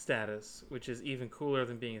 status, which is even cooler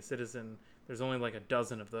than being a citizen. There's only like a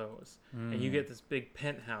dozen of those. And you get this big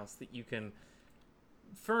penthouse that you can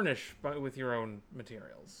furnish with your own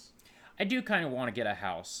materials. I do kind of want to get a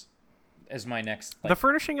house as my next... The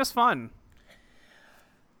furnishing is fun.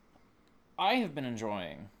 I have been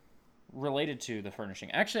enjoying, related to the furnishing.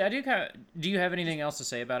 Actually, I do kind of... Do you have anything else to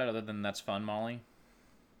say about it other than that's fun, Molly?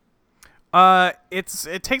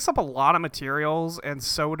 It takes up a lot of materials, and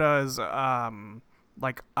so does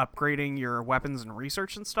like upgrading your weapons and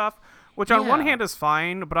research and stuff, which on one hand is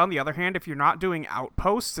fine, but on the other hand, if you're not doing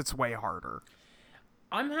outposts, it's way harder.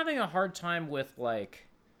 I'm having a hard time with, like,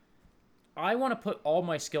 I want to put all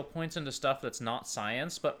my skill points into stuff that's not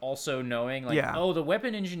science, but also knowing, like, oh, the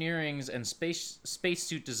weapon engineerings and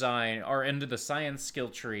spacesuit design are into the science skill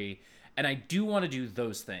tree, and I do want to do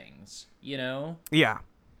those things, you know? Yeah.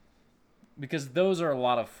 Because those are a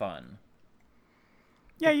lot of fun.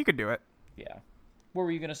 Yeah, you could do it. Yeah. What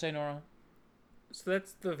were you going to say, Nora? So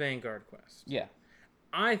that's the Vanguard quest. Yeah.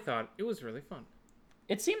 I thought it was really fun.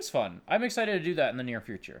 It seems fun. I'm excited to do that in the near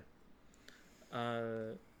future.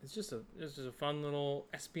 It's just a fun little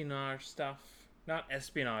espionage stuff. Not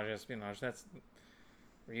espionage. That's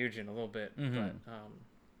Ryujin a little bit. But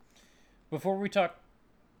before we talk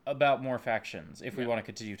about more factions, if we want to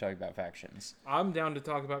continue talking about factions, I'm down to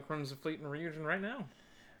talk about Crimson Fleet and Ryujin right now.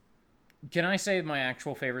 Can I say my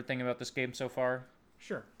actual favorite thing about this game so far?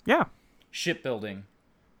 Sure. Yeah. Shipbuilding.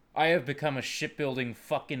 I have become a shipbuilding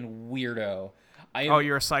fucking weirdo.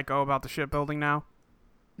 You're a psycho about the shipbuilding now?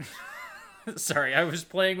 Sorry, I was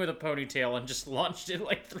playing with a ponytail and just launched it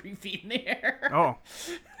like 3 feet in the air. Oh.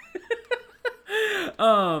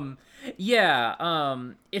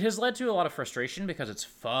 It has led to a lot of frustration because it's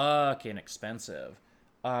fucking expensive.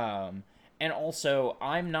 And also,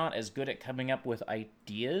 I'm not as good at coming up with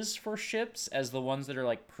ideas for ships as the ones that are,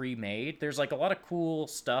 like, pre-made. There's, like, a lot of cool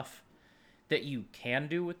stuff that you can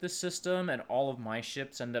do with this system, and all of my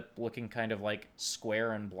ships end up looking kind of, like,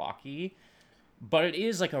 square and blocky. But it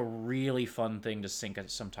is, like, a really fun thing to sink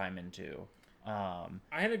some time into. I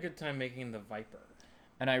had a good time making the Viper.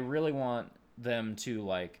 And I really want them to,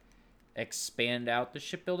 like, expand out the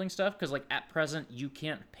shipbuilding stuff, because, like, at present, you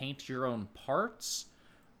can't paint your own parts.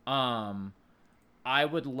 I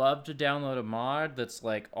would love to download a mod that's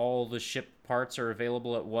like all the ship parts are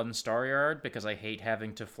available at one star yard, because I hate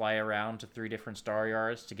having to fly around to 3 different star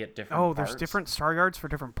yards to get different parts. There's different star yards for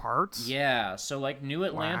different parts? Yeah, so like New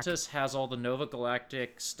Atlantis has all the Nova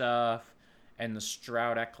Galactic stuff and the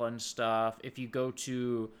Stroud Eklund stuff. If you go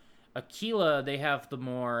to Aquila, they have the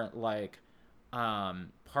more like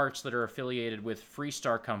parts that are affiliated with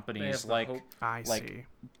Freestar companies like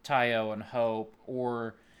Tayo and Hope,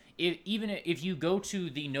 or even if you go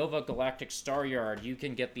to the Nova Galactic Star Yard, you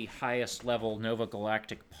can get the highest level Nova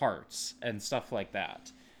Galactic parts and stuff like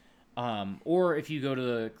that. Or if you go to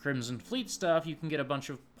the Crimson Fleet stuff, you can get a bunch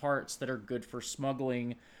of parts that are good for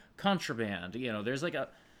smuggling contraband. You know, there's like a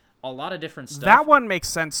lot of different stuff. That one makes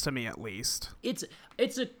sense to me, at least. It's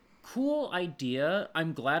a cool idea.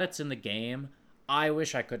 I'm glad it's in the game. I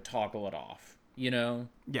wish I could toggle it off, you know?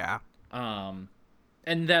 Yeah. And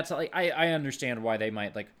that's like, I understand why they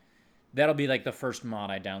might like, that'll be like the first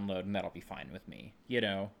mod I download and that'll be fine with me, you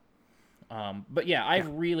know? But yeah, I've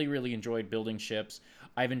really, really enjoyed building ships.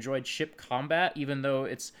 I've enjoyed ship combat, even though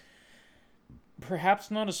it's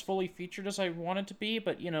perhaps not as fully featured as I want it to be,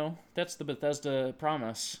 but, that's the Bethesda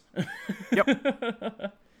promise.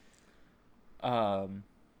 Yep.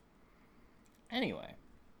 Anyway.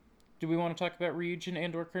 Do we want to talk about Ryujin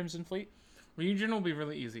and/or Crimson Fleet? Ryujin will be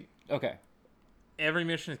really easy. Okay. Every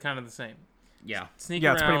mission is kind of the same. Yeah. Sneak Yeah,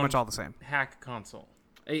 around, it's pretty much all the same. hack console.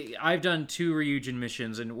 I've done 2 Ryujin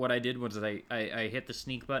missions, and what I did was I hit the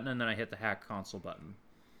sneak button, and then I hit the hack console button.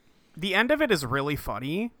 The end of it is really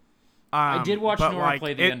funny. I did watch but, Nora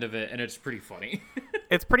play the end of it, and it's pretty funny.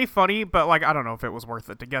 It's pretty funny, but I don't know if it was worth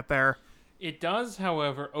it to get there. It does,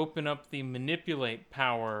 however, open up the manipulate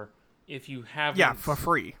power if you haven't... Yeah, for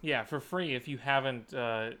free. Yeah, for free if you haven't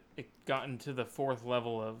gotten to the 4th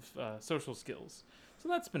level of social skills. So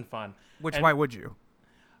that's been fun. Why would you?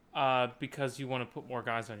 Because you want to put more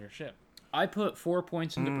guys on your ship. I put 4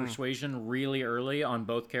 points into persuasion really early on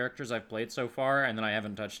both characters I've played so far, and then I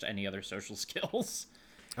haven't touched any other social skills.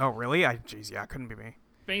 Oh, really? Jeez, yeah, it couldn't be me.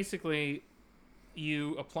 Basically,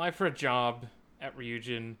 you apply for a job at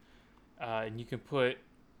Ryujin, and you can put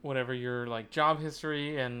whatever your job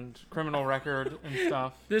history and criminal record and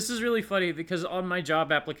stuff. This is really funny because on my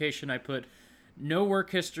job application I put no work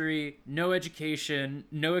history, no education,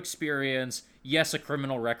 no experience, yes, a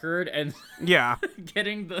criminal record, and Yeah.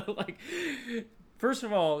 getting the first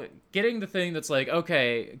of all, getting the thing that's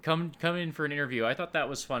okay, come in for an interview. I thought that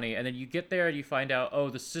was funny, and then you get there and you find out,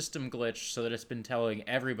 the system glitched so that it's been telling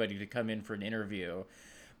everybody to come in for an interview.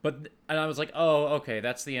 And I was like, oh, okay,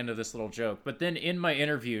 that's the end of this little joke. But then in my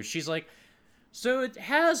interview, she's like, so it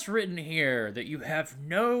has written here that you have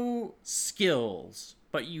no skills,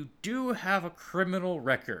 but you do have a criminal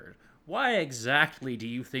record. Why exactly do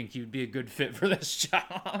you think you'd be a good fit for this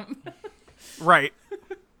job? Right.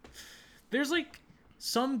 There's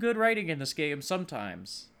some good writing in this game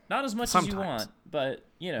sometimes. Not as much as you want, but,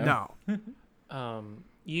 No.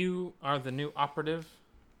 You are the new operative,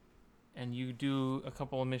 and you do a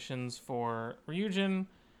couple of missions for Ryujin,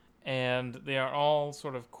 and they are all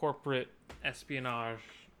sort of corporate espionage,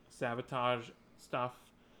 sabotage stuff.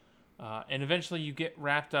 And eventually you get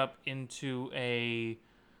wrapped up into a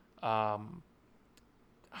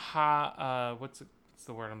what's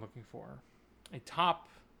the word I'm looking for? A top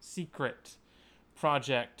secret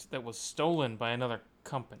project that was stolen by another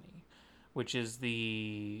company, which is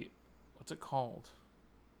what's it called?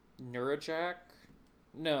 Neurojack?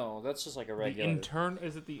 No, that's just a regular.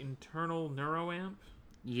 Is it the internal neuroamp?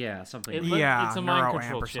 Yeah, something. It's a mind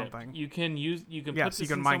control chip. Something. You can put this you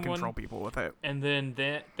can in mind someone, control people with it. and then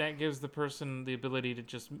that gives the person the ability to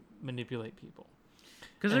just manipulate people.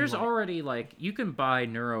 Because there's already you can buy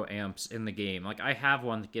neuroamps in the game. I have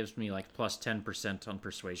one that gives me plus 10% on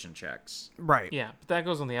persuasion checks. Right. Yeah, but that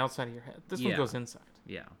goes on the outside of your head. This one goes inside.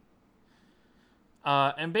 Yeah.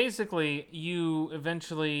 And basically, you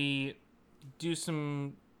eventually do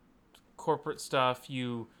some corporate stuff.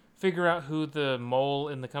 You figure out who the mole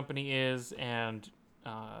in the company is, and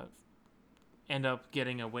end up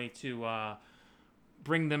getting a way to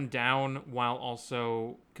bring them down while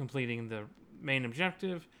also completing the main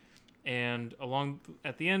objective. And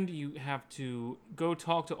at the end, you have to go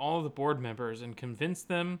talk to all of the board members and convince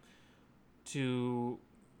them to,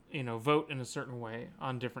 vote in a certain way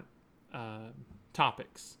on different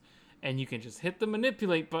topics. And you can just hit the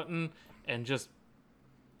manipulate button and just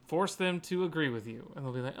force them to agree with you, and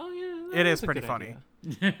they'll be like, "Oh yeah, it is pretty funny."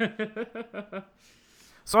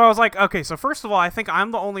 So I was like, okay, so first of all, I think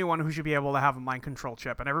I'm the only one who should be able to have a mind control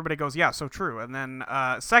chip, and everybody goes, "Yeah, so true." And then,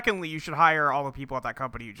 secondly, you should hire all the people at that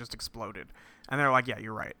company who just exploded, and they're like, "Yeah,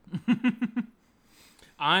 you're right."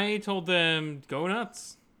 I told them, "Go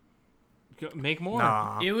nuts, make more."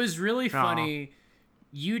 Nah. It was really funny.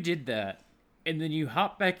 You did that. And then you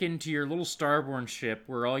hop back into your little Starborn ship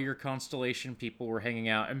where all your Constellation people were hanging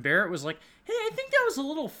out. And Barrett was like, hey, I think that was a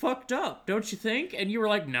little fucked up, don't you think? And you were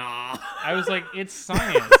like, nah. I was like, it's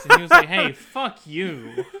science. And he was like, hey, fuck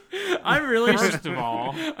you. First of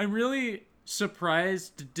all. I'm really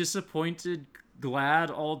surprised, disappointed,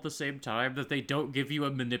 glad all at the same time that they don't give you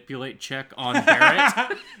a manipulate check on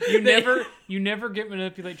Barrett. You never get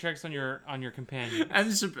manipulate checks on your companion.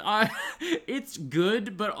 It's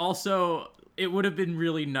good, but also it would have been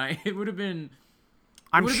really nice.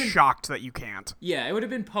 I'm shocked that you can't. Yeah, it would have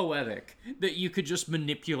been poetic that you could just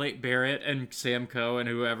manipulate Barrett and Samco and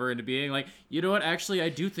whoever into being like, you know what, actually, I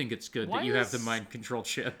do think it's good that you have the mind control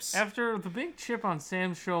chips. After the big chip on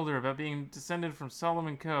Sam's shoulder about being descended from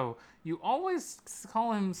Solomon Coe, you always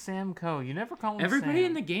call him Sam Coe. You never call him Everybody Sam.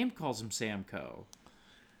 in the game calls him Samco.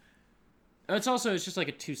 It's just a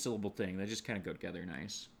 2-syllable thing. They just kind of go together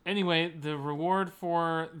nice. Anyway, the reward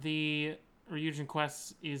for the Ryujin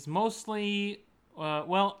quests is mostly...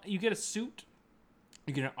 you get a suit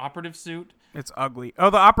You get an operative suit. It's ugly. Oh,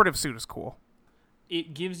 the operative suit is cool.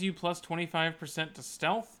 It gives you plus 25% to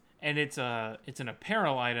stealth, and it's an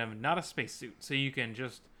apparel item, not a spacesuit. So you can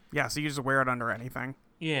just... Yeah, so you just wear it under anything.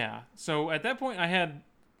 Yeah. So at that point, I had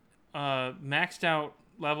maxed out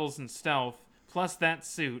levels in stealth, plus that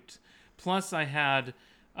suit, plus I had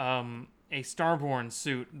a Starborn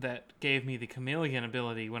suit that gave me the chameleon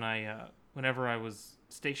ability whenever I was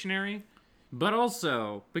stationary. But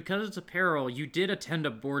also, because it's apparel, you did attend a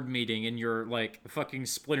board meeting in your, like, fucking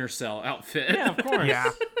Splinter Cell outfit. Yeah, of course.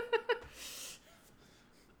 Yeah.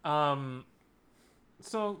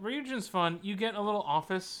 So Ryujin's fun. You get a little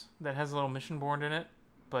office that has a little mission board in it,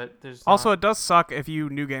 but there's Also, it does suck if you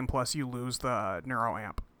New Game Plus, you lose the Neuro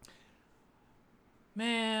Amp.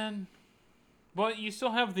 Man. Well, you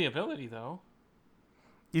still have the ability, though.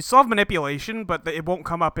 You still have manipulation, but it won't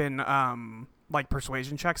come up in, like,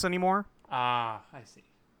 persuasion checks anymore. Ah, I see.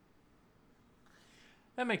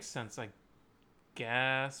 That makes sense, I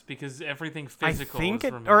guess, because everything physical I think is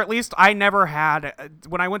it, removed. or at least I never had,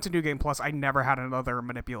 when I went to New Game Plus, I never had another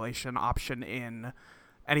manipulation option in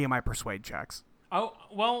any of my persuade checks. Oh,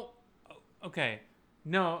 well, okay.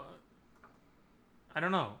 No, I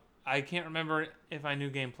don't know. I can't remember if I New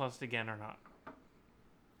Game Plus again or not.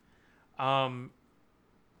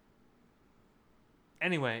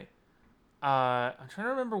 Anyway, I'm trying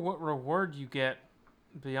to remember what reward you get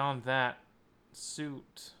beyond that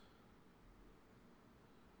suit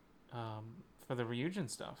for the Ryujin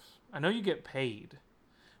stuff. I know you get paid,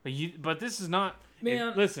 but this is not.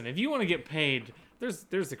 Man. Listen, if you want to get paid,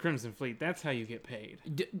 there's the Crimson Fleet. That's how you get paid.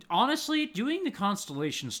 Honestly, doing the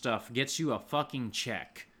Constellation stuff gets you a fucking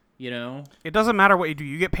check, you know? It doesn't matter what you do.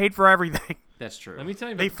 You get paid for everything. That's true. Let me tell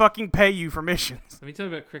you They about fucking pay you for missions.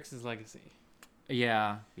 Crix's legacy.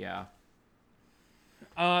 Yeah.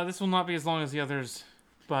 This will not be as long as the others,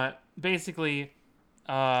 but basically,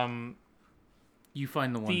 You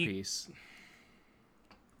find the One Piece.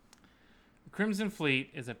 the Crimson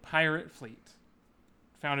Fleet is a pirate fleet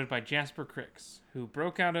founded by Jasper Crix, who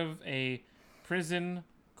broke out of a prison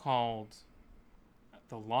called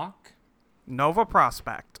the Lock Nova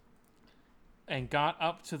Prospect. and got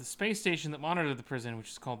up to the space station that monitored the prison, which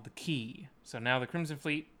is called the Key. So now the Crimson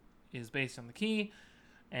Fleet is based on the Key,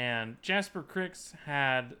 and Jasper Crix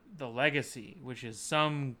had the Legacy, which is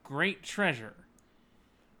some great treasure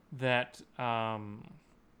that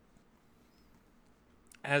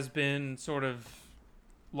has been sort of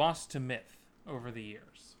lost to myth over the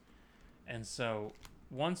years. And so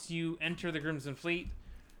once you enter the Crimson Fleet,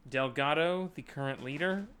 Delgado, the current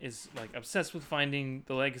leader, is like obsessed with finding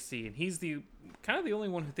the Legacy, and he's the kind of the only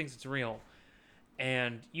one who thinks it's real.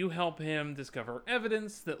 And you help him discover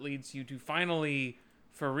evidence that leads you to finally,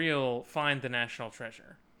 for real, find the national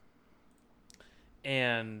treasure.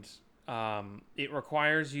 And it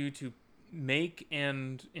requires you to make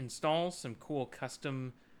and install some cool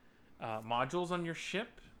custom modules on your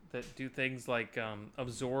ship that do things like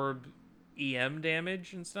absorb EM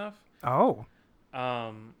damage and stuff. Oh.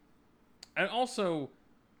 And also,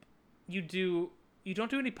 you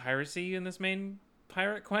don't do any piracy in this main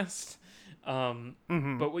pirate quest.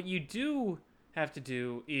 But what you do have to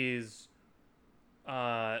do is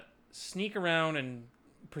sneak around and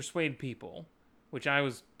persuade people, which I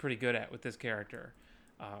was pretty good at with this character.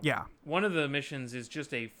 Yeah. One of the missions is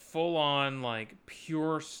just a full-on, like,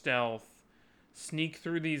 pure stealth. Sneak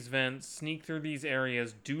through these vents, sneak through these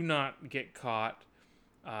areas, do not get caught.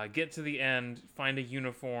 Get to the end, find a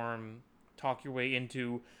uniform, talk your way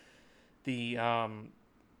into the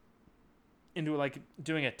into like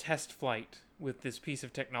doing a test flight with this piece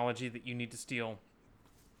of technology that you need to steal,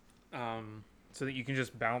 so that you can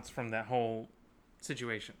just bounce from that whole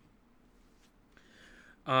situation.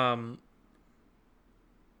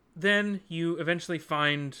 Then you eventually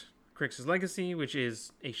find Crix's Legacy, which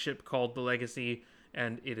is a ship called the Legacy,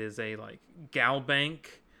 and it is a like Galbank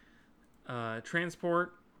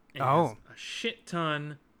transport. It has a shit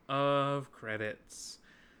ton of credits,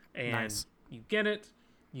 and Nice. you get it.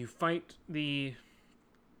 You fight the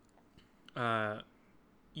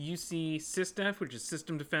UC SysDef, which is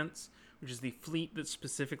System Defense, which is the fleet that's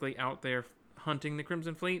specifically out there hunting the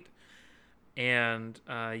Crimson Fleet, and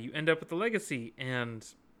you end up with the Legacy. And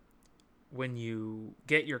when you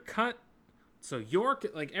get your cut, so your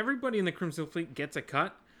like everybody in the Crimson Fleet gets a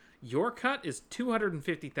cut. Your cut is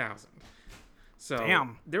 250,000. So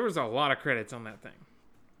Damn. There was a lot of credits on that thing.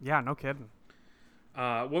 Yeah, no kidding.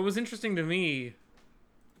 What was interesting to me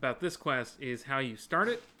about this quest is how you start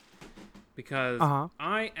it, because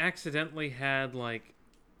I accidentally had like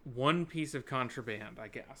one piece of contraband, I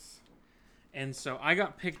guess, and so I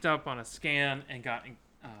got picked up on a scan and got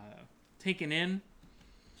taken in,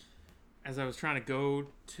 as I was trying to go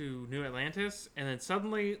to New Atlantis, and then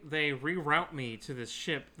suddenly they reroute me to this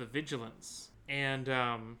ship, the Vigilance. And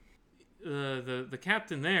the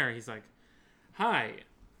captain there, he's like, "Hi,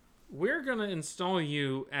 we're gonna install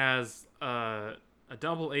you as a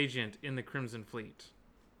double agent in the Crimson Fleet."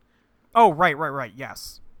 Oh, right.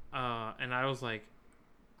 Yes. And I was like,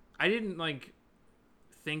 I didn't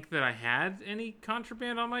think that I had any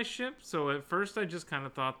contraband on my ship, so at first I just kind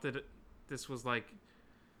of thought that this was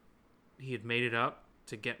he had made it up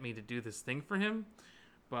to get me to do this thing for him.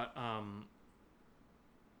 But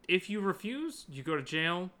if you refuse, you go to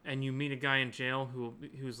jail, and you meet a guy in jail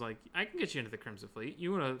who's like, "I can get you into the Crimson Fleet.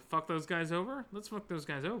 You want to fuck those guys over? Let's fuck those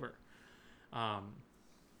guys over."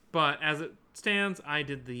 But as it stands, I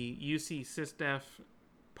did the UC SysDef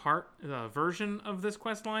version of this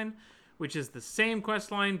quest line, which is the same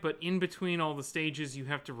quest line, but in between all the stages, you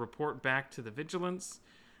have to report back to the Vigilance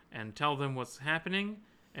and tell them what's happening.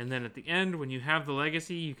 And then at the end, when you have the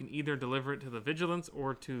legacy, you can either deliver it to the Vigilance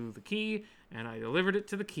or to the Key, and I delivered it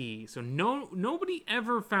to the Key. So nobody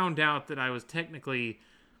ever found out that I was technically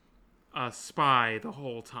a spy the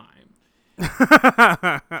whole time.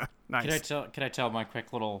 Nice. Can I tell my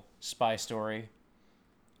quick little spy story?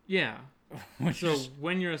 Yeah. So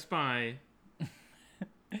when you're a spy...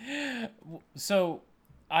 So,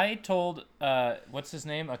 I told, what's his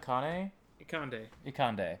name? Ikande,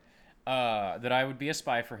 that I would be a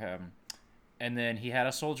spy for him. And then he had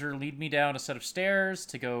a soldier lead me down a set of stairs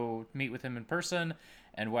to go meet with him in person.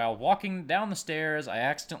 And while walking down the stairs, I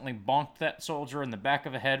accidentally bonked that soldier in the back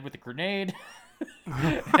of the head with a grenade.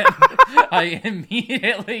 And I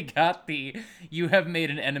immediately got the "You have made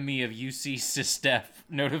an enemy of UC SysDef"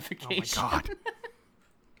 notification. Oh my god.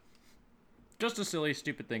 Just a silly,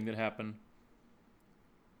 stupid thing that happened.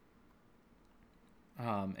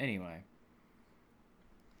 Anyway.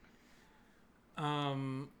 I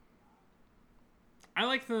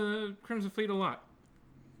like the Crimson Fleet a lot.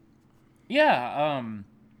 Yeah,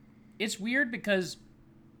 it's weird because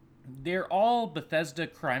they're all Bethesda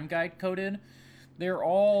Crime Guide coded. They're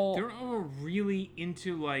all really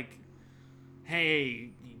into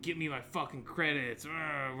hey, give me my fucking credits.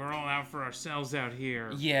 We're all out for ourselves out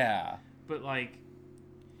here. Yeah. But I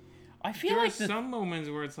feel there like are some moments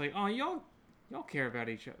where it's like, oh, y'all care about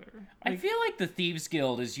each other. I feel like the Thieves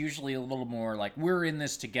Guild is usually a little more we're in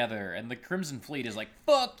this together, and the Crimson Fleet is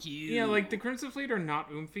fuck you. Yeah, the Crimson Fleet are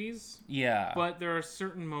not oomfies. Yeah. But there are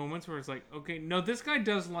certain moments where it's like, okay, no, this guy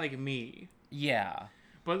does like me. Yeah.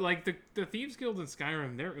 But the Thieves Guild in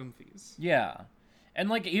Skyrim, they're oomfies. Yeah. And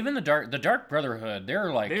even the Dark Brotherhood, they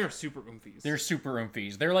are super oomfies. They're super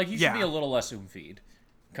oomfies. They're you should be a little less oomfied.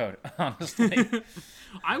 Code, honestly.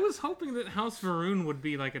 I was hoping that House Varun would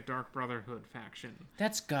be a Dark Brotherhood faction.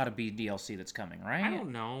 That's gotta be DLC that's coming, right? I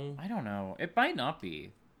don't know. It might not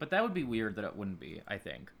be, but that would be weird that it wouldn't be, I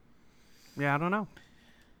think. Yeah, I don't know.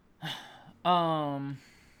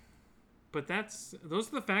 But those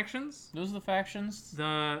are the factions.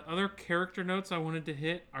 The other character notes I wanted to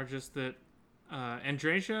hit are just that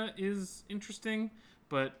Andreja is interesting,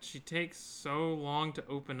 but she takes so long to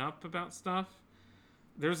open up about stuff.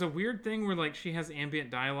 There's a weird thing where she has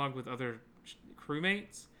ambient dialogue with other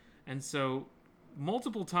crewmates, and so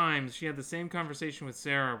multiple times she had the same conversation with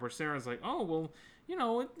Sarah where Sarah's like, "Oh, well,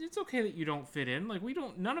 it's okay that you don't fit in.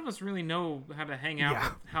 None of us really know how to hang out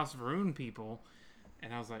with House Varun people."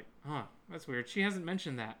 And I was like, "Huh, that's weird. She hasn't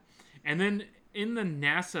mentioned that." And then in the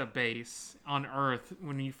NASA base on Earth,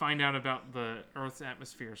 when you find out about the Earth's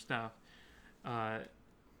atmosphere stuff,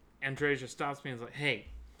 Andreja stops me and is like, "Hey,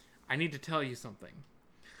 I need to tell you something.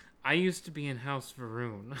 I used to be in House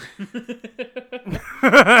Varun."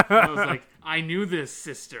 I was like, "I knew this,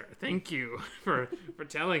 sister. Thank you for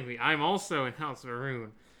telling me. I'm also in House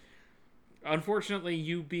Varun." Unfortunately,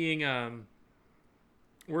 you being a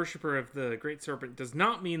worshiper of the Great Serpent does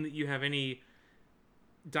not mean that you have any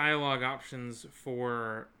dialogue options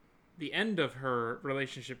for the end of her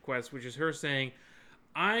relationship quest, which is her saying,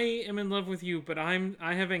 "I am in love with you, but I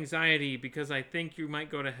have anxiety because I think you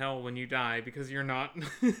might go to hell when you die because you're not."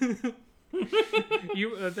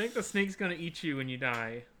 You think the snake's gonna eat you when you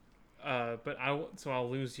die, but I'll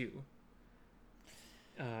lose you.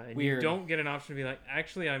 And Weird. You don't get an option to be like,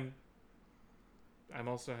 actually, I'm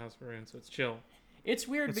also House Varun, so it's chill. It's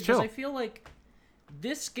weird because chill. I feel like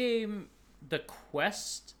this game, the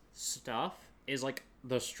quest stuff is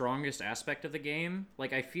the strongest aspect of the game.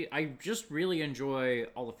 I just really enjoy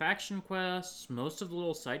all the faction quests, most of the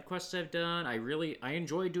little side quests I've done. I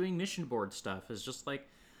enjoy doing mission board stuff. It's just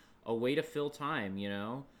a way to fill time,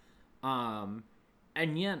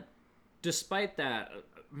 And yet, despite that,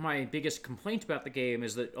 my biggest complaint about the game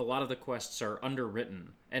is that a lot of the quests are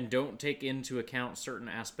underwritten and don't take into account certain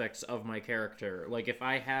aspects of my character. Like if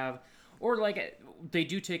I have, or like they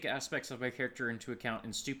do take aspects of my character into account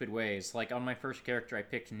in stupid ways. Like on my first character, I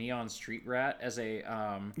picked Neon Street Rat as a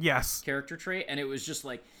character trait, and it was just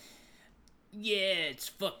like, yeah, it's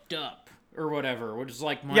fucked up or whatever. Which is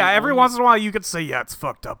like my every once in a while you could say, yeah, it's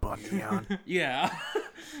fucked up on Neon. yeah.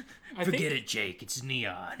 Forget it, Jake. It's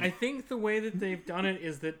Neon. I think the way that they've done it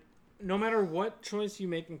is that no matter what choice you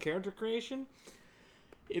make in character creation,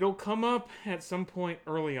 it'll come up at some point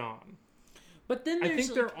early on. But then I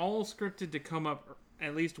think they're all scripted to come up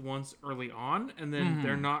at least once early on, and then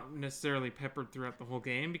they're not necessarily peppered throughout the whole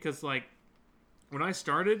game. Because like when I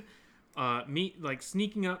started,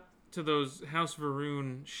 sneaking up to those House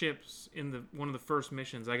Varun ships in one of the first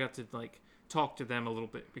missions, I got to like talk to them a little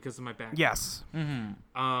bit because of my background. Yes.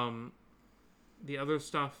 Mm-hmm. The other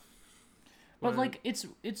stuff, but like it's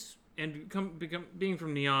and being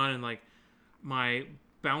from Neon, and like my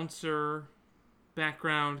bouncer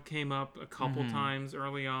background came up a couple times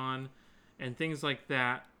early on, and things like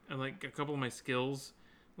that, and like a couple of my skills,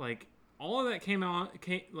 like all of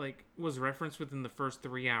that was referenced within the first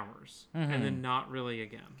 3 hours, and then not really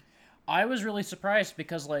again. I was really surprised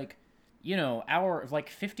because like, you know,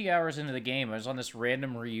 50 hours into the game, I was on this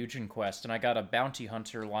random Ryujin quest, and I got a bounty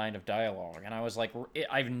hunter line of dialogue, and I was like,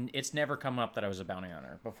 it's never come up that I was a bounty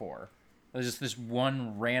hunter before. It was just this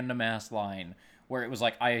one random ass line where it was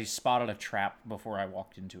like I spotted a trap before I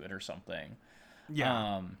walked into it or something.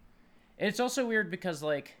 Yeah. It's also weird because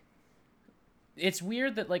like, it's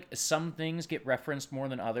weird that like some things get referenced more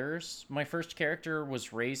than others. My first character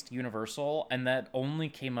was raised universal, and that only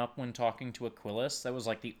came up when talking to Aquilus. That was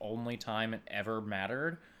like the only time it ever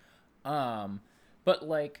mattered. But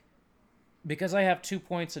like, because I have 2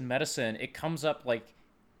 points in medicine, it comes up like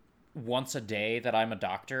once a day that I'm a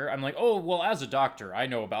doctor. I'm like, oh, well, as a doctor, I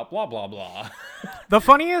know about blah, blah, blah. The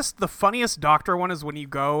funniest doctor one is when you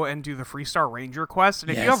go and do the Freestar Ranger quest, and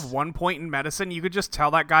if you have 1 point in medicine, you could just tell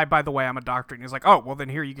that guy, by the way, I'm a doctor, and he's like, oh, well, then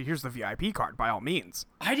here's the VIP card, by all means.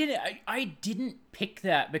 I didn't pick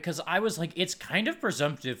that because I was like, it's kind of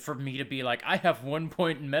presumptive for me to be like, I have 1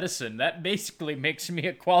 point in medicine. That basically makes me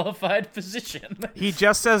a qualified physician. He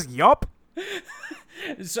just says, yup.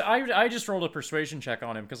 So I just rolled a persuasion check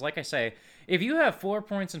on him because, like I say, if you have 4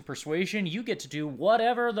 points in persuasion, you get to do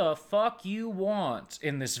whatever the fuck you want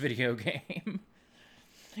in this video game.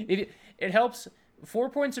 It helps. 4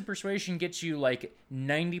 points in persuasion gets you like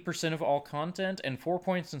 90% of all content, and 4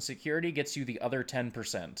 points in security gets you the other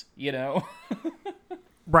 10%. You know?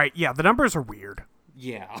 Right. Yeah. The numbers are weird.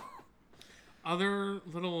 Yeah. Other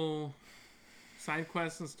little side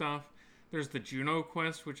quests and stuff. There's the Juno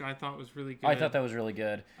quest, which I thought was really good. I thought that was really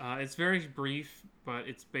good. It's very brief, but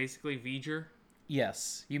it's basically V'ger.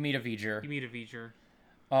 Yes, you meet a V'ger.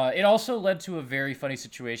 It also led to a very funny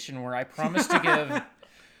situation where I promised to give...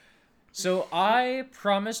 So I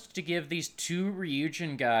promised to give these 2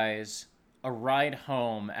 Ryujin guys a ride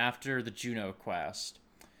home after the Juno quest.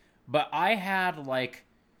 But I had, like,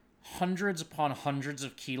 hundreds upon hundreds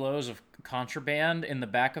of kilos of contraband in the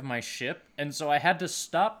back of my ship, and so I had to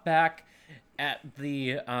stop back at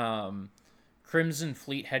the Crimson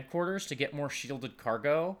Fleet headquarters to get more shielded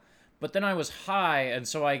cargo. But then I was high, and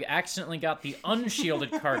so I accidentally got the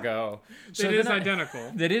unshielded cargo. So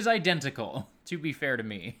That is identical, to be fair to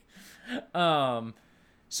me.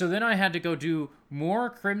 So then I had to go do more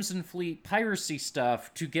Crimson Fleet piracy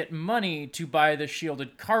stuff to get money to buy the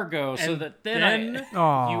shielded cargo, so that then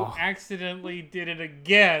you accidentally did it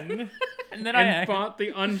again. And then I bought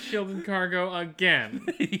the unshielded cargo again.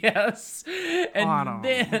 Yes. And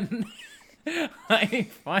then I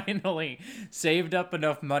finally saved up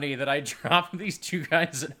enough money that I dropped these 2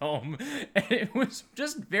 guys at home. And it was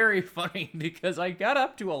just very funny because I got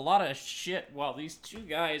up to a lot of shit while these 2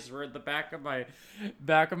 guys were at the back of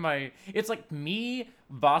my it's like me,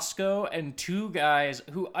 Bosco, and 2 guys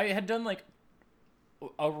who I had done like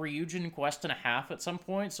a Ryujin quest and a half at some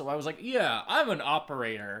point, so I was like, yeah, I'm an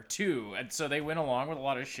operator too. And so they went along with a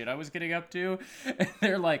lot of shit I was getting up to, and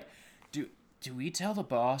they're like, do we tell the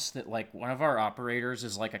boss that like one of our operators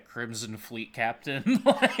is like a Crimson Fleet captain?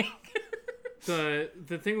 Like,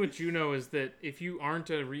 the thing with Juno is that if you aren't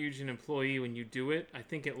a Ryujin employee when you do it, I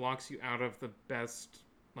think it locks you out of the best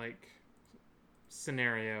like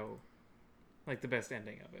scenario, like the best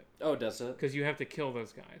ending of it. Oh, does it? Because you have to kill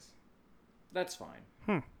those guys. That's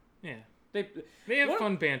fine. Yeah. They have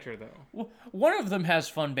fun banter, though. One of them has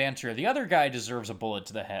fun banter. The other guy deserves a bullet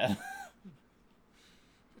to the head.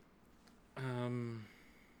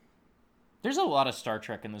 There's a lot of Star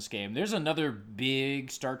Trek in this game. There's another big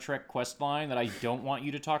Star Trek quest line that I don't want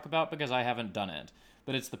you to talk about because I haven't done it.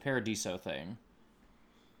 But it's the Paradiso thing.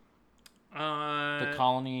 The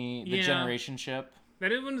colony, the generation ship.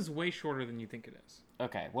 That one is way shorter than you think it is.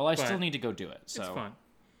 Okay, well, I still need to go do it. So. It's fun.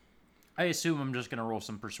 I assume I'm just going to roll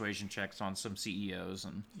some persuasion checks on some CEOs.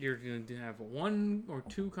 And you're going to have 1 or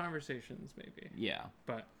 2 conversations, maybe. Yeah.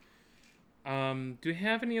 But, do you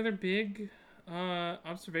have any other big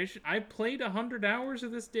observation? I played 100 hours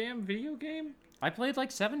of this damn video game. I played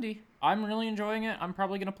like 70. I'm really enjoying it. I'm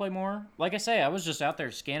probably going to play more. Like I say, I was just out there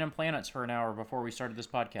scanning planets for an hour before we started this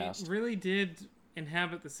podcast. It really did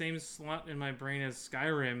inhabit the same slot in my brain as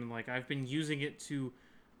Skyrim. Like, I've been using it to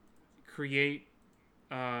create,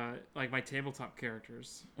 like, my tabletop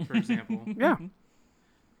characters, for example. Yeah.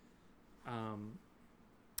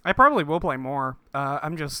 I probably will play more.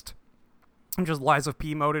 I'm just Lies of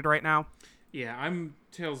P moded right now. Yeah, I'm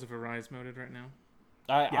Tales of Arise moded right now.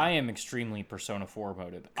 I am extremely Persona 4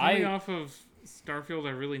 moded. Coming off of Starfield, I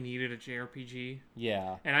really needed a JRPG.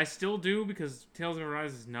 Yeah. And I still do, because Tales of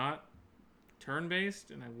Arise is not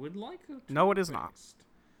turn-based, and I would like a turn-based No, it is not.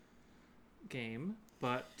 game.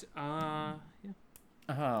 But, yeah.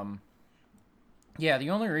 Yeah, the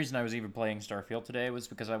only reason I was even playing Starfield today was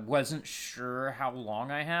because I wasn't sure how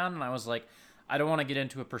long I had, and I was like, I don't want to get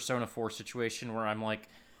into a Persona 4 situation where I'm like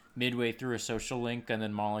midway through a social link and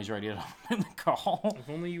then Molly's ready to open the call. If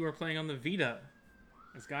only you were playing on the Vita,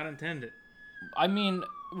 as God intended. I mean,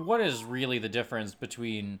 what is really the difference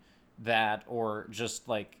between that or just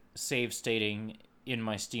like save stating in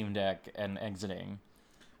my Steam Deck and exiting?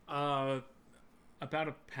 About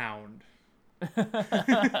 £1.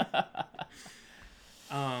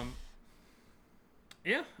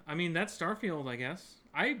 Yeah, I mean, that's Starfield, I guess.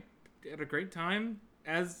 I had a great time.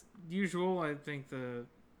 As usual, I think the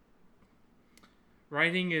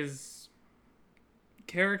writing is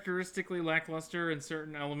characteristically lackluster in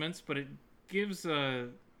certain elements, but it gives a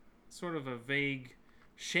sort of a vague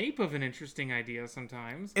shape of an interesting idea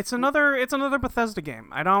sometimes. It's another Bethesda game.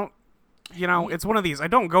 I don't, it's one of these. I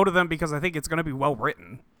don't go to them because I think it's going to be well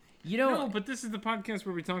written. No, but this is the podcast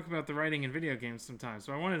where we talk about the writing in video games sometimes,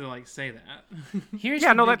 so I wanted to, say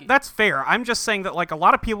that. That's fair. I'm just saying that, a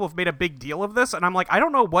lot of people have made a big deal of this, and I'm like, I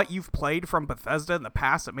don't know what you've played from Bethesda in the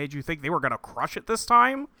past that made you think they were going to crush it this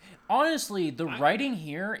time. Honestly, the writing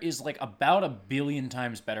here is, about 1 billion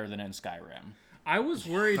times better than in Skyrim. I was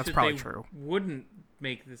worried That's that probably they true. wouldn't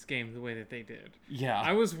make this game the way that they did. Yeah.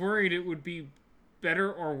 I was worried it would be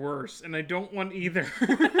better or worse, and I don't want either.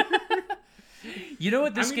 You know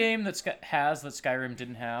what this game has that Skyrim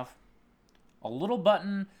didn't have? A little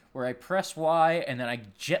button where I press Y and then I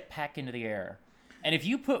jetpack into the air. And if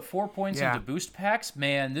you put 4 points into boost packs,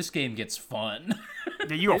 man, this game gets fun.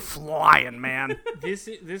 Yeah, you go flying, man.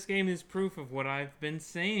 This game is proof of what I've been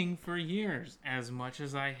saying for years. As much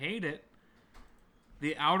as I hate it,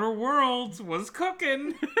 the Outer Worlds was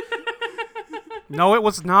cooking. No, it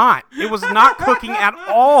was not. It was not cooking at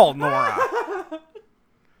all, Nora.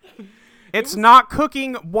 It's not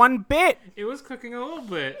cooking one bit. It was cooking a little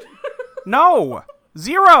bit. No.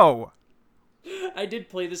 0. I did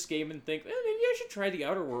play this game and think, maybe I should try the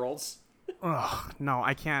Outer Worlds. Ugh, no,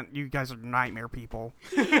 I can't. You guys are nightmare people.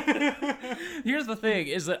 Here's the thing,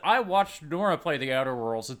 is that I watched Nora play the Outer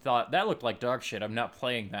Worlds and thought, that looked like dog shit. I'm not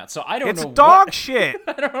playing that. So I don't know It's dog shit.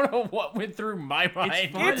 I don't know what went through my mind.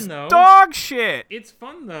 It's fun, though. Dog shit. It's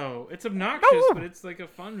fun, though. It's obnoxious, but it's a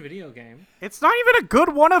fun video game. It's not even a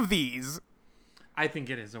good one of these. I think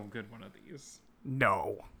it is a good one of these.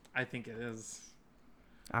 No. I think it is.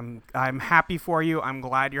 I'm happy for you. I'm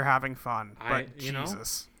glad you're having fun. But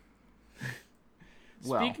Jesus.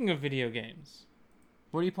 Speaking of video games,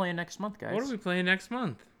 what are you playing next month, guys? What are we playing next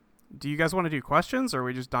month? Do you guys want to do questions, or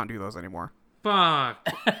we just don't do those anymore? Fuck.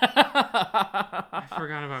 I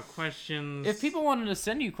forgot about questions. If people wanted to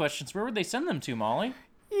send you questions, where would they send them to, Molly?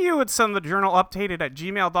 You would send the journal updated at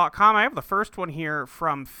gmail.com. I have the first one here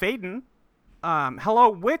from Faden. Hello,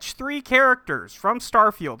 which 3 characters from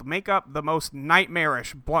Starfield make up the most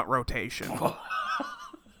nightmarish blunt rotation?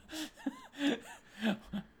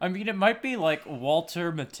 I mean, it might be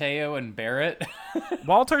Walter, Mateo, and Barrett.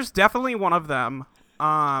 Walter's definitely one of them.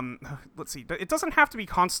 Let's see. It doesn't have to be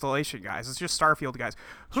Constellation guys. It's just Starfield guys.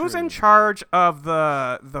 Who's in charge of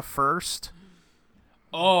the first?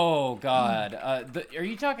 Oh God! Are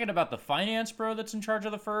you talking about the finance bro that's in charge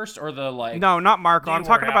of the first, or the No, not Marco. I'm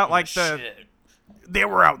talking about shit. They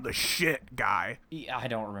were out the shit guy. Yeah, I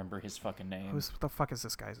don't remember his fucking name. What the fuck is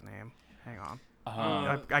this guy's name? Hang on.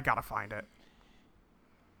 I gotta find it.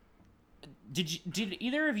 Did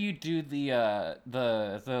either of you do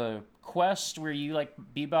the quest where you like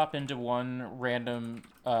bebop into one random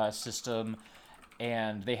system,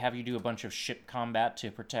 and they have you do a bunch of ship combat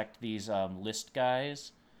to protect these list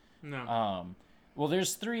guys? No. Well,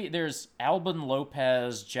 there's three. There's Albin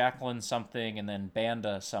Lopez, Jacqueline something, and then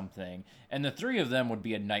Banda something. And the three of them would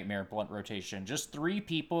be a nightmare blunt rotation. Just three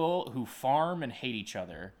people who farm and hate each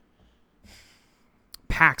other.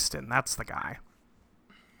 Paxton, that's the guy.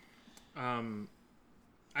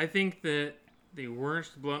 I think that the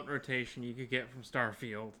worst blunt rotation you could get from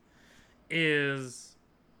Starfield is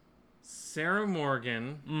Sarah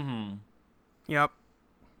Morgan. Mm-hmm. Yep.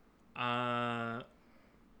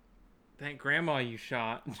 That grandma you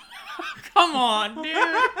shot. Come on, dude.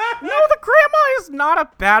 No, the grandma is not a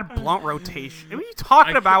bad blunt rotation. What are you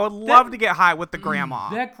talking about? I would love to get high with the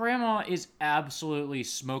grandma. That grandma is absolutely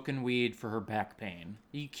smoking weed for her back pain.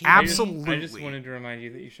 You can't. Absolutely. I just wanted to remind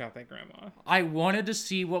you that you shot that grandma. I wanted to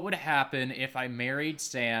see what would happen if I married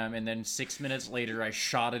Sam and then 6 minutes later I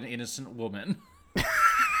shot an innocent woman.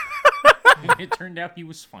 And it turned out he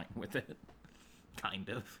was fine with it. Kind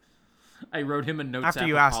of. I wrote him a notes after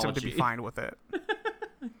you apology. asked him to be fine with it.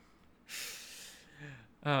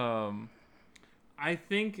 I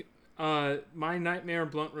think my nightmare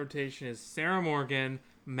blunt rotation is Sarah Morgan,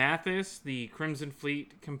 Mathis, the Crimson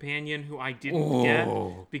Fleet companion who I didn't get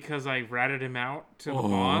because I ratted him out to the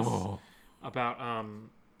boss about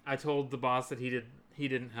I told the boss that he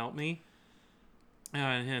didn't help me.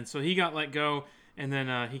 And so he got let go, and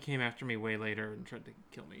then he came after me way later and tried to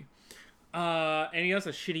kill me. And he has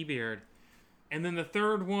a shitty beard. And then the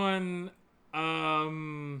third one,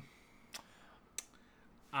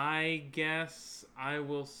 I guess I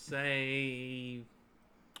will say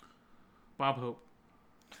Bob Hope.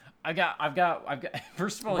 I've got.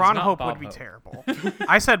 First of all, Ron it's not Hope Bob would be Hope. terrible.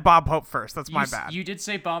 I said Bob Hope first. That's my bad. You did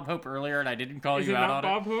say Bob Hope earlier, and I didn't call Is you it out not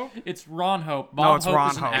on Bob Hope? it. It's Ron Hope. Bob it's Hope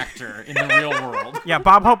Ron is an Hope. actor in the real world. Yeah,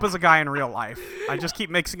 Bob Hope is a guy in real life. I just keep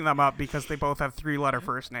mixing them up because they both have 3-letter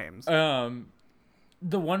first names.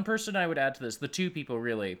 The one person I would add to this, the two people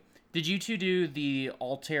really. Did you two do the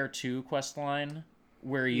Altair 2 quest line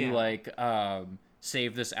where you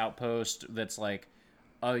save this outpost that's like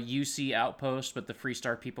a UC outpost, but the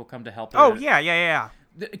Freestar people come to help? Oh, yeah.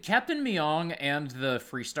 Captain Myong and the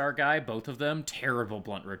Freestar guy, both of them, terrible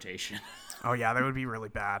blunt rotation. Oh, yeah, that would be really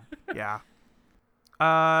bad. Yeah.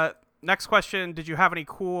 Next question. Did you have any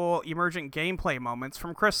cool emergent gameplay moments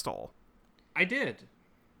from Crystal? I did.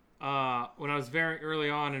 When I was very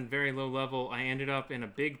early on and very low level, I ended up in a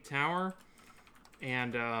big tower,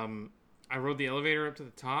 and I rode the elevator up to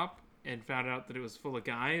the top and found out that it was full of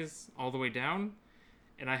guys all the way down,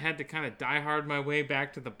 and I had to kind of die hard my way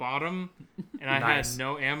back to the bottom, and I had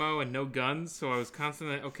no ammo and no guns, so I was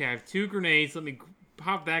constantly, okay, I have 2 grenades, let me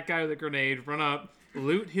pop that guy with a grenade, run up,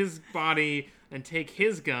 loot his body, and take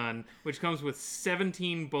his gun, which comes with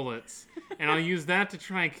 17 bullets, and I'll use that to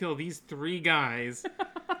try and kill these 3 guys,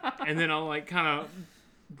 and then I'll like kind of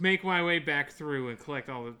make my way back through and collect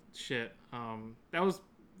all the shit. That was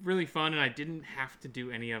really fun, and I didn't have to do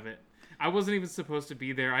any of it. I wasn't even supposed to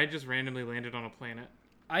be there. I just randomly landed on a planet.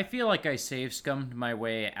 I feel like I save scummed my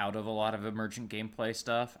way out of a lot of emergent gameplay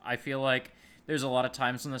stuff. I feel like there's a lot of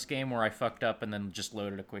times in this game where I fucked up and then just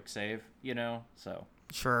loaded a quick save, so.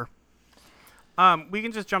 Sure. We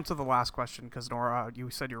can just jump to the last question because, Nora, you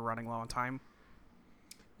said you were running low on time.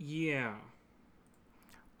 Yeah.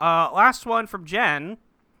 Last one from Jen.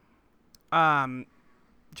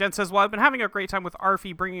 Jen says, well, I've been having a great time with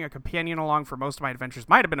Arfie. Bringing a companion along for most of my adventures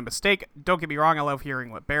might have been a mistake. Don't get me wrong, I love hearing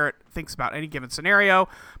what Barrett thinks about any given scenario.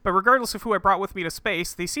 But regardless of who I brought with me to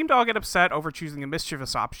space, they seem to all get upset over choosing the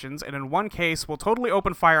mischievous options, and in one case will totally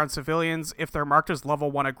open fire on civilians if they're marked as level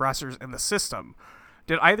 1 aggressors in the system.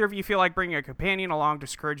 Did either of you feel like bringing a companion along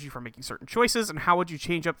discouraged you from making certain choices, and how would you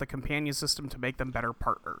change up the companion system to make them better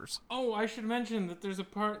partners? Oh, I should mention that there's a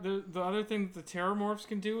part... The other thing that the Terramorphs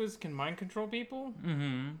can do is can mind control people.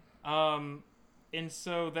 Mm-hmm. And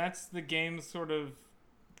so that's the game's sort of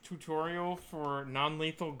tutorial for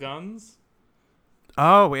non-lethal guns.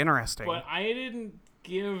 Oh, interesting. But I didn't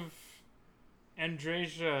give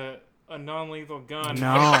Andreja a non-lethal gun. No.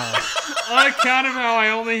 On account of how I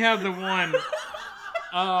only have the one.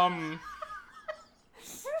 I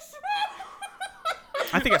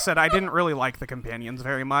think I said I didn't really like the companions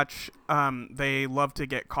very much. They love to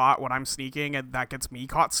get caught when I'm sneaking, and that gets me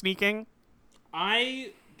caught sneaking.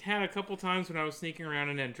 I had a couple times when I was sneaking around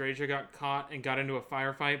and Andreja got caught and got into a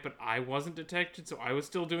firefight, but I wasn't detected, so I was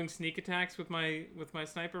still doing sneak attacks with my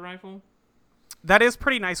sniper rifle. that is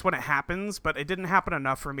pretty nice when it happens, but it didn't happen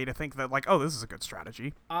enough for me to think that, like, oh, this is a good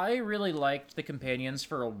strategy. I really liked the companions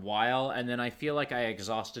for a while, and then I feel like I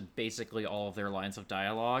exhausted basically all of their lines of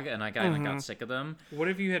dialogue, and I kind of got sick of them. What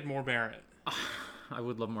if you had more Barrett? I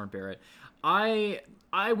would love more Barrett. I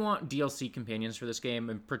want DLC companions for this game,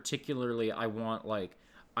 and particularly I want a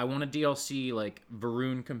DLC like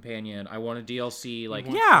Varun companion. I want a DLC like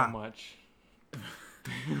Yeah. So much.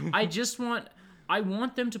 I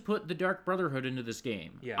want them to put the Dark Brotherhood into this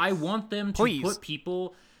game. Yes. I want them to Please. put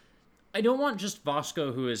people. I don't want just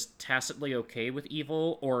Vasco, who is tacitly okay with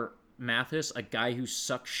evil, or Mathis, a guy who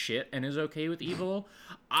sucks shit and is okay with evil.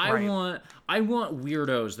 I want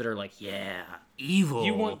weirdos that are like, yeah, evil.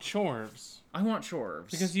 You want Chorvs. I want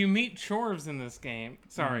Chorvs. Because you meet Chorvs in this game.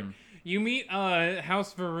 Sorry. You meet a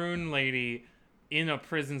House Varun lady in a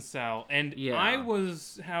prison cell. And I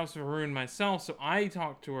was House Varun myself, so I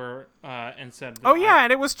talked to her and said... Oh, yeah,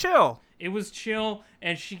 and it was chill. It was chill,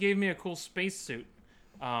 and she gave me a cool spacesuit.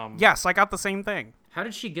 Yes, I got the same thing. How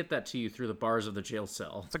did she get that to you through the bars of the jail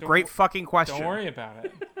cell? It's a great fucking question. Don't worry about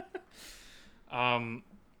it.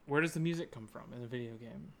 Where does the music come from in the video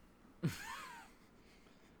game?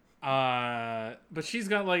 But she's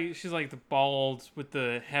like the bald with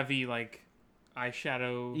the heavy like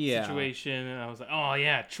eyeshadow situation, and I was like, oh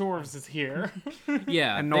yeah, Chorvs is here.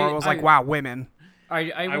 Yeah, And Nora was like, wow, women.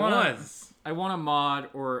 I want a mod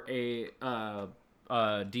or a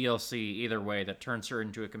DLC either way that turns her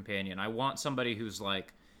into a companion. I want somebody who's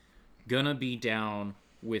like gonna be down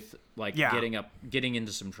with like getting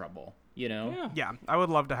into some trouble, you know? Yeah, I would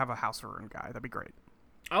love to have a House Varun guy. That'd be great.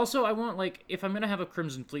 Also, I want like if I'm gonna have a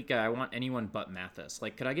Crimson Fleet guy, I want anyone but Mathis.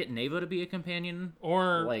 Like, could I get Neva to be a companion?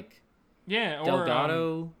 Or like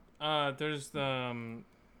Delgado. There's the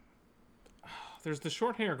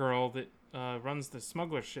short hair girl that runs the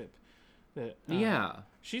smuggler ship. That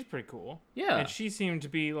she's pretty cool. Yeah, and she seemed to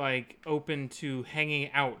be like open to hanging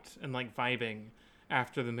out and like vibing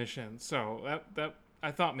after the mission. So that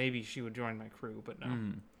I thought maybe she would join my crew, but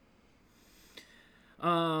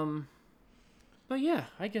no. But yeah,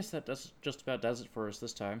 I guess that just about does it for us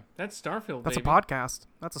this time. That's Starfield. That's baby. a podcast.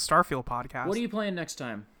 That's a Starfield podcast. What are you playing next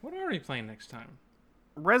time? What are we playing next time?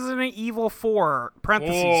 Resident Evil 4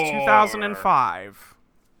 parentheses 2005.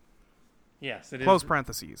 Yes, it is. Close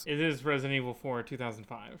parentheses. It is Resident Evil 4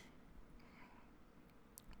 2005.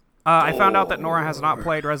 I found out that Nora has not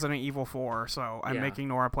played Resident Evil 4, so I'm making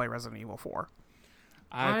Nora play Resident Evil 4.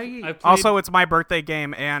 I played... Also, it's my birthday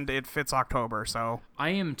game, and it fits October, so... I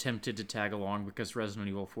am tempted to tag along because Resident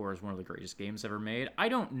Evil 4 is one of the greatest games ever made. I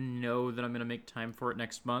don't know that I'm going to make time for it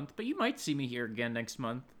next month, but you might see me here again next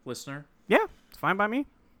month, listener. Yeah, it's fine by me.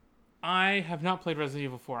 I have not played Resident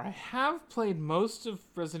Evil 4. I have played most of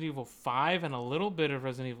Resident Evil 5 and a little bit of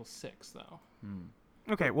Resident Evil 6, though.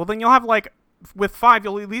 Okay, well then you'll have, like... With 5,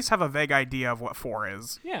 you'll at least have a vague idea of what 4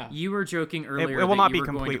 is. Yeah. You were joking earlier it will that not you be were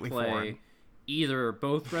going to completely play... foreign. Either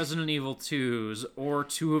both Resident Evil 2s or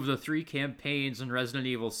 2 of the 3 campaigns in Resident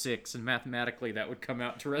Evil 6, and mathematically that would come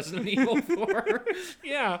out to Resident Evil 4.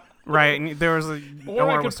 Yeah. Right, and there was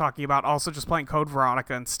Nora was could... talking about also just playing Code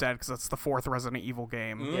Veronica instead, because that's the 4th Resident Evil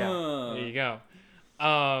game. Yeah, there you go.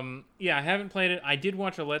 Yeah, I haven't played it. I did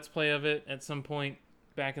watch a Let's Play of it at some point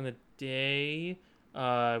back in the day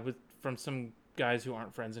from some guys who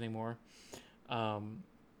aren't friends anymore. But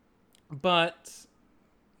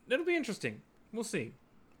it'll be interesting. We'll see.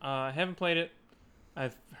 I haven't played it.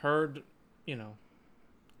 I've heard,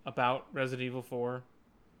 about Resident Evil 4.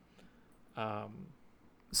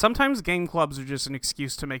 Sometimes game clubs are just an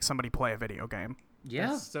excuse to make somebody play a video game.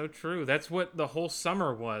 Yeah. That's so true. That's what the whole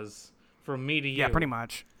summer was from me to you. Yeah, pretty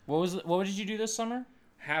much. What did you do this summer?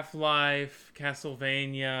 Half-Life,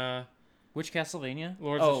 Castlevania. Which Castlevania?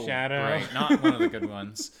 Lords of Shadow. Right, not one of the good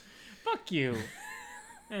ones. Fuck you.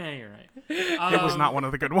 You're right. It was not one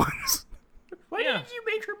of the good ones. Why did you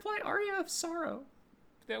make her play Aria of Sorrow?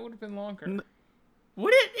 That would have been longer.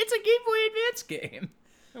 Would it? It's a Game Boy Advance game.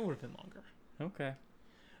 That would have been longer. Okay.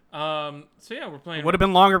 So yeah, we're playing... It would have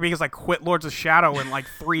been longer because I quit Lords of Shadow in like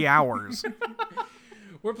 3 hours.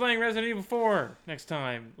 We're playing Resident Evil 4 next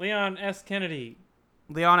time. Leon S. Kennedy.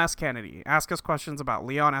 Leon S. Kennedy. Ask us questions about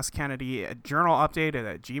Leon S. Kennedy at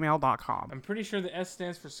journalupdated@gmail.com. I'm pretty sure the S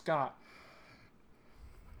stands for Scott.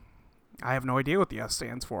 I have no idea what the S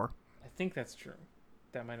stands for. I think that's true.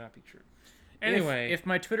 That might not be true. Anyway, if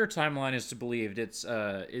my Twitter timeline is to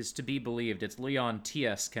be believed, it's Leon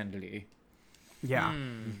T.S. Kennedy. Yeah.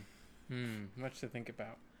 Much to think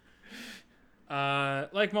about.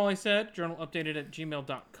 Like Molly said,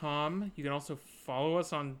 journalupdated@gmail.com. You can also follow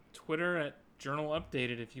us on Twitter at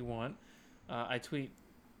journalupdated if you want. I tweet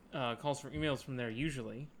calls for emails from there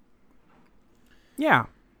usually. Yeah.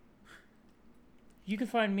 You can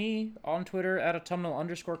find me on Twitter at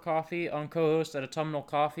autumnal_coffee, on co-host at autumnal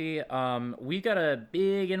coffee. We got a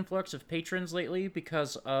big influx of patrons lately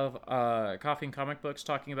because of Coffee and Comic Books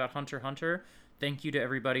talking about Hunter x Hunter. Thank you to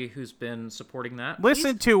everybody who's been supporting that.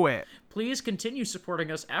 Listen to it. Please continue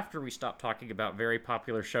supporting us after we stop talking about very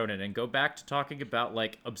popular shonen and go back to talking about,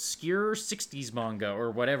 like, obscure 60s manga or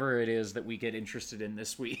whatever it is that we get interested in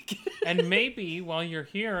this week. And maybe, while you're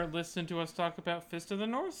here, listen to us talk about Fist of the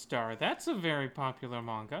North Star. That's a very popular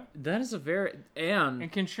manga. That is a very...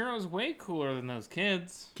 And Kenshiro's way cooler than those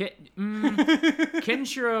kids.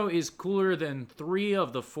 Kenshiro is cooler than 3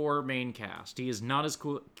 of the 4 main cast. He is not as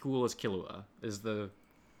cool as Killua.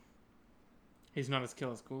 He's not as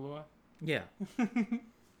kill as Kulua. Yeah.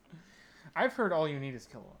 I've heard all you need is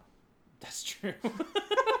Killua. That's true.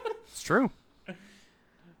 It's true.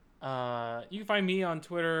 You can find me on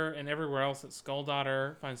Twitter and everywhere else at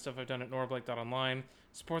Skulldaughter. Find stuff I've done at norablake.online.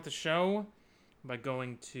 Support the show by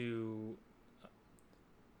going to...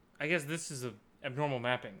 I guess this is a abnormal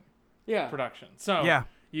mapping production. So Yeah.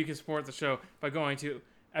 you can support the show by going to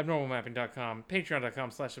abnormalmapping.com,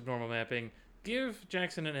 patreon.com/abnormalmapping. Give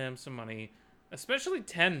Jackson and Em some money, especially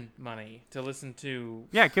 10 money to listen to.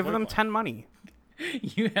 Yeah, give Voip them Life. 10 money.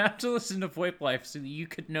 You have to listen to VoIP Life so that you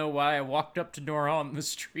could know why I walked up to Nora on the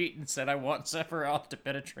street and said I want Sephiroth to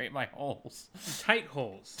penetrate my holes. Tight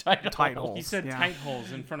holes. Tight holes. He said yeah. tight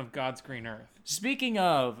holes in front of God's green earth. Speaking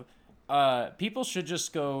of, people should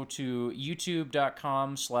just go to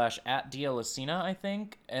youtube.com/@DLacina, I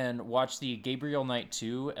think, and watch the Gabriel Knight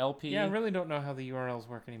 2 LP. Yeah, I really don't know how the URLs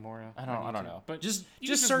work anymore. I don't know. But Just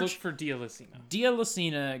just search look for Dialacina.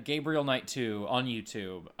 Dialacina Gabriel Knight 2 on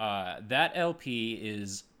YouTube. That LP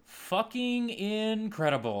is fucking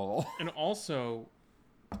incredible. And also,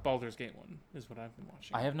 Baldur's Gate 1 is what I've been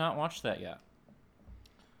watching. I have not watched that yet.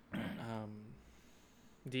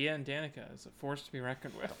 Dia and Danica is a force to be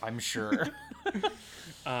reckoned with. I'm sure.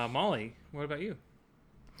 Molly, what about you?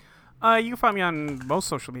 You can find me on most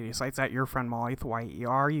social media sites at Your Friend Molly,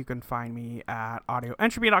 YER. You can find me at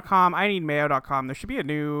audioentropy.com, ineedmayo.com. There should be a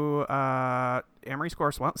new Amory's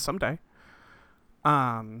course someday.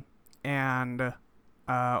 And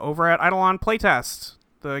over at Eidolon Playtest,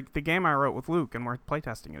 the game I wrote with Luke, and we're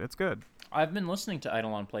playtesting it. It's good. I've been listening to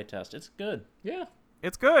Eidolon Playtest. It's good. Yeah,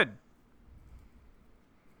 It's good.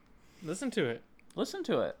 listen to it. Listen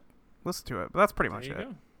to it. Listen to it. But that's pretty much There you it.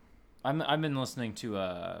 go. I've been listening to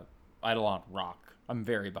Eidolon Rock. I'm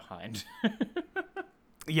very behind.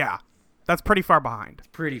 Yeah. That's pretty far behind.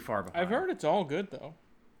 Pretty far behind. I've heard it's all good though.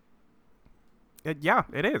 Yeah,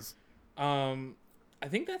 it is. I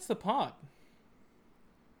think that's the pod.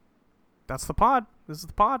 That's the pod. This is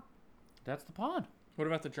the pod. That's the pod. What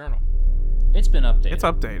about the journal? It's been updated. It's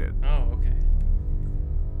updated. Oh, okay.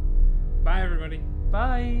 Bye, everybody.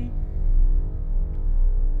 Bye.